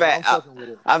care.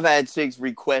 I've had chicks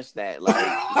request that.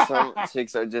 Like, some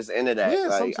chicks are just into that. Yeah,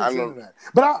 like, some chicks into that.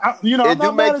 But I'm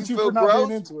not mad at you for not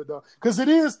being into it though, because it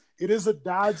is a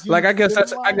dodgy. Like, I guess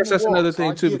that's another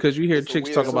thing too, because you hear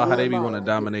chicks talk about how they be want to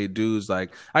dominate dudes.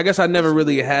 Like, I guess I never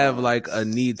really have like a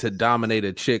need to dominate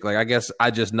a chick. Like, I guess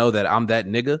I just know that I'm that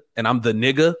nigga and I'm the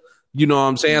nigga. You know what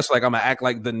I'm saying? So like, I'm gonna act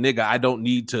like the nigga. I don't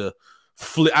need to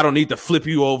flip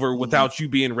you over without you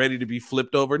being ready to be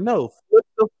flipped over. No, flip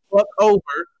the fuck over.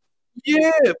 Yeah,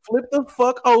 flip the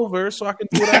fuck over so I can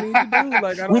do what I need to do.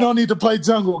 Like, we don't need to play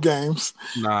jungle games.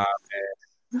 Nah,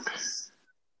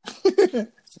 man.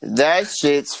 That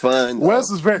shit's fun. Though. Wes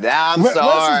is very. I'm Wes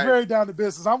sorry. is very down to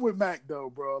business. I'm with Mac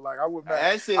though, bro. Like, I'm with Mac.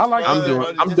 That shit's fun.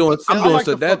 I'm doing.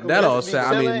 So that all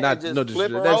sounds. I mean, not no.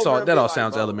 That all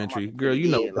sounds elementary, girl. You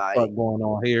know what the fuck going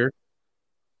on here.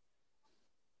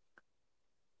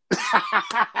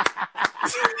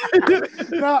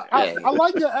 Now, I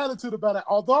like your attitude about it.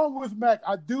 Although I'm with Mac,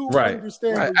 I do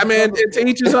understand. Right. I mean, to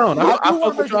each his own. I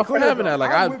fuck with y'all for having that.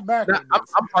 Like,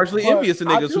 I'm partially envious of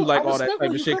niggas who like all that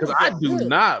type of shit, because I do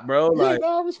not, bro. Like,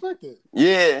 I respect it.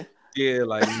 Yeah,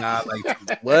 like, nah,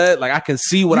 like, what? Like, I can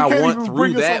see what I want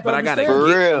through that, but I gotta get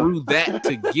through that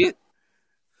to get.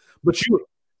 But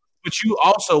you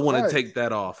also want to take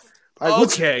that off. Like,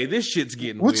 okay, this shit's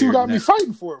getting weird. What you got me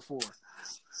fighting for it for?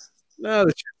 No,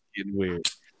 this shit's getting weird.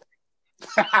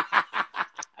 I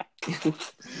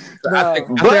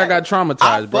think I got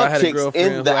traumatized, bro. I had a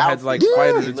girlfriend who I had to like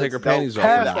fight her to take her panties off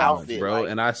in the outfit, bro.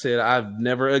 And I said, I've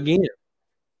never again.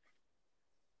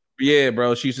 Yeah,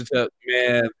 bro. She used to tell,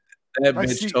 man, that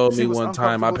bitch told me one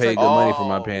time I paid good money for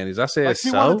my panties. I said, she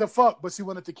wanted to fuck, but she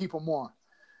wanted to keep them on.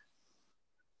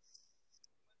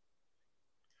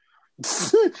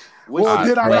 Well,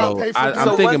 did I not pay for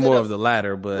I'm thinking more of the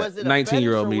latter, but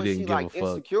 19-year-old me didn't give a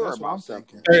fuck. That's what I'm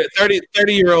thinking.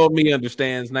 30-year-old me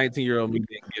understands. 19-year-old me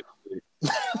didn't give a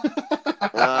fuck.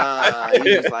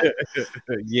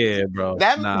 Yeah, bro. Bro,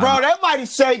 that might have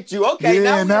shaped you. Okay,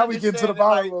 now we get to the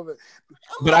bottom of it.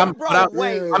 But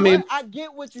I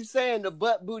get what you're saying, the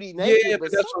butt booty naked. Yeah,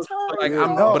 but that's like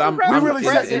I'm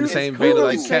in the same vein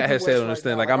like Kat has said on this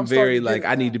thing. Like, I'm very like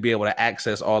I need to be able to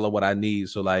access all of what I need.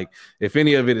 So like, if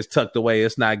any of it is tucked away,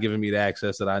 it's not giving me the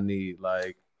access that I need.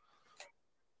 Like,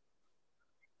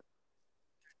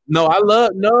 no.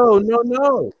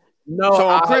 No, so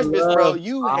on Christmas, bro,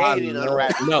 you hated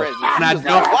unwrapped presents. And I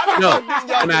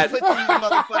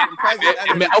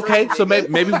don't. Okay, so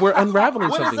maybe we're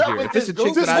unraveling something here. If it's a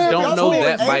chick that I don't know,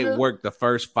 that might work the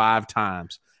first 5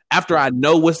 times. After I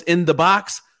know what's in the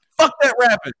box, fuck that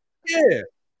wrapping. Yeah,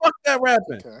 fuck that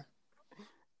wrapping. Okay.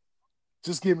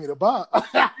 Just give me the box.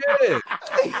 Yeah.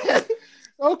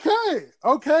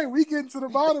 Okay, we getting to the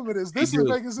bottom of this. This is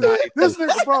making sense. This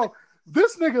nigga, bro.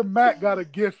 This nigga Matt got a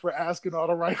gift for asking all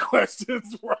the right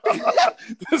questions, bro.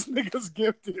 This nigga's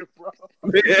gifted, bro.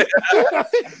 Yeah.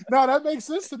 Now that makes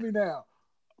sense to me now.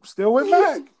 I'm still with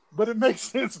Mac, but it makes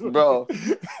sense, bro.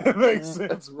 It makes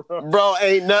sense, bro. Bro,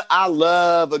 I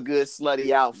love a good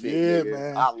slutty outfit. Yeah, nigga.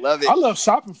 man. I love it. I love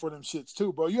shopping for them shits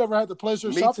too, bro. You ever had the pleasure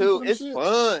of shopping for them it's shits?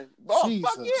 Fun. Bro,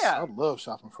 Jesus, fuck yeah. I love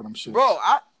shopping for them shits. Bro,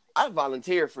 I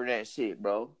volunteer for that shit,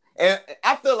 bro. And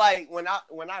I feel like when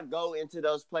I go into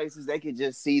those places, they could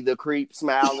just see the creep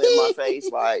smile in my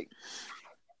face, like,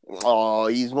 oh,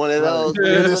 he's one of those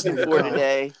we're looking for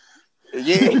today.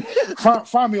 Yeah,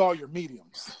 find me all your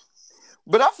mediums.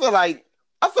 But I feel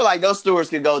like those stores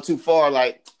could go too far.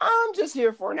 Like, I'm just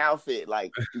here for an outfit.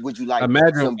 Like, would you like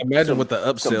imagine what the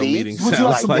upsell meeting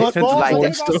sounds like?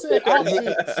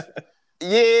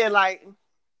 Yeah, like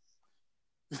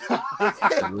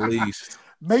At least.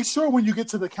 Make sure when you get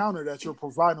to the counter that you're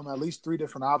providing them at least 3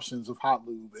 different options of hot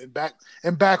lube and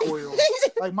back oils.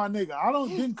 Like, my nigga,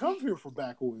 didn't come here for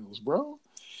back oils, bro.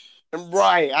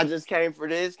 Right. I just came for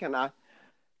this. Can I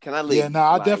leave? Yeah,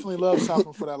 I definitely love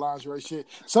shopping for that lingerie shit.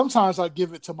 Sometimes I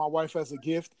give it to my wife as a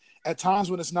gift. At times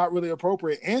when it's not really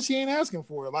appropriate, and she ain't asking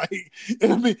for it. Like,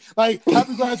 I mean, like,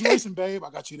 happy graduation, babe.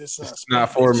 I got you this. It's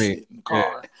not for me. In the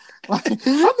car. Yeah. Like,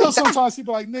 I know sometimes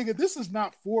people like, nigga, this is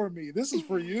not for me. This is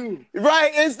for you.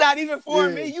 Right? It's not even for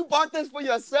me. You bought this for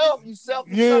yourself. You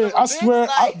selfish. Yeah, I swear,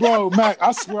 bro, Mac.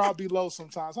 I swear I'll be low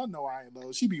sometimes. I know I ain't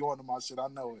low. She be on to my shit. I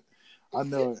know it. I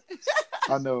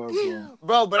know it,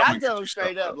 bro. But I tell them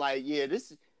straight up, like, yeah,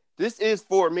 this is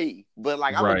for me, but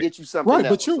like I'm gonna get you something else.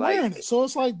 But you're wearing it, so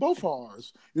it's like both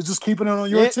ours. You're just keeping it on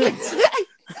your tits.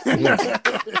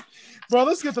 Bro,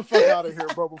 let's get the fuck out of here,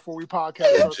 bro, before we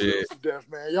podcast ourselves to death,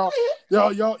 man. Y'all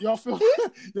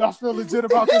feel legit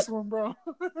about this one, bro?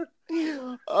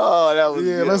 Oh, that was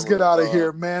good. Let's get out of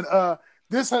here, man.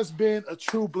 This has been a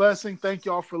true blessing. Thank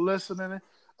y'all for listening.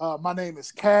 My name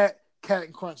is Kat,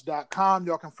 catandcrunch.com.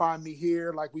 Y'all can find me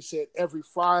here, like we said, every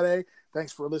Friday.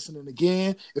 Thanks for listening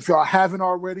again. If y'all haven't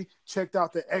already, checked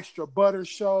out the Extra Butter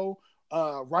show,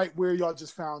 right where y'all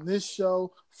just found this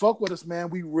show. Fuck with us, man.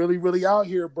 We really, really out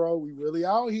here, bro. We really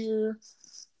out here.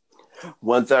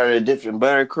 1/3 of the Different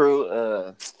Butter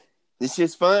crew. This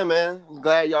shit's fun, man. I'm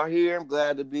glad y'all here. I'm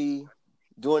glad to be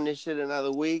doing this shit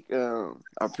another week. I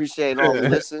appreciate all the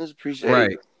listeners.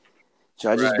 Appreciate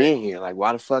y'all just being here. Like,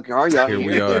 why the fuck are y'all here? Here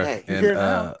we are.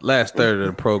 And last third of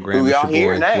the program. We all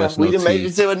here now. We done made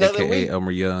it to another week.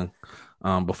 Elmer Young.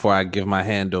 Before I give my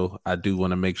handle, I do want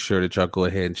to make sure that y'all go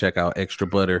ahead and check out Extra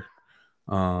Butter.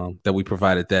 That we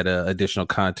provided that additional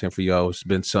content for y'all. It's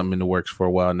been something in the works for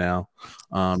a while now.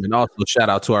 And also shout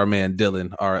out to our man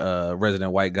Dylan, our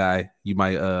resident white guy. You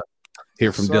might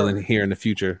hear from Dylan here in the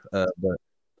future. But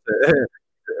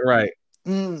right.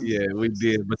 Yeah, we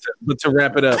did. But to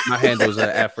wrap it up, my handle is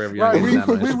 @forever young. Right,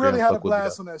 we really had a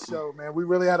blast on that show, man. We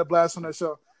really had a blast on that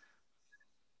show.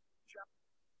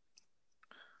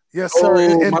 Yes, sir.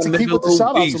 And to keep with the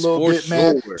shout outs a little bit,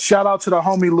 man. Shout out to the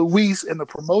homie Luis in the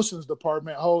promotions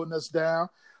department holding us down.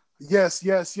 Yes.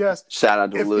 Shout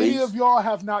out to Luis. If any of y'all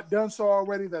have not done so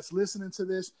already that's listening to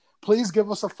this, please give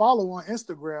us a follow on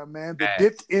Instagram, man. The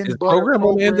Dipped in Butter program.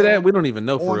 On the end of that, we don't even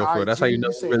know for real. That's how you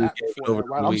know. Really over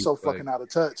right? I'm so fucking out of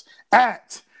touch.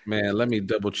 Man, let me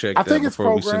double check. I think it's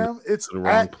program. It's the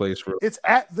wrong place. It's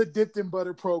at the Dipped in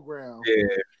Butter program.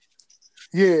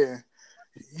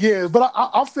 Yeah, but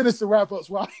I'll finish the wrap ups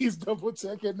while he's double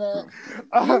checking that.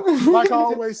 Like I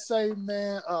always say,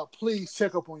 man, please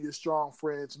check up on your strong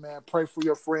friends, man. Pray for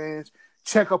your friends.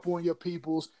 Check up on your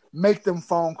peoples. Make them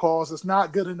phone calls. It's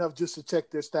not good enough just to check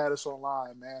their status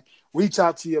online, man. Reach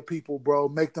out to your people, bro.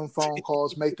 Make them phone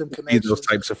calls. Make them connections. Those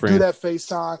types of friends. Do that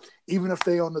FaceTime. Even if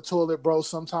they on the toilet, bro,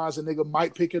 sometimes a nigga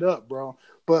might pick it up, bro.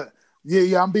 But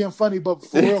yeah, I'm being funny, but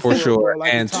for sure. Bro,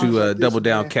 like and to like double this,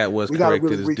 down, Cat was correct.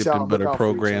 It is Dipped in Butter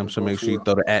program, so make sure you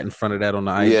throw the @ in front of that on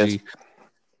the IG. Yes.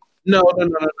 No.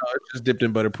 It's just Dipped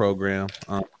in Butter program.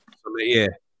 Yeah.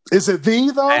 Is it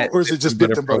though, or is it just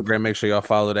Dipped in Butter program? Make sure y'all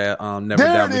follow that. Never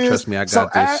doubt me. Trust me, I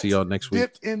got this. See y'all next week.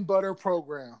 Dipped in Butter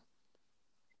program.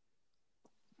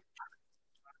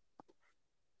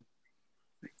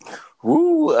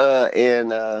 Woo!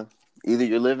 And either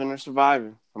you're living or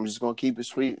surviving. I'm just gonna keep it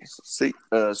sweet, simple.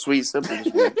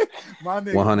 My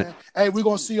nigga, 100. Man. Hey, we're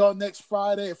gonna see y'all next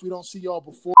Friday. If we don't see y'all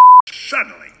before.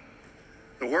 Suddenly,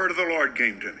 the word of the Lord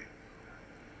came to me.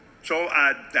 So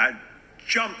I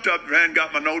jumped up,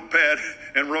 got my notepad,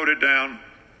 and wrote it down.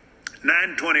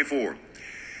 9:24.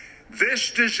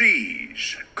 This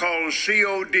disease called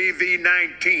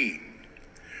COVID-19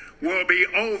 will be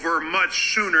over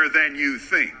much sooner than you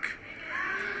think.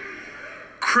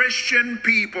 Christian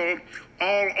people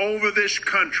all over this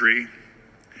country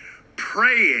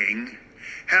praying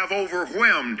have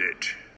overwhelmed it.